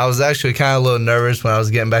 I was actually kind of a little nervous when I was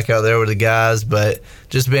getting back out there with the guys, but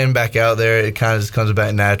just being back out there, it kind of just comes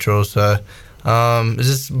back natural. So it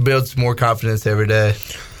just builds more confidence every day.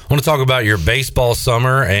 I want to talk about your baseball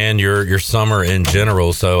summer and your summer in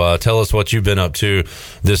general. So tell us what you've been up to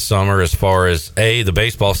this summer as far as A, the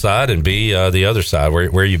baseball side, and B, the other side,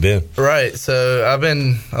 where you've been. Right. So I've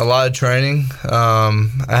been a lot of training.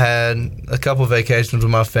 I had a couple vacations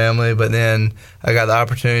with my family, but then I got the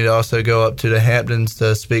opportunity to also go up to the Hamptons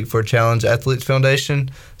to speak for Challenge Athletes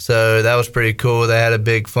Foundation. So that was pretty cool. They had a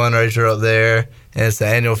big fundraiser up there, and it's the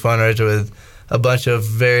annual fundraiser with a bunch of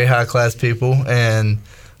very high-class people, and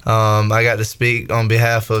I got to speak on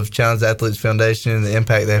behalf of Challenge Athletes Foundation and the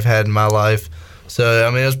impact they've had in my life. So,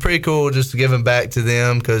 it was pretty cool just giving back to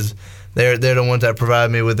them because they're the ones that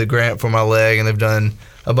provided me with the grant for my leg, and they've done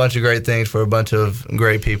a bunch of great things for a bunch of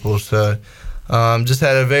great people. So, just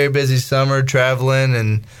had a very busy summer traveling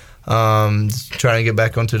and trying to get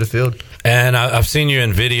back onto the field. And I've seen you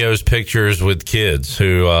in videos, pictures with kids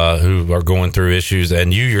who are going through issues,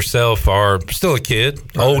 and you yourself are still a kid,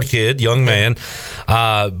 old kid, young man.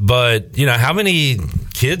 But how many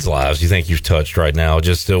kids' lives do you think you've touched right now?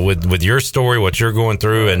 Just with your story, what you're going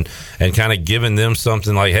through, and kind of giving them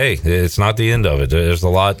something like, hey, it's not the end of it. There's a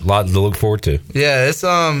lot to look forward to. Yeah, it's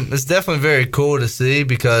definitely very cool to see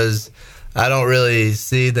because I don't really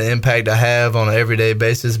see the impact I have on an everyday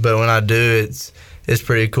basis, but when I do, it's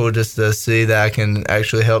pretty cool just to see that I can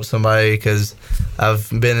actually help somebody because I've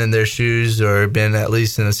been in their shoes or been at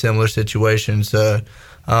least in a similar situation. So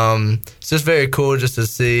it's just very cool just to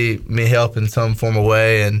see me help in some form of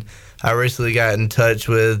way. And I recently got in touch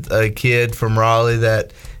with a kid from Raleigh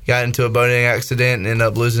that got into a boating accident and ended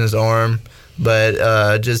up losing his arm. But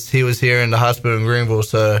he was here in the hospital in Greenhalgh,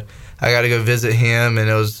 so I got to go visit him, and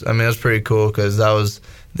it was pretty cool because I was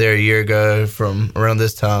there a year ago from around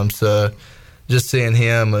this time. So just seeing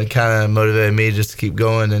him kind of motivated me just to keep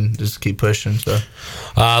going and just keep pushing. So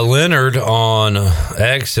Leonard on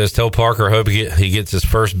X says, tell Parker, hope he gets his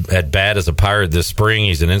first at bat as a Pirate this spring.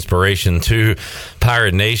 He's an inspiration to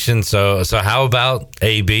Pirate Nation. So how about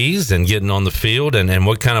ABs and getting on the field, and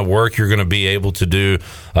what kind of work you're going to be able to do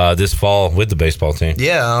this fall with the baseball team?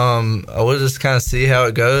 Yeah, we'll just kind of see how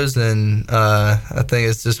it goes, and I think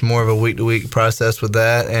it's just more of a week-to-week process with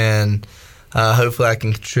that, and hopefully I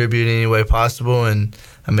can contribute any way possible. And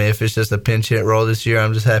if it's just a pinch hit role this year,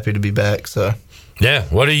 I'm just happy to be back. So yeah,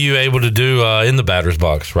 what are you able to do in the batter's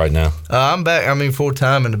box right now? I'm back. Full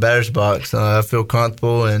time in the batter's box. I feel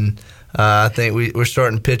comfortable, and I think we're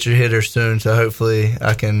starting pitcher hitter soon. So hopefully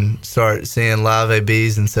I can start seeing live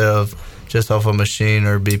ABs instead of just off a machine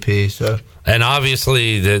or BP. So. And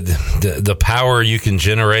obviously, the power you can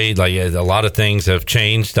generate, like a lot of things have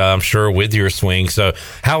changed, I'm sure, with your swing. So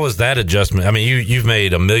how was that adjustment? You've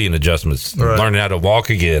made a million adjustments, right. Learning how to walk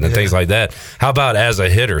again and things like that. How about as a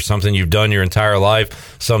hitter, something you've done your entire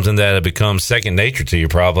life, something that had become second nature to you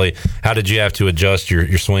probably? How did you have to adjust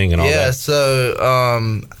your swing and all that? Yeah,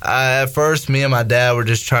 so at first, me and my dad were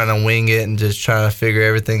just trying to wing it and just trying to figure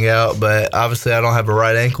everything out. But obviously, I don't have a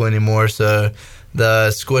right ankle anymore, so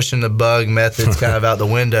the squishing the bug method's kind of out the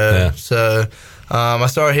window. Yeah. So I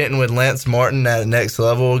started hitting with Lance Martin at Next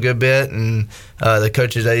Level a good bit, and the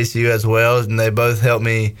coaches at ECU as well, and they both helped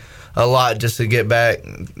me a lot just to get back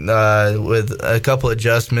with a couple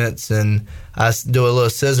adjustments. And I do a little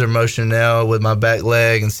scissor motion now with my back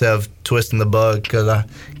leg instead of twisting the bug because I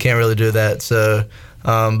can't really do that. So,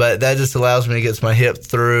 but that just allows me to get my hip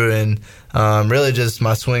through, and really just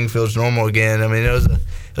my swing feels normal again.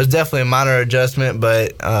 It was definitely a minor adjustment,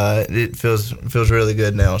 but it feels really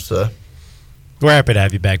good now. So we're happy to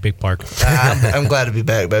have you back, Big Park. I'm glad to be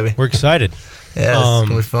back, baby. We're excited. Yeah, it's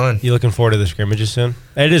gonna be fun. You looking forward to the scrimmages soon?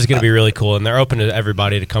 It is going to be really cool, and they're open to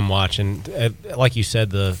everybody to come watch. And like you said,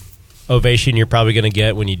 the ovation you're probably going to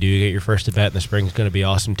get when you do get your first at bat in the spring is going to be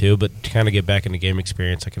awesome too. But to kind of get back in the game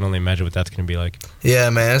experience, I can only imagine what that's going to be like. Yeah,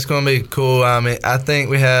 man, it's going to be cool. I think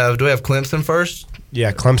do we have Clemson first?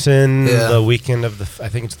 Yeah, Clemson the weekend of I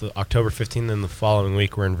think it's the October 15th, and the following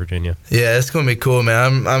week we're in Virginia. Yeah, it's going to be cool,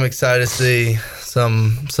 man. I'm excited to see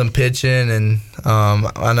some pitching, and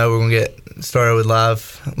I know we're going to get started with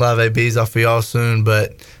live ABs off of y'all soon,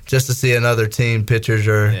 but just to see another team pitchers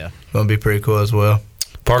are going to be pretty cool as well.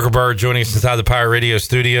 Parker Byrd joining us inside the Pirate Radio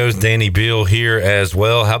studios. Danny Beal here as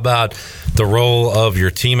well. How about the role of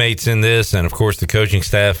your teammates in this, and of course the coaching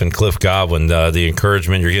staff and Cliff Godwin, the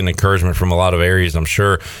encouragement? You're getting encouragement from a lot of areas, I'm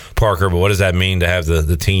sure, Parker, but what does that mean to have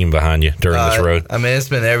the team behind you during this road? I mean, it's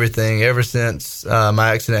been everything. Ever since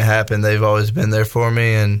my accident happened, they've always been there for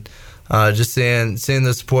me, and just seeing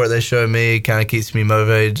the support they showed me kind of keeps me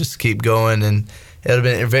motivated just to keep going. And it would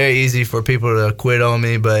have been very easy for people to quit on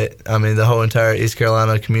me, but I mean, the whole entire East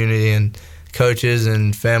Carolina community and coaches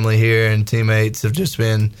and family here and teammates have just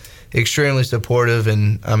been extremely supportive,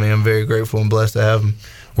 and I mean, I'm very grateful and blessed to have them.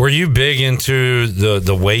 Were you big into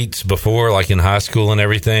the weights before, like in high school and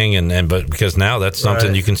everything? But because now that's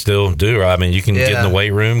something you can still do, right? I mean, you can get in the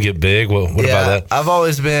weight room, get big. What about that? I've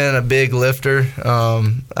always been a big lifter.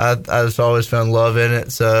 I just always found love in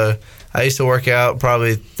it. So I used to work out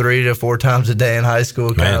probably 3 to 4 times a day in high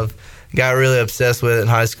school. Kind of got really obsessed with it in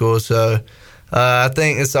high school. So I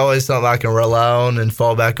think it's always something I can rely on and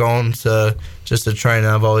fall back on. So just the training,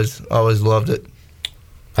 I've always loved it.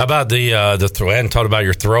 How about the throw? I hadn't talked about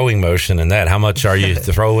your throwing motion and that. How much are you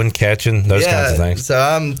throwing, catching, those kinds of things? So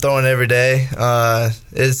I'm throwing every day.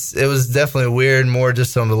 It was definitely weird, more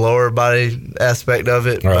just on the lower body aspect of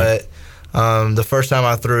it. Right. But the first time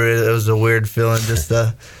I threw it, it was a weird feeling just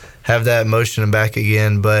to have that motion back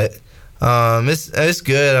again. But it's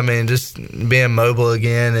good. I mean, just being mobile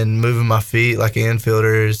again and moving my feet like an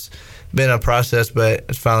infielder has been a process, but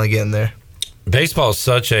it's finally getting there. Baseball is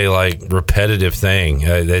such a repetitive thing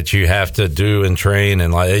that you have to do and train,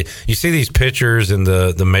 and you see these pitchers in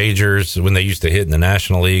the majors when they used to hit in the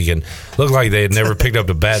National League and look like they had never picked up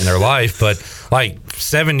a bat in their life, but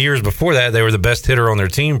 7 years before that they were the best hitter on their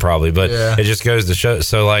team probably. But it just goes to show.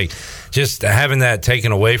 So just having that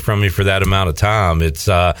taken away from you for that amount of time, it's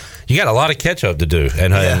you got a lot of catch up to do,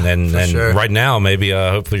 and sure. Right now maybe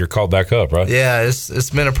hopefully you're called back up, right? Yeah,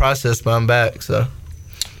 it's been a process, but I'm back. So.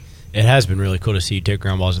 It has been really cool to see you take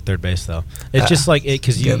ground balls at third base, though. It's just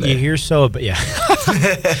because you hear you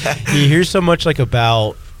hear so much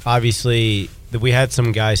about, obviously, that we had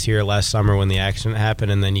some guys here last summer when the accident happened,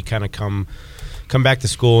 and then you kind of come back to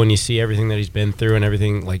school and you see everything that he's been through and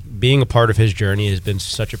everything. Being a part of his journey has been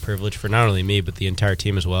such a privilege for not only me but the entire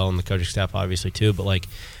team as well, and the coaching staff obviously too. But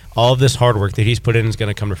all of this hard work that he's put in is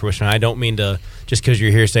going to come to fruition. I don't mean to, just because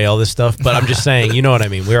you're here, say all this stuff, but I'm just saying, you know what I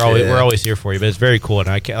mean. We're always here for you, but it's very cool. And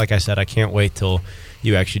like I said, I can't wait till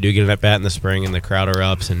you actually do get an at bat in the spring and the crowd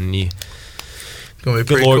erupts and you. It's gonna be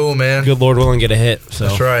pretty cool, man. Good Lord willing, get a hit. So.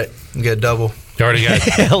 That's right. You get a double. You already got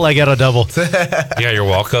hell, I got a double. You got your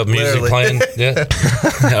walk-up music playing? Yeah.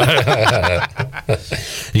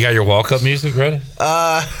 You got your walk-up music ready?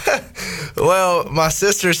 Well, my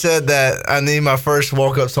sister said that I need my first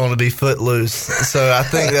walk-up song to be Footloose, so I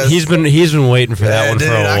think that's... He's been waiting for that one for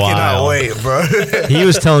a while. I cannot wait, bro. He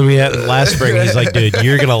was telling me that last spring. He's like, dude,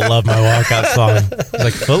 you're going to love my walk-out song. He's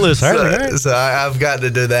like, Footloose, all right. So I've got to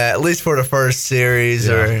do that, at least for the first series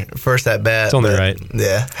or first at-bat. It's only right.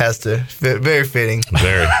 Yeah, has to. Very fitting.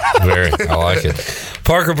 Very, very. I like it.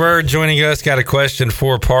 Parker Byrd joining us. Got a question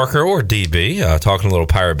for Parker or DB. Talking a little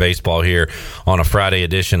Pirate baseball here on a Friday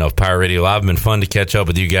edition of Pirate Radio Live. Been fun to catch up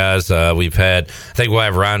with you guys. I think we'll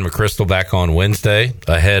have Ryan McChrystal back on Wednesday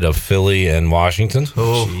ahead of Philly and Washington.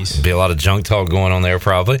 Oh, be a lot of junk talk going on there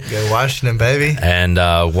probably. Go Washington, baby. And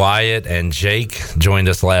Wyatt and Jake joined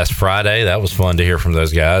us last Friday. That was fun to hear from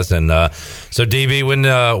those guys. And so DB,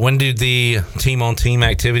 when do the team-on-team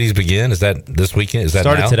activities begin? Is that this weekend? Is that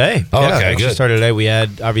started now? Today? Oh, yeah, okay, good. Started today. We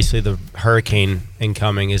had obviously the hurricane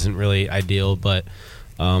incoming isn't really ideal, but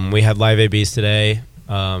we had live ABs today.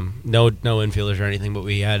 No infielders or anything, but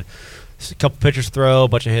we had a couple pitchers throw, a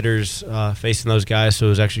bunch of hitters facing those guys. So it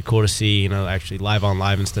was actually cool to see, actually live on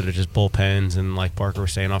live instead of just bullpens and like Parker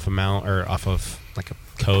was saying off a mount or off of like a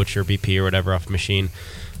coach or BP or whatever off a machine.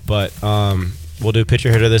 But we'll do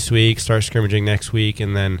pitcher hitter this week, start scrimmaging next week,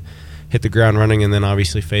 and then hit the ground running, and then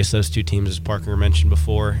obviously face those two teams as Parker mentioned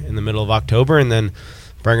before in the middle of October, and then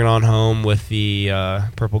bring it on home with the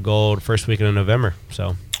purple gold first weekend of November.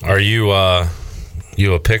 So, are you a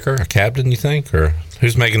picker, a captain? You think, or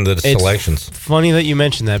who's making the selections? It's funny that you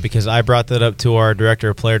mentioned that because I brought that up to our director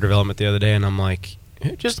of player development the other day, and I'm like,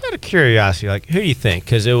 just out of curiosity, who do you think?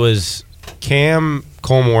 Because it was Cam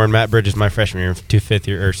Colmore and Matt Bridges my freshman year, 2 5th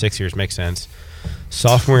year or 6 years makes sense.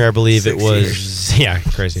 Sophomore year, I believe it was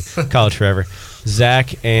crazy college forever.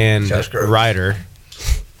 Zach and Ryder,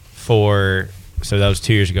 So that was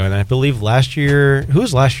 2 years ago, and I believe last year. Who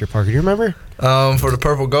was last year, Parker? Do you remember? For the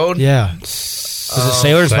purple gold. Yeah. Was it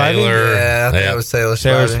Sailor Spivey? Yeah, I think it was Sailor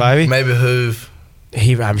Spivey. Maybe Hoove.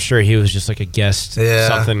 I'm sure he was just like a guest,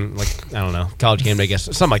 something like, I don't know, college game day guest,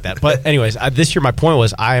 something like that. But anyways, this year my point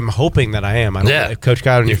was I am hoping that I am. I don't know if Coach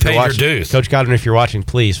Godwin, if you're watching, Coach Godwin, if you're watching,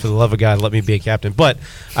 please, for the love of God, let me be a captain. But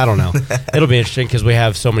I don't know. It'll be interesting because we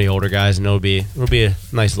have so many older guys, and it'll be a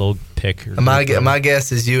nice little pick. My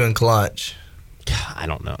guess is you and Clunch. I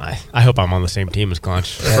don't know. I hope I'm on the same team as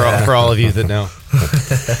Clunch for all of you that know.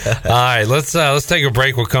 All right, let's take a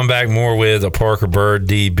break. We'll come back more with a Parker Byrd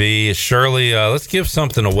DB. Shirley, let's give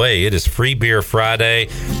something away. It is Free Beer Friday.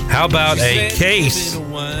 How about a case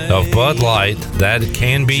of Bud Light that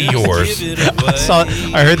can be yours?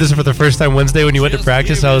 I heard this for the first time Wednesday when you went to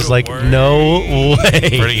practice. I was like, no way.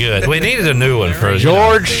 Pretty good. We needed a new one for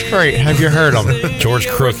George Strait. Have you heard him? George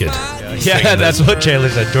Crooked. Yeah, that's what Chandler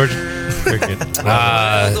said. George.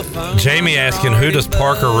 Jamie asking, who does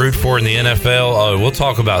Parker root for in the NFL? Oh, we'll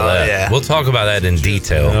talk about that. Yeah. We'll talk about that in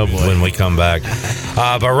detail when we come back.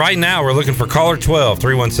 But right now, we're looking for caller 12,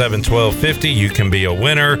 317-1250. You can be a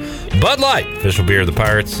winner. Bud Light, official beer of the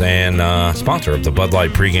Pirates and sponsor of the Bud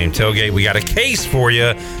Light pregame tailgate. We got a case for you,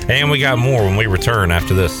 and we got more when we return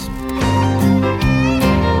after this.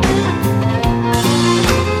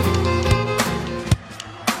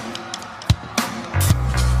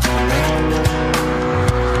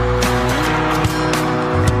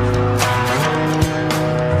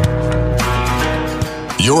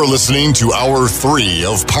 You're listening to Hour 3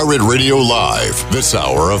 of Pirate Radio Live. This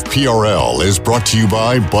hour of PRL is brought to you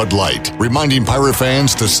by Bud Light, reminding Pirate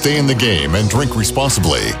fans to stay in the game and drink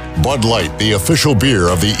responsibly. Bud Light, the official beer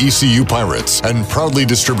of the ECU Pirates, and proudly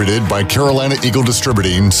distributed by Carolina Eagle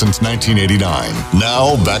Distributing since 1989.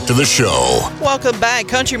 Now, back to the show. Welcome back.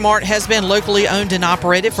 Country Mart has been locally owned and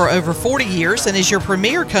operated for over 40 years and is your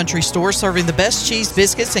premier country store serving the best cheese,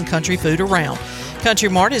 biscuits, and country food around. Country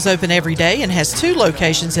Mart is open every day and has 2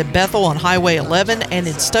 locations in Bethel on Highway 11 and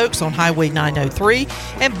in Stokes on Highway 903,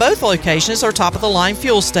 and both locations are top-of-the-line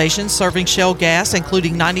fuel stations serving Shell gas,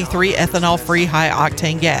 including 93 ethanol-free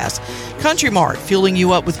high-octane gas. Country Mart, fueling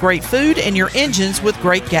you up with great food and your engines with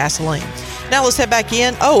great gasoline. Now let's head back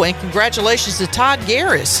in. Oh, and congratulations to Todd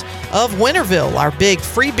Garris of Winterville, our big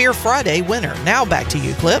Free Beer Friday winner. Now back to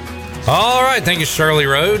you, Clip. All right. Thank you, Shirley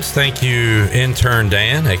Rhodes. Thank you, intern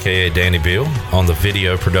Dan, a.k.a. Danny Beal, on the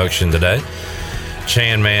video production today.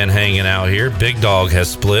 Chan Man hanging out here. Big Dog has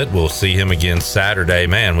split. We'll see him again Saturday.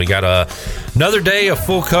 Man, we got another day of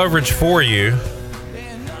full coverage for you.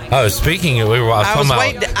 Oh, speaking of,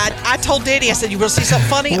 I told Danny, I said, you want to see something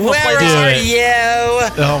funny? Where are you?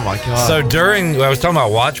 Oh, my God. So I was talking about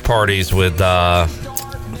watch parties with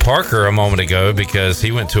Parker a moment ago because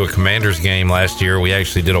he went to a Commanders game last year. We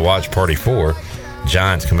actually did a watch party for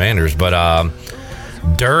Giants Commanders. But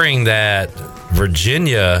during that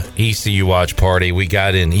Virginia ECU watch party, we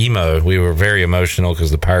got in emo. We were very emotional because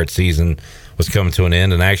the Pirate season was coming to an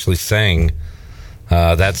end and actually sang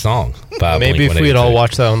that song. Maybe if we had all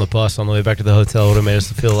watched that on the bus on the way back to the hotel, it would have made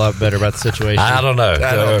us feel a lot better about the situation. I don't know.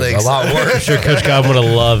 I don't think a lot worse. I'm sure Coach Godwin would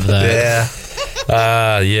have loved that.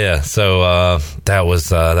 Yeah. So that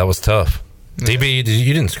was tough. DB,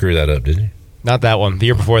 you didn't screw that up, did you? Not that one. The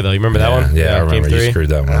year before, though. You remember that one? Yeah, I remember. You screwed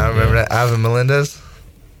that one. I remember that. Ivan Melendez.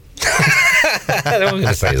 I don't want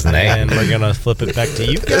to say his name. And we're going to flip it back to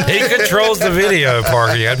you guys. He controls the video,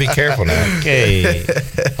 Parker. You got to be careful now. Okay.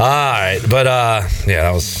 All right. But,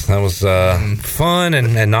 that was fun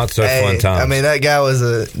and not so fun times. I mean, that guy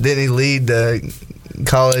didn't he lead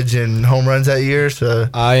college in home runs that year? So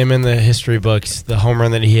I am in the history books. The home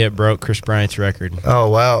run that he hit broke Chris Bryant's record. Oh,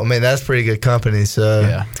 wow. I mean, that's pretty good company. So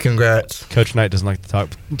yeah. Congrats. Coach Knight doesn't like to talk.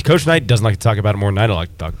 Coach Knight doesn't like to talk about it more than I don't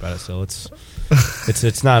like to talk about it. So it's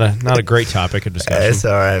not a great topic of discussion. It's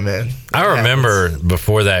all right, man. I remember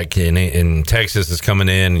before that in Texas is coming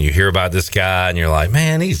in, and you hear about this guy, and you're like,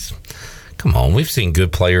 man, come on, we've seen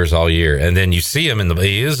good players all year, and then you see him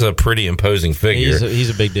he is a pretty imposing figure. He's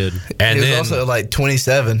a big dude, and he was also like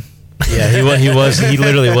 27. Yeah, he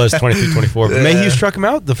literally was 23, 24. But Mayhew struck him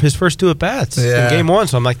out his first 2 at bats in game 1.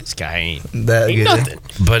 So I'm like, this guy ain't nothing.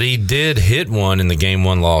 But he did hit one in the game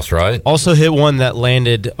 1 loss, right? Also hit one that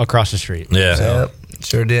landed across the street. Yeah, yep.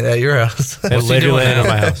 Sure did at your house. It literally landed at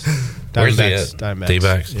my house. Where's he at?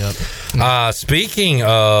 D-backs. Yep. Speaking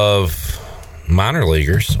of minor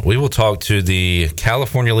leaguers, we will talk to the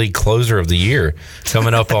California League Closer of the Year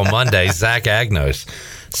coming up on Monday, Zach Agnos.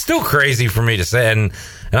 Still crazy for me to say, and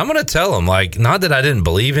I'm going to tell him, like, not that I didn't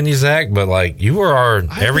believe in you, Zach, but, like, you were our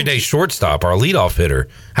everyday shortstop, our leadoff hitter.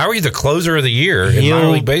 How are you the closer of the year in minor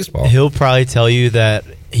league baseball? He'll probably tell you that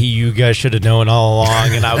You guys should have known all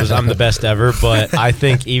along, and I'm the best ever. But I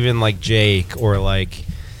think even like Jake or like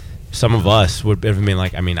some of us would have been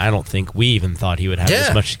like, I mean, I don't think we even thought he would have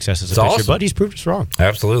as much success as a pitcher, awesome. But he's proved us wrong.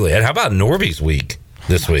 Absolutely. And how about Norby's week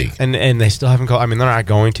this week? And they still haven't called. I mean, they're not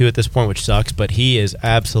going to at this point, which sucks. But he is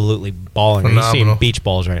absolutely balling. Phenomenal. He's seeing beach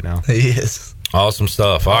balls right now. He is. Awesome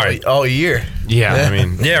stuff. All right. All year. Yeah, I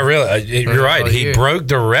mean. Yeah, really. You're right. He broke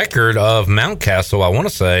the record of Mountcastle, I want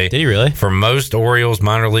to say. Did he really? For most Orioles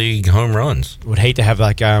minor league home runs. Would hate to have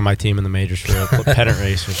that guy on my team in the majors for a pennant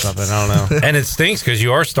race or something. I don't know. And it stinks because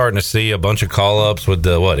you are starting to see a bunch of call-ups with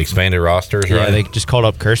the, expanded rosters, right? Yeah, they just called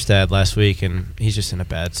up Kerstad last week, and he's just in a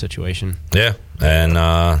bad situation. Yeah. And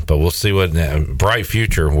but we'll see what bright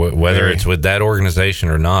future, whether it's with that organization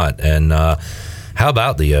or not. And how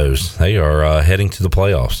about the O's? They are heading to the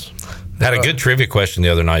playoffs. Had a good trivia question the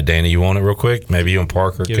other night, Danny. You want it real quick? Maybe you and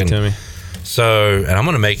Parker Give it to me. So, and I'm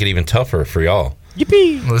going to make it even tougher for y'all.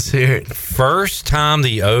 Yippee! Let's hear it. First time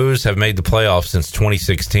the O's have made the playoffs since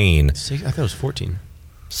 2016. I thought it was 14.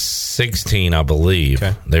 16, I believe.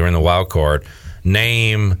 Okay. They were in the wild card.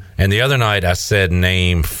 And the other night I said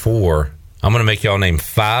name 4. I'm going to make y'all name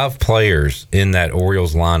 5 players in that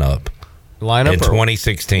Orioles lineup. Lineup in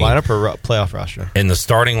 2016. Lineup or playoff roster? In the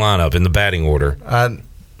starting lineup, in the batting order.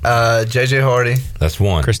 J.J. Hardy. That's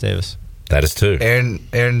 1. Chris Davis. That is 2.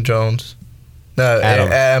 Aaron Jones. No,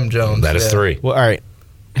 Adam Jones. That is 3. Well, all right.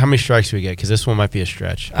 How many strikes do we get? Because this one might be a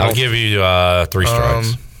stretch. I'll give you 3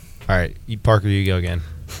 strikes. All right. Parker, you go again.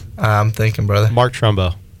 I'm thinking, brother. Mark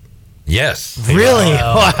Trumbo. Yes. Really?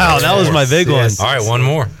 Wow, that was my big one. All right, one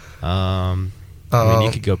more. I mean,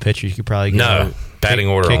 you could go pitcher. You could probably go batting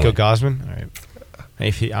order Keiko only. Gosman. All right.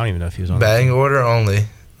 I don't even know if he was on batting order only.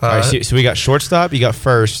 All right, so we got shortstop. You got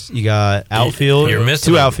first. You got outfield. You're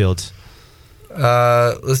missing 2 outfields.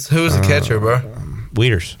 Who's the catcher, bro?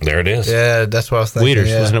 Weeders. There it is. Yeah, that's what I was thinking. Weeders.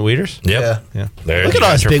 Yeah. Wasn't it Weeders? Yep. Yeah. There, look at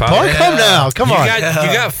us, Big Park. Come now. Come on.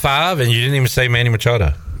 You got 5, and you didn't even say Manny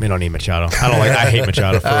Machado. We don't need Machado. I hate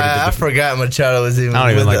Machado. I forgot Machado was even. I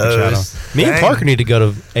don't even like Machado. Me and Parker need to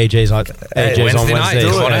go to AJ's on Wednesday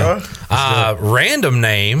Wednesdays. Night. Random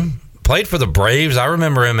name. Played for the Braves. I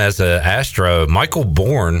remember him as an Astro. Michael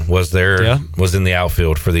Bourne was there. Yeah. Was in the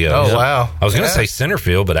outfield for the O's. Oh, wow. I was going to say center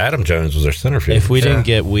field, but Adam Jones was their center field. If we didn't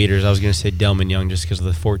get Weeders, I was going to say Delman Young just because of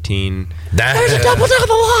the 14. There's a double down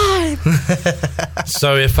the line.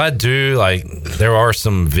 So if I do, there are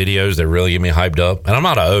some videos that really get me hyped up. And I'm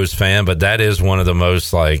not an O's fan, but that is one of the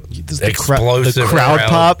most, explosive. The crowd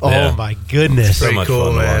pop. Oh, my goodness. So much cool,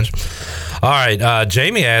 fun man. to watch. All right.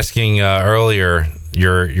 Jamie asking earlier,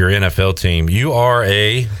 your NFL team. You are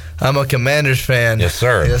I'm a Commanders fan. Yes,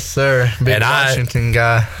 sir. Yes, sir. Big Washington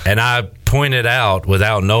guy. And I pointed out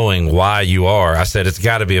without knowing why you are. I said it's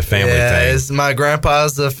got to be a family thing. My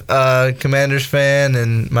grandpa's a Commanders fan,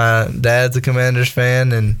 and my dad's a Commanders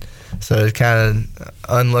fan, and so it kind of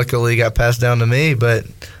unluckily got passed down to me, but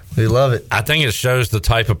we love it. I think it shows the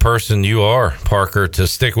type of person you are, Parker, to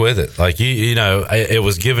stick with it. It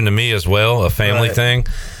was given to me as well, a family thing.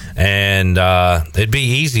 And it'd be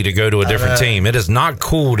easy to go to a different team. It is not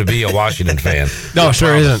cool to be a Washington fan. No,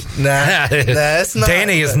 sure isn't. Nah, it's not.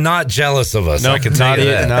 Danny is not jealous of us. No, I can tell you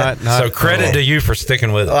that. Not so credit to you for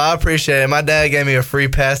sticking with it. Well, I appreciate it. My dad gave me a free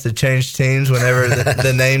pass to change teams whenever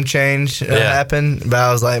the name change happened. But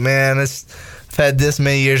I was like, man, I've had this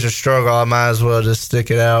many years of struggle. I might as well just stick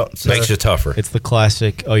it out. So. Makes you tougher. It's the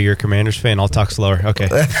classic, you're a Commanders fan? I'll talk slower. Okay.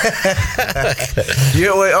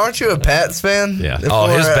 Wait, aren't you a Pats fan? Yeah. His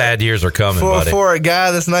bad years are coming, buddy. For a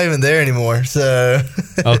guy that's not even there anymore. So.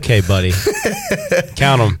 Okay, buddy.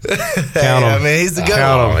 Count him. I mean, he's the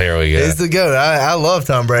GOAT. Here we go. He's the GOAT. I love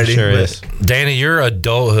Tom Brady. Sure is. Danny, your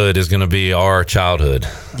adulthood is going to be our childhood.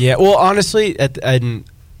 Yeah, well, honestly,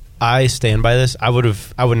 I stand by this. I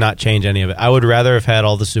would not change any of it. I would rather have had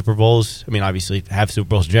all the Super Bowls. I mean, obviously, have Super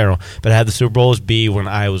Bowls in general, but have the Super Bowls be when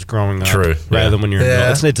I was growing up. True. Rather than when you're in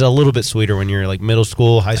middle. It's a little bit sweeter when you're middle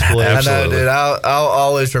school, high school. I know, dude. I'll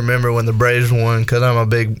always remember when the Braves won because I'm a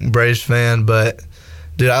big Braves fan. But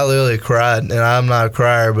dude, I literally cried, and I'm not a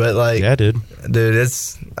crier, but yeah, dude,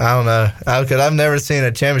 it's I don't know because I've never seen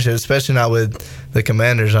a championship, especially not with the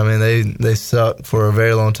Commanders. I mean, they suck for a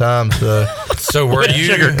very long time. So were you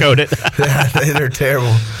sugarcoat it? They're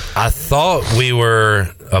terrible. I thought we were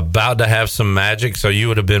about to have some magic. So you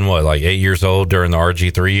would have been 8 years old during the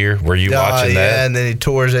RG3 year? Were you watching that? Yeah, and then he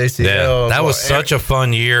tore his ACL. Yeah, that was such a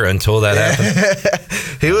fun year until that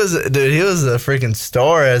happened. He was a freaking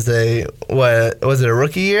star as was it a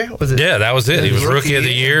rookie year? Was it? Yeah, that was it. He was rookie of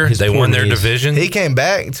the year. They won their division. He came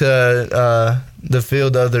back to the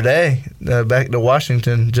field the other day, back to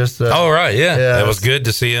Washington. Oh, right, yeah. It was good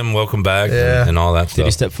to see him. Welcome back and all that stuff. Did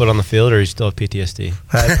he step foot on the field, or he still have PTSD?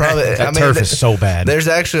 That turf is so bad. There's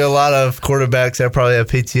actually a lot of quarterbacks that probably have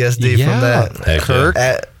PTSD from that. Kirk.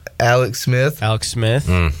 Alex Smith.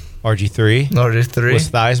 RG3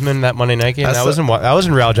 was Theismann that Monday night game. That was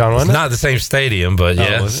in Ralph John, wasn't it? Not the same stadium, but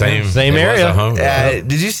same area.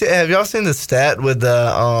 Did you see? Have y'all seen the stat with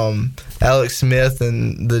the Alex Smith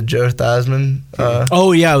and the Joe Theismann?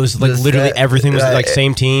 It was like literally everything was like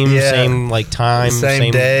same team, same like time,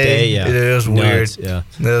 same day. Yeah, it was weird. It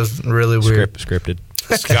was really weird. Scripted.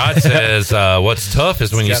 Scott says, what's tough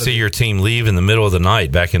is when you see your team leave in the middle of the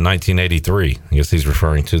night back in 1983. I guess he's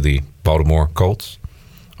referring to the Baltimore Colts.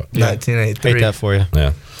 1983. Hate that for you.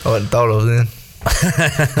 Yeah. I wouldn't thought it was in.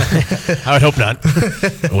 I would hope not.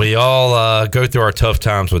 We all go through our tough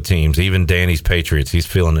times with teams, even Danny's Patriots. He's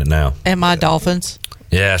feeling it now. And my Dolphins.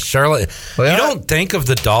 Yeah, Charlotte. You don't think of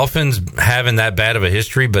the Dolphins having that bad of a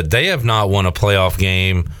history, but they have not won a playoff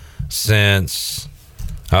game since...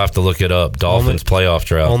 I'll have to look it up. Dolphins playoff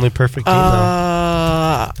drought. Only perfect team, though.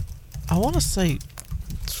 I want to say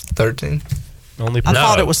 13. I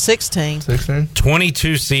thought it was 16.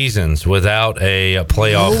 22 seasons without a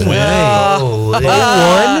playoff win.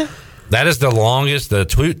 That is the longest. The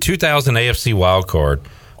 2000 AFC wild card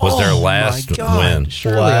was their last win.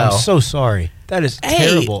 Shirley, I'm so sorry. That is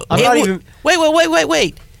terrible. I'm not even.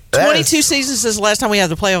 Wait. 22 seasons since the last time we had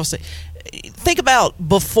the playoffs. Think about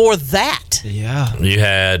before that. Yeah. You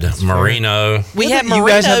had Marino. We had Marino.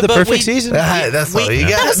 You guys had the perfect season. That's all you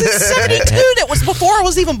got. That was in 72. That was before I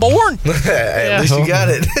was even born. At least you got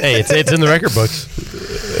it. Hey, it's in the record books.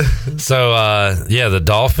 So, the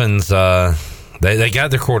Dolphins, they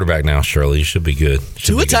got their quarterback now, Shirley. You should be good.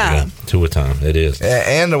 Two a time. It is.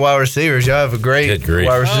 And the wide receivers. Y'all have a great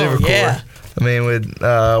wide receiver core. Yeah. I mean, with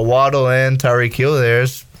Waddle and Tyreek Hill there,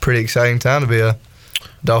 it's a pretty exciting time to be a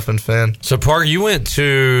Dolphins fan. So, Parker, you went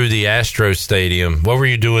to the Astros Stadium. What were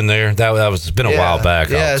you doing there? That was it's been a while back.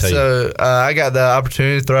 Yeah, so I got the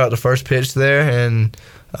opportunity to throw out the first pitch there, and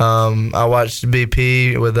I watched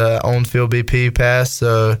BP with the on-field BP pass.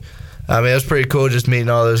 So, I mean, it was pretty cool just meeting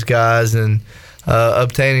all those guys and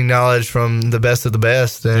obtaining knowledge from the best of the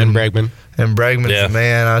best. And Bregman. And Bregman,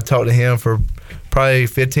 man, I talked to him for probably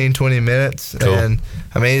 15, 20 minutes. Cool. And,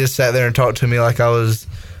 I mean, he just sat there and talked to me like I was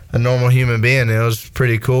a normal human being. It was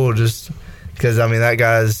pretty cool just because, I mean, that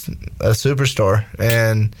guy's a superstar.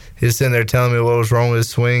 And he's sitting there telling me what was wrong with his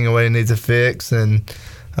swing and what he needs to fix and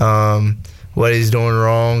what he's doing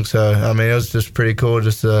wrong. So, I mean, it was just pretty cool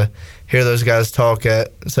just to hear those guys talk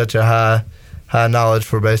at such a high knowledge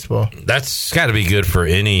for baseball. That's got to be good for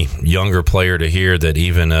any younger player to hear that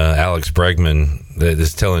even Alex Bregman that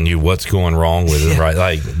is telling you what's going wrong with it, right?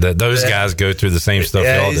 Like those guys go through the same stuff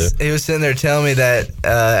y'all do. He was sitting there telling me that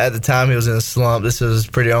at the time he was in a slump. This was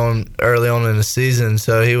pretty early on in the season,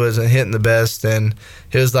 so he wasn't hitting the best. And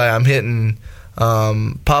he was like, I'm hitting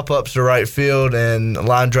pop-ups to right field and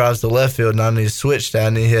line drives to left field, and I need to switch that. I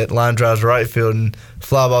need to hit line drives to right field and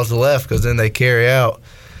fly balls to left because then they carry out.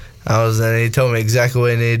 And he told me exactly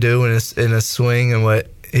what he needed to do in his swing and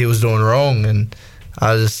what he was doing wrong, and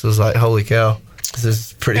I just was like, holy cow. This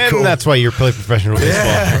is pretty cool. And that's why you're playing professional baseball.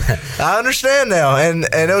 Yeah, I understand now. And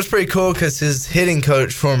it was pretty cool because his hitting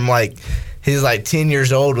coach from he's 10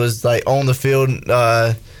 years old was on the field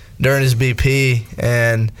during his BP,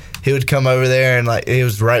 and he would come over there and he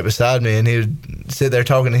was right beside me, and he would sit there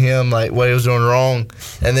talking to him what he was doing wrong.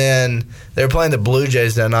 And then they were playing the Blue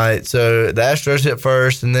Jays that night, so the Astros hit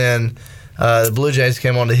first, and then the Blue Jays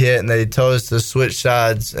came on to hit, and they told us to switch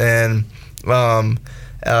sides. And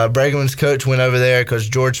Bregman's coach went over there because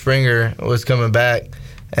George Springer was coming back,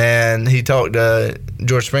 and he talked to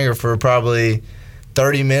George Springer for probably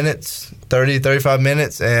 35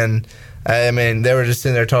 minutes, and I mean, they were just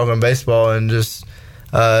sitting there talking baseball, and just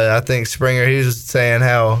I think Springer, he was saying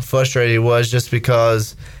how frustrated he was just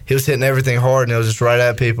because he was hitting everything hard and it was just right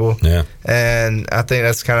at people. Yeah. And I think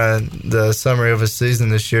that's kind of the summary of his season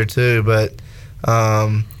this year too. But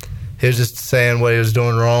he was just saying what he was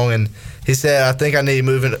doing wrong, and he said, I think I need to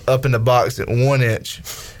move it up in the box at 1 inch.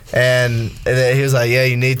 And he was like, yeah,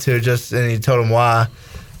 you need to. And he told him why.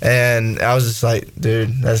 And I was just like,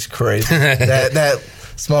 dude, that's crazy. that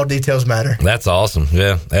small details matter. That's awesome.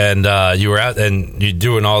 Yeah. And you were out and you're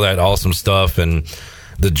doing all that awesome stuff. And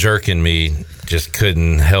the jerk in me just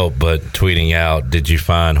couldn't help but tweeting out, "Did you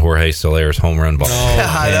find Jorge Soler's home run ball?"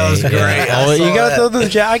 That was great. Oh, you got to throw the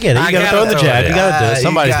jab. I get it. You got to throw the jab. You got to do it.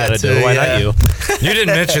 Somebody's got to do it. Why not you? You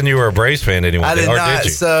didn't mention you were a Braves fan anymore. I did or not. Did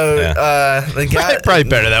you? So the guy probably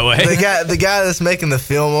better that way. The guy that's making the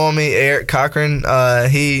film on me, Eric Cochran,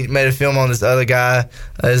 he made a film on this other guy.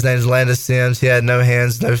 His name's Landis Sims. He had no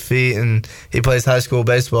hands, no feet, and he plays high school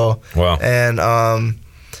baseball. Wow. And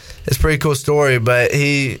it's a pretty cool story, but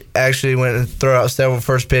he actually went and threw out several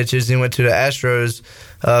first pitches. He went to the Astros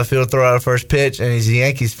field to throw out a first pitch, and he's a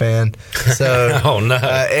Yankees fan. So oh, no.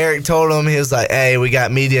 Eric told him, he was like, "Hey, we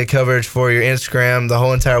got media coverage for your Instagram the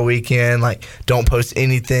whole entire weekend. Like, don't post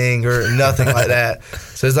anything or nothing like that."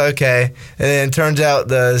 So it's like, okay. And then it turns out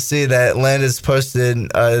to see that Landis posted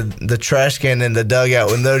the trash can in the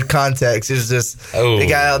dugout with no context. It was just it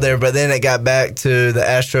got out there, but then it got back to the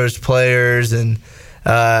Astros players, and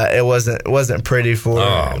it wasn't pretty for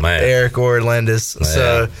Eric or Landis. Man.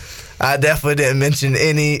 So I definitely didn't mention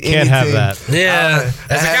anything. Can't have that. Yeah.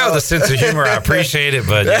 As a guy with a sense of humor, I appreciate it,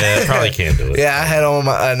 but yeah, probably can't do it. Yeah, I had on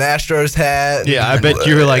an Astros hat. Yeah, I bet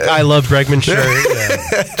you were like, I love Bregman shirt.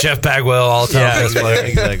 Yeah. Jeff Bagwell, all-time best player.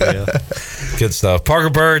 Exactly. Yeah. Good stuff. Parker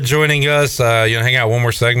Byrd joining us. You want to hang out one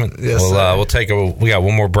more segment? Yes, we got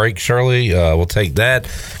one more break, Shirley. We'll take that.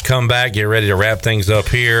 Come back, get ready to wrap things up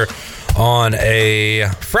here on a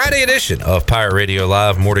Friday edition of Pirate Radio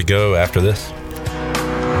Live. More to go after this.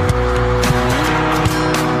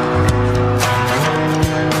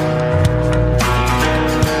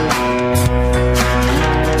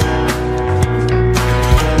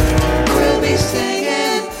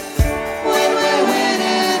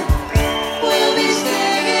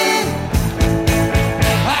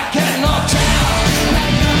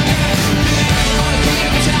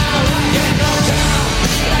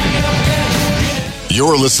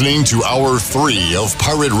 You're listening to Hour 3 of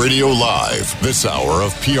Pirate Radio Live. This hour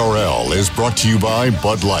of PRL is brought to you by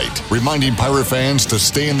Bud Light, reminding Pirate fans to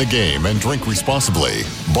stay in the game and drink responsibly.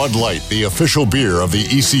 Bud Light, the official beer of the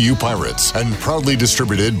ECU Pirates, and proudly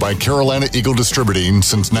distributed by Carolina Eagle Distributing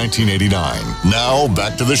since 1989. Now,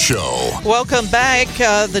 back to the show. Welcome back.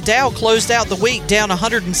 The Dow closed out the week down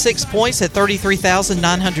 106 points at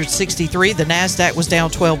 33,963. The NASDAQ was down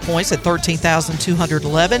 12 points at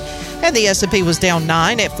 13,211. And the S&P was down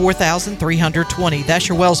 9 at 4,320. That's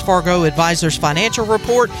your Wells Fargo Advisors financial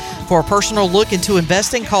report. For a personal look into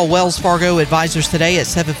investing, call Wells Fargo Advisors today at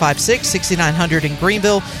 756-6900 in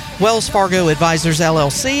Greenville. Wells Fargo Advisors,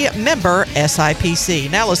 LLC, member SIPC.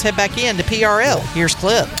 Now let's head back in to PRL. Here's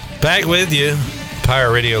Clip. Back with you,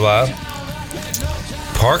 Pirate Radio Live.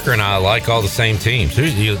 Parker and I like all the same teams. Do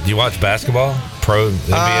you watch basketball? Pro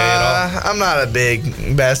NBA at all? I'm not a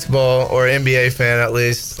big basketball or NBA fan, at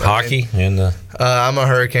least. Hockey? I'm a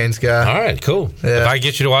Hurricanes guy. All right, cool. Yeah. If I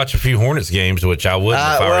get you to watch a few Hornets games, which I wouldn't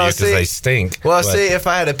if I were you because they stink. Well, see, if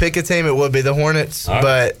I had to pick a team, it would be the Hornets. Right.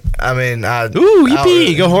 But, I mean, ooh,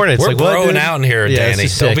 yippee, go Hornets. We're growing out in here, Danny.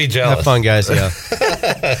 Don't be jealous. Have fun, guys. Yeah.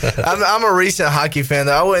 I'm a recent hockey fan,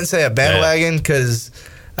 though. I wouldn't say a bandwagon because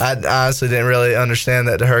I honestly didn't really understand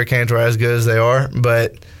that the Hurricanes were as good as they are.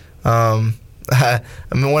 But, I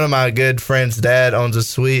mean, one of my good friends' dad owns a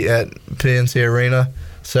suite at PNC Arena,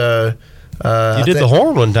 so you did the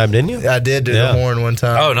horn one time, didn't you? I did do the horn one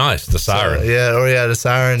time. Oh, nice, the siren. So, the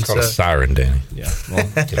siren. It's called a siren, Danny. Yeah, well,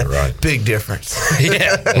 get it right. Big difference.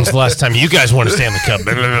 Yeah. When's the last time you guys won a Stanley Cup?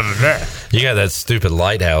 You got that stupid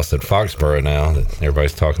lighthouse at Foxborough now that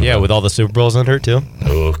everybody's talking about. Yeah, with all the Super Bowls under it too.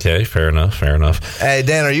 Okay, fair enough. Hey,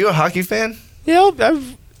 Dan, are you a hockey fan? Yeah,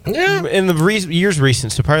 in the years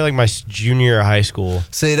recent, so probably like my junior year of high school.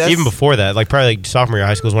 See, that's even before that, like probably like sophomore year of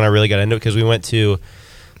high school is when I really got into it because we went to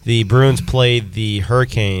the Bruins played the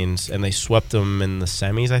Hurricanes and they swept them in the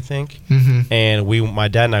semis, I think. Mm-hmm. And my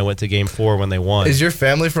dad and I went to Game 4 when they won. Is your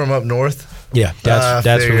family from up north? Yeah,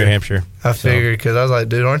 dad's from New Hampshire. I figured because I was like,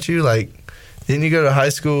 dude, aren't you didn't you go to high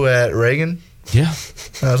school at Reagan? Yeah.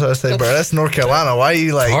 That's what I say, bro. That's North Carolina. Why are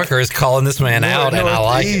you Parker is calling this man out, and I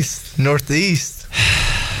like it. Northeast.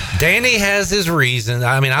 Danny has his reason.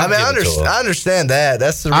 I understand that.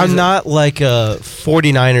 That's the reason. I'm not like a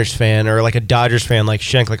 49ers fan or like a Dodgers fan like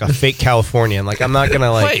Schenk, like a fake Californian. Like, I'm not going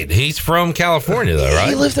to Wait, he's from California, though, right?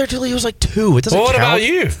 He lived there till he was like 2. It doesn't count. What about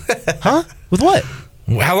you? Huh? With what?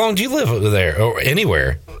 How long did you live over there or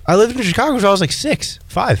anywhere? I lived in Chicago until I was like 6.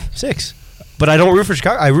 But I don't root for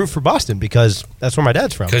Chicago. I root for Boston because that's where my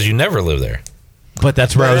dad's from. Because you never lived there. But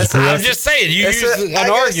that's where I was. I'm just saying, you use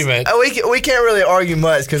an argument. We can't really argue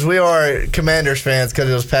much because we are Commanders fans because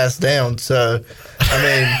it was passed down. So, I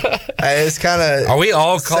mean, it's kind of. Are we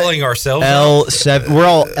all calling ourselves L7? We're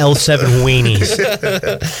all L7 weenies.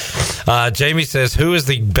 Jamie says, who is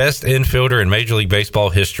the best infielder in Major League Baseball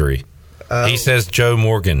history? He says Joe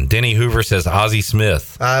Morgan. Denny Hoover says Ozzie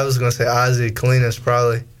Smith. I was going to say Ozzie Cleanest,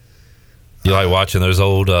 probably. You like watching those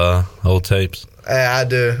old tapes? Yeah, I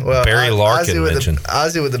do. Well, Barry Larkin mentioned.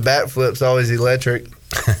 Ozzie with the bat flip's always electric.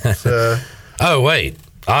 So. Oh, wait.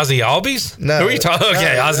 Ozzie Albies? No. Who are you talking?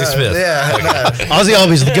 Okay, Ozzie Smith. Yeah, okay. no. Ozzie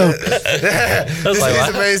Albies, the GOAT.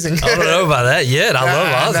 He's amazing. I don't know about that yet. I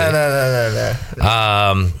love Ozzie.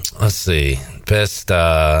 No. Let's see. Best.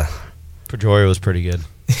 Pedroia was pretty good.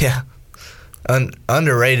 Yeah.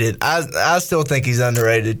 Underrated. I still think he's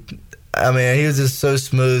underrated. I mean, he was just so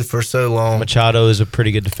smooth for so long. Machado is a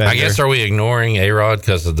pretty good defender. I guess, are we ignoring A-Rod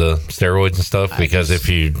because of the steroids and stuff? Because if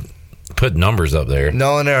you put numbers up there.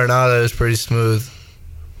 Nolan Arenado is pretty smooth.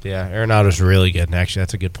 Yeah, Arenado's really good. And actually,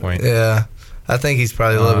 that's a good point. Yeah. I think he's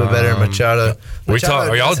probably a little bit better than Machado.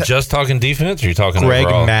 Are y'all just talking defense, or are you talking Greg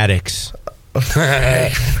overall? Maddux.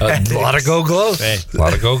 A lot of Gold Gloves. Hey. A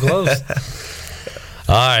lot of Gold Gloves.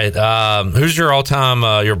 All right. Who's your all-time?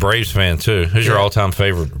 You're a Braves fan too. Who's your all-time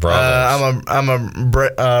favorite Bravos? I'm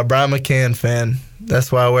a Brian McCann fan.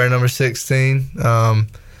 That's why I wear number 16.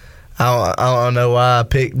 I don't know why I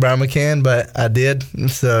picked Brian McCann, but I did.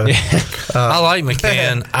 So I like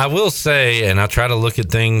McCann. I will say, and I try to look at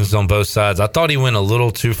things on both sides. I thought he went a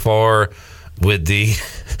little too far with the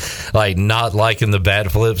not liking the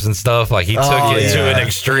bat flips and stuff. Like he took it to an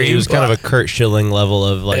extreme. He was kind of a Kurt Schilling level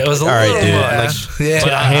of it was all right, dude.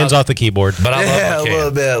 But hands off the keyboard. But I love McCann.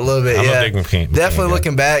 a little bit. I'm yeah. a big McCann. Definitely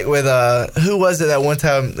looking back with who was it that one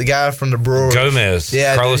time? The guy from the Brewers, Gomez.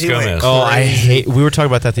 Yeah, Carlos Gomez. Oh, I hate. We were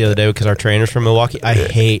talking about that the other day because our trainer's from Milwaukee. I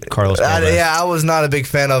hate Carlos Gomez. I was not a big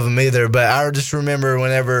fan of him either. But I just remember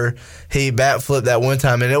whenever he bat flipped that one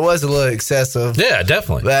time, and it was a little excessive. Yeah,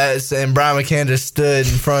 definitely. And Brian McCann just stood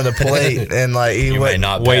in front of the plate and he may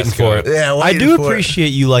not waiting for it. Yeah, I do appreciate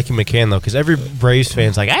you liking McCann though, because every Braves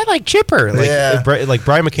fan's like, I like Chipper. Like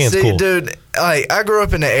Brian McCann's cool. Dude, I grew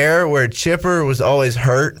up in an era where Chipper was always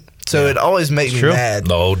hurt. So it always made me mad.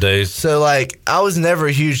 The old days. So I was never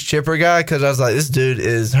a huge Chipper guy because I was like, this dude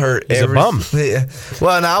is hurt. He's a bum. Yeah.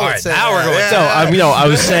 Well, now I would say now we're going. No, I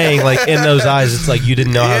was saying in those eyes, it's like you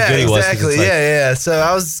didn't know how good he was. Exactly. Yeah. So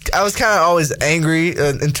I was kind of always angry,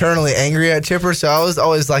 internally angry at Chipper. So I was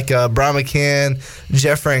always like Brian McCann,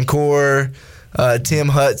 Jeff Francoeur, Tim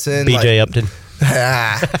Hudson, BJ Upton.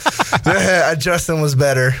 Justin was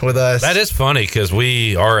better with us. That is funny because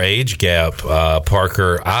our age gap,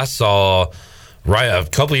 Parker. I saw a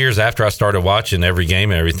couple of years after I started watching every game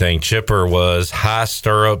and everything. Chipper was high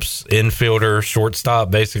stirrups, infielder, shortstop,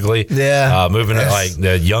 basically. Yeah, moving it like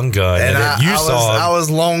the young gun. And I was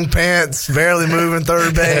long pants, barely moving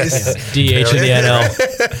third base. DH in the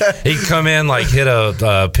NL. He'd come in hit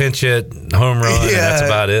a pinch hit home run, and that's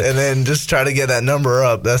about it. And then just try to get that number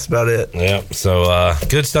up. That's about it. Yeah. So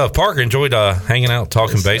good stuff. Parker, enjoyed hanging out,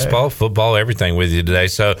 talking baseball, football, everything with you today.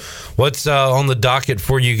 So what's on the docket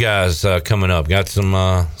for you guys coming up? Got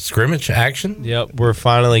some scrimmage action? Yep, we're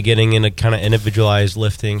finally getting into kind of individualized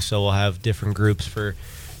lifting, so we'll have different groups for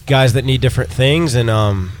guys that need different things, and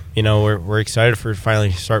we're excited for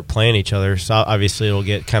finally start playing each other. So obviously it'll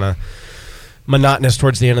get kind of monotonous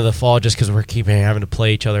towards the end of the fall just because we're having to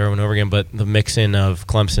play each other over and over again, but the mix-in of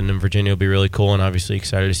Clemson and Virginia will be really cool, and obviously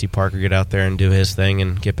excited to see Parker get out there and do his thing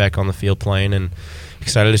and get back on the field playing, and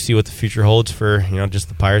excited to see what the future holds for just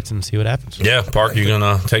the Pirates and see what happens. Yeah, Parker, you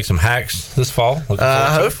gonna take some hacks this fall?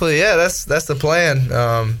 Hopefully, yeah. That's the plan.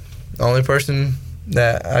 The only person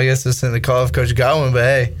that I guess is in the call of Coach Godwin, but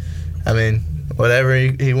hey, I mean, whatever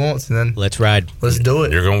he wants, and then let's ride. Let's do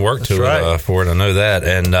it. You're gonna work for it. I know that.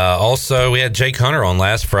 And also, we had Jake Hunter on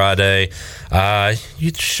last Friday.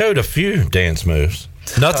 You showed a few dance moves.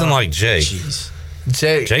 Nothing like Jake. Jeez.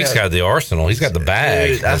 Jake's got the arsenal. He's got the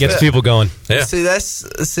bag. Dude, gets people going. Yeah.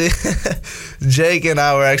 See, Jake and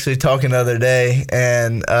I were actually talking the other day,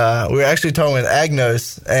 and we were actually talking with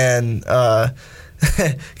Agnos, and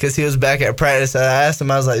because he was back at practice, I asked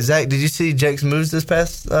him, I was like, Zach, did you see Jake's moves this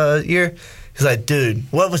past year? He's like, dude,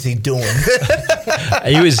 what was he doing?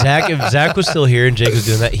 If Zach was still here and Jake was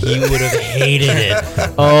doing that, he would have hated it.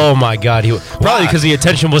 Oh my God, probably because the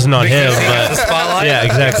attention wasn't on him. But the spotlight. Yeah,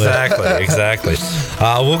 exactly.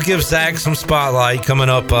 We'll give Zach some spotlight coming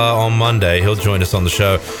up on Monday. He'll join us on the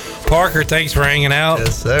show. Parker, thanks for hanging out.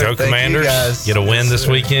 Yes, sir. Go Thank Commanders! You guys. Get a win this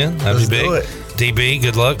weekend. That'd be big. Do it. DB,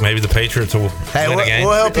 good luck. Maybe the Patriots will win a game.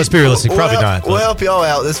 Let's be realistic. Probably not. We'll help y'all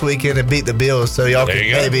out this weekend and beat the Bills, so y'all can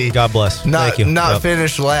maybe God bless. not Thank you.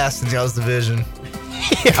 finish last in y'all's division.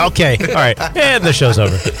 Yeah, okay. All right. And the show's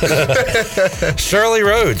over. Shirley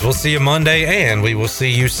Rhodes, we'll see you Monday, and we will see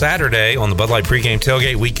you Saturday on the Bud Light pregame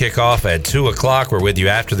tailgate. We kick off at 2 o'clock. We're with you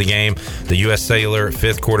after the game, the U.S. Cellular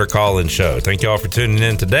 5th quarter call-in show. Thank you all for tuning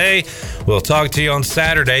in today. We'll talk to you on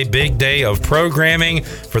Saturday. Big day of programming.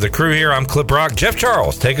 For the crew here, I'm Clip Rock. Jeff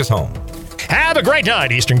Charles, take us home. Have a great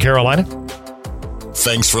night, Eastern Carolina.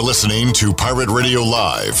 Thanks for listening to Pirate Radio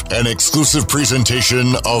Live, an exclusive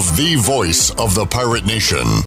presentation of the voice of the Pirate Nation.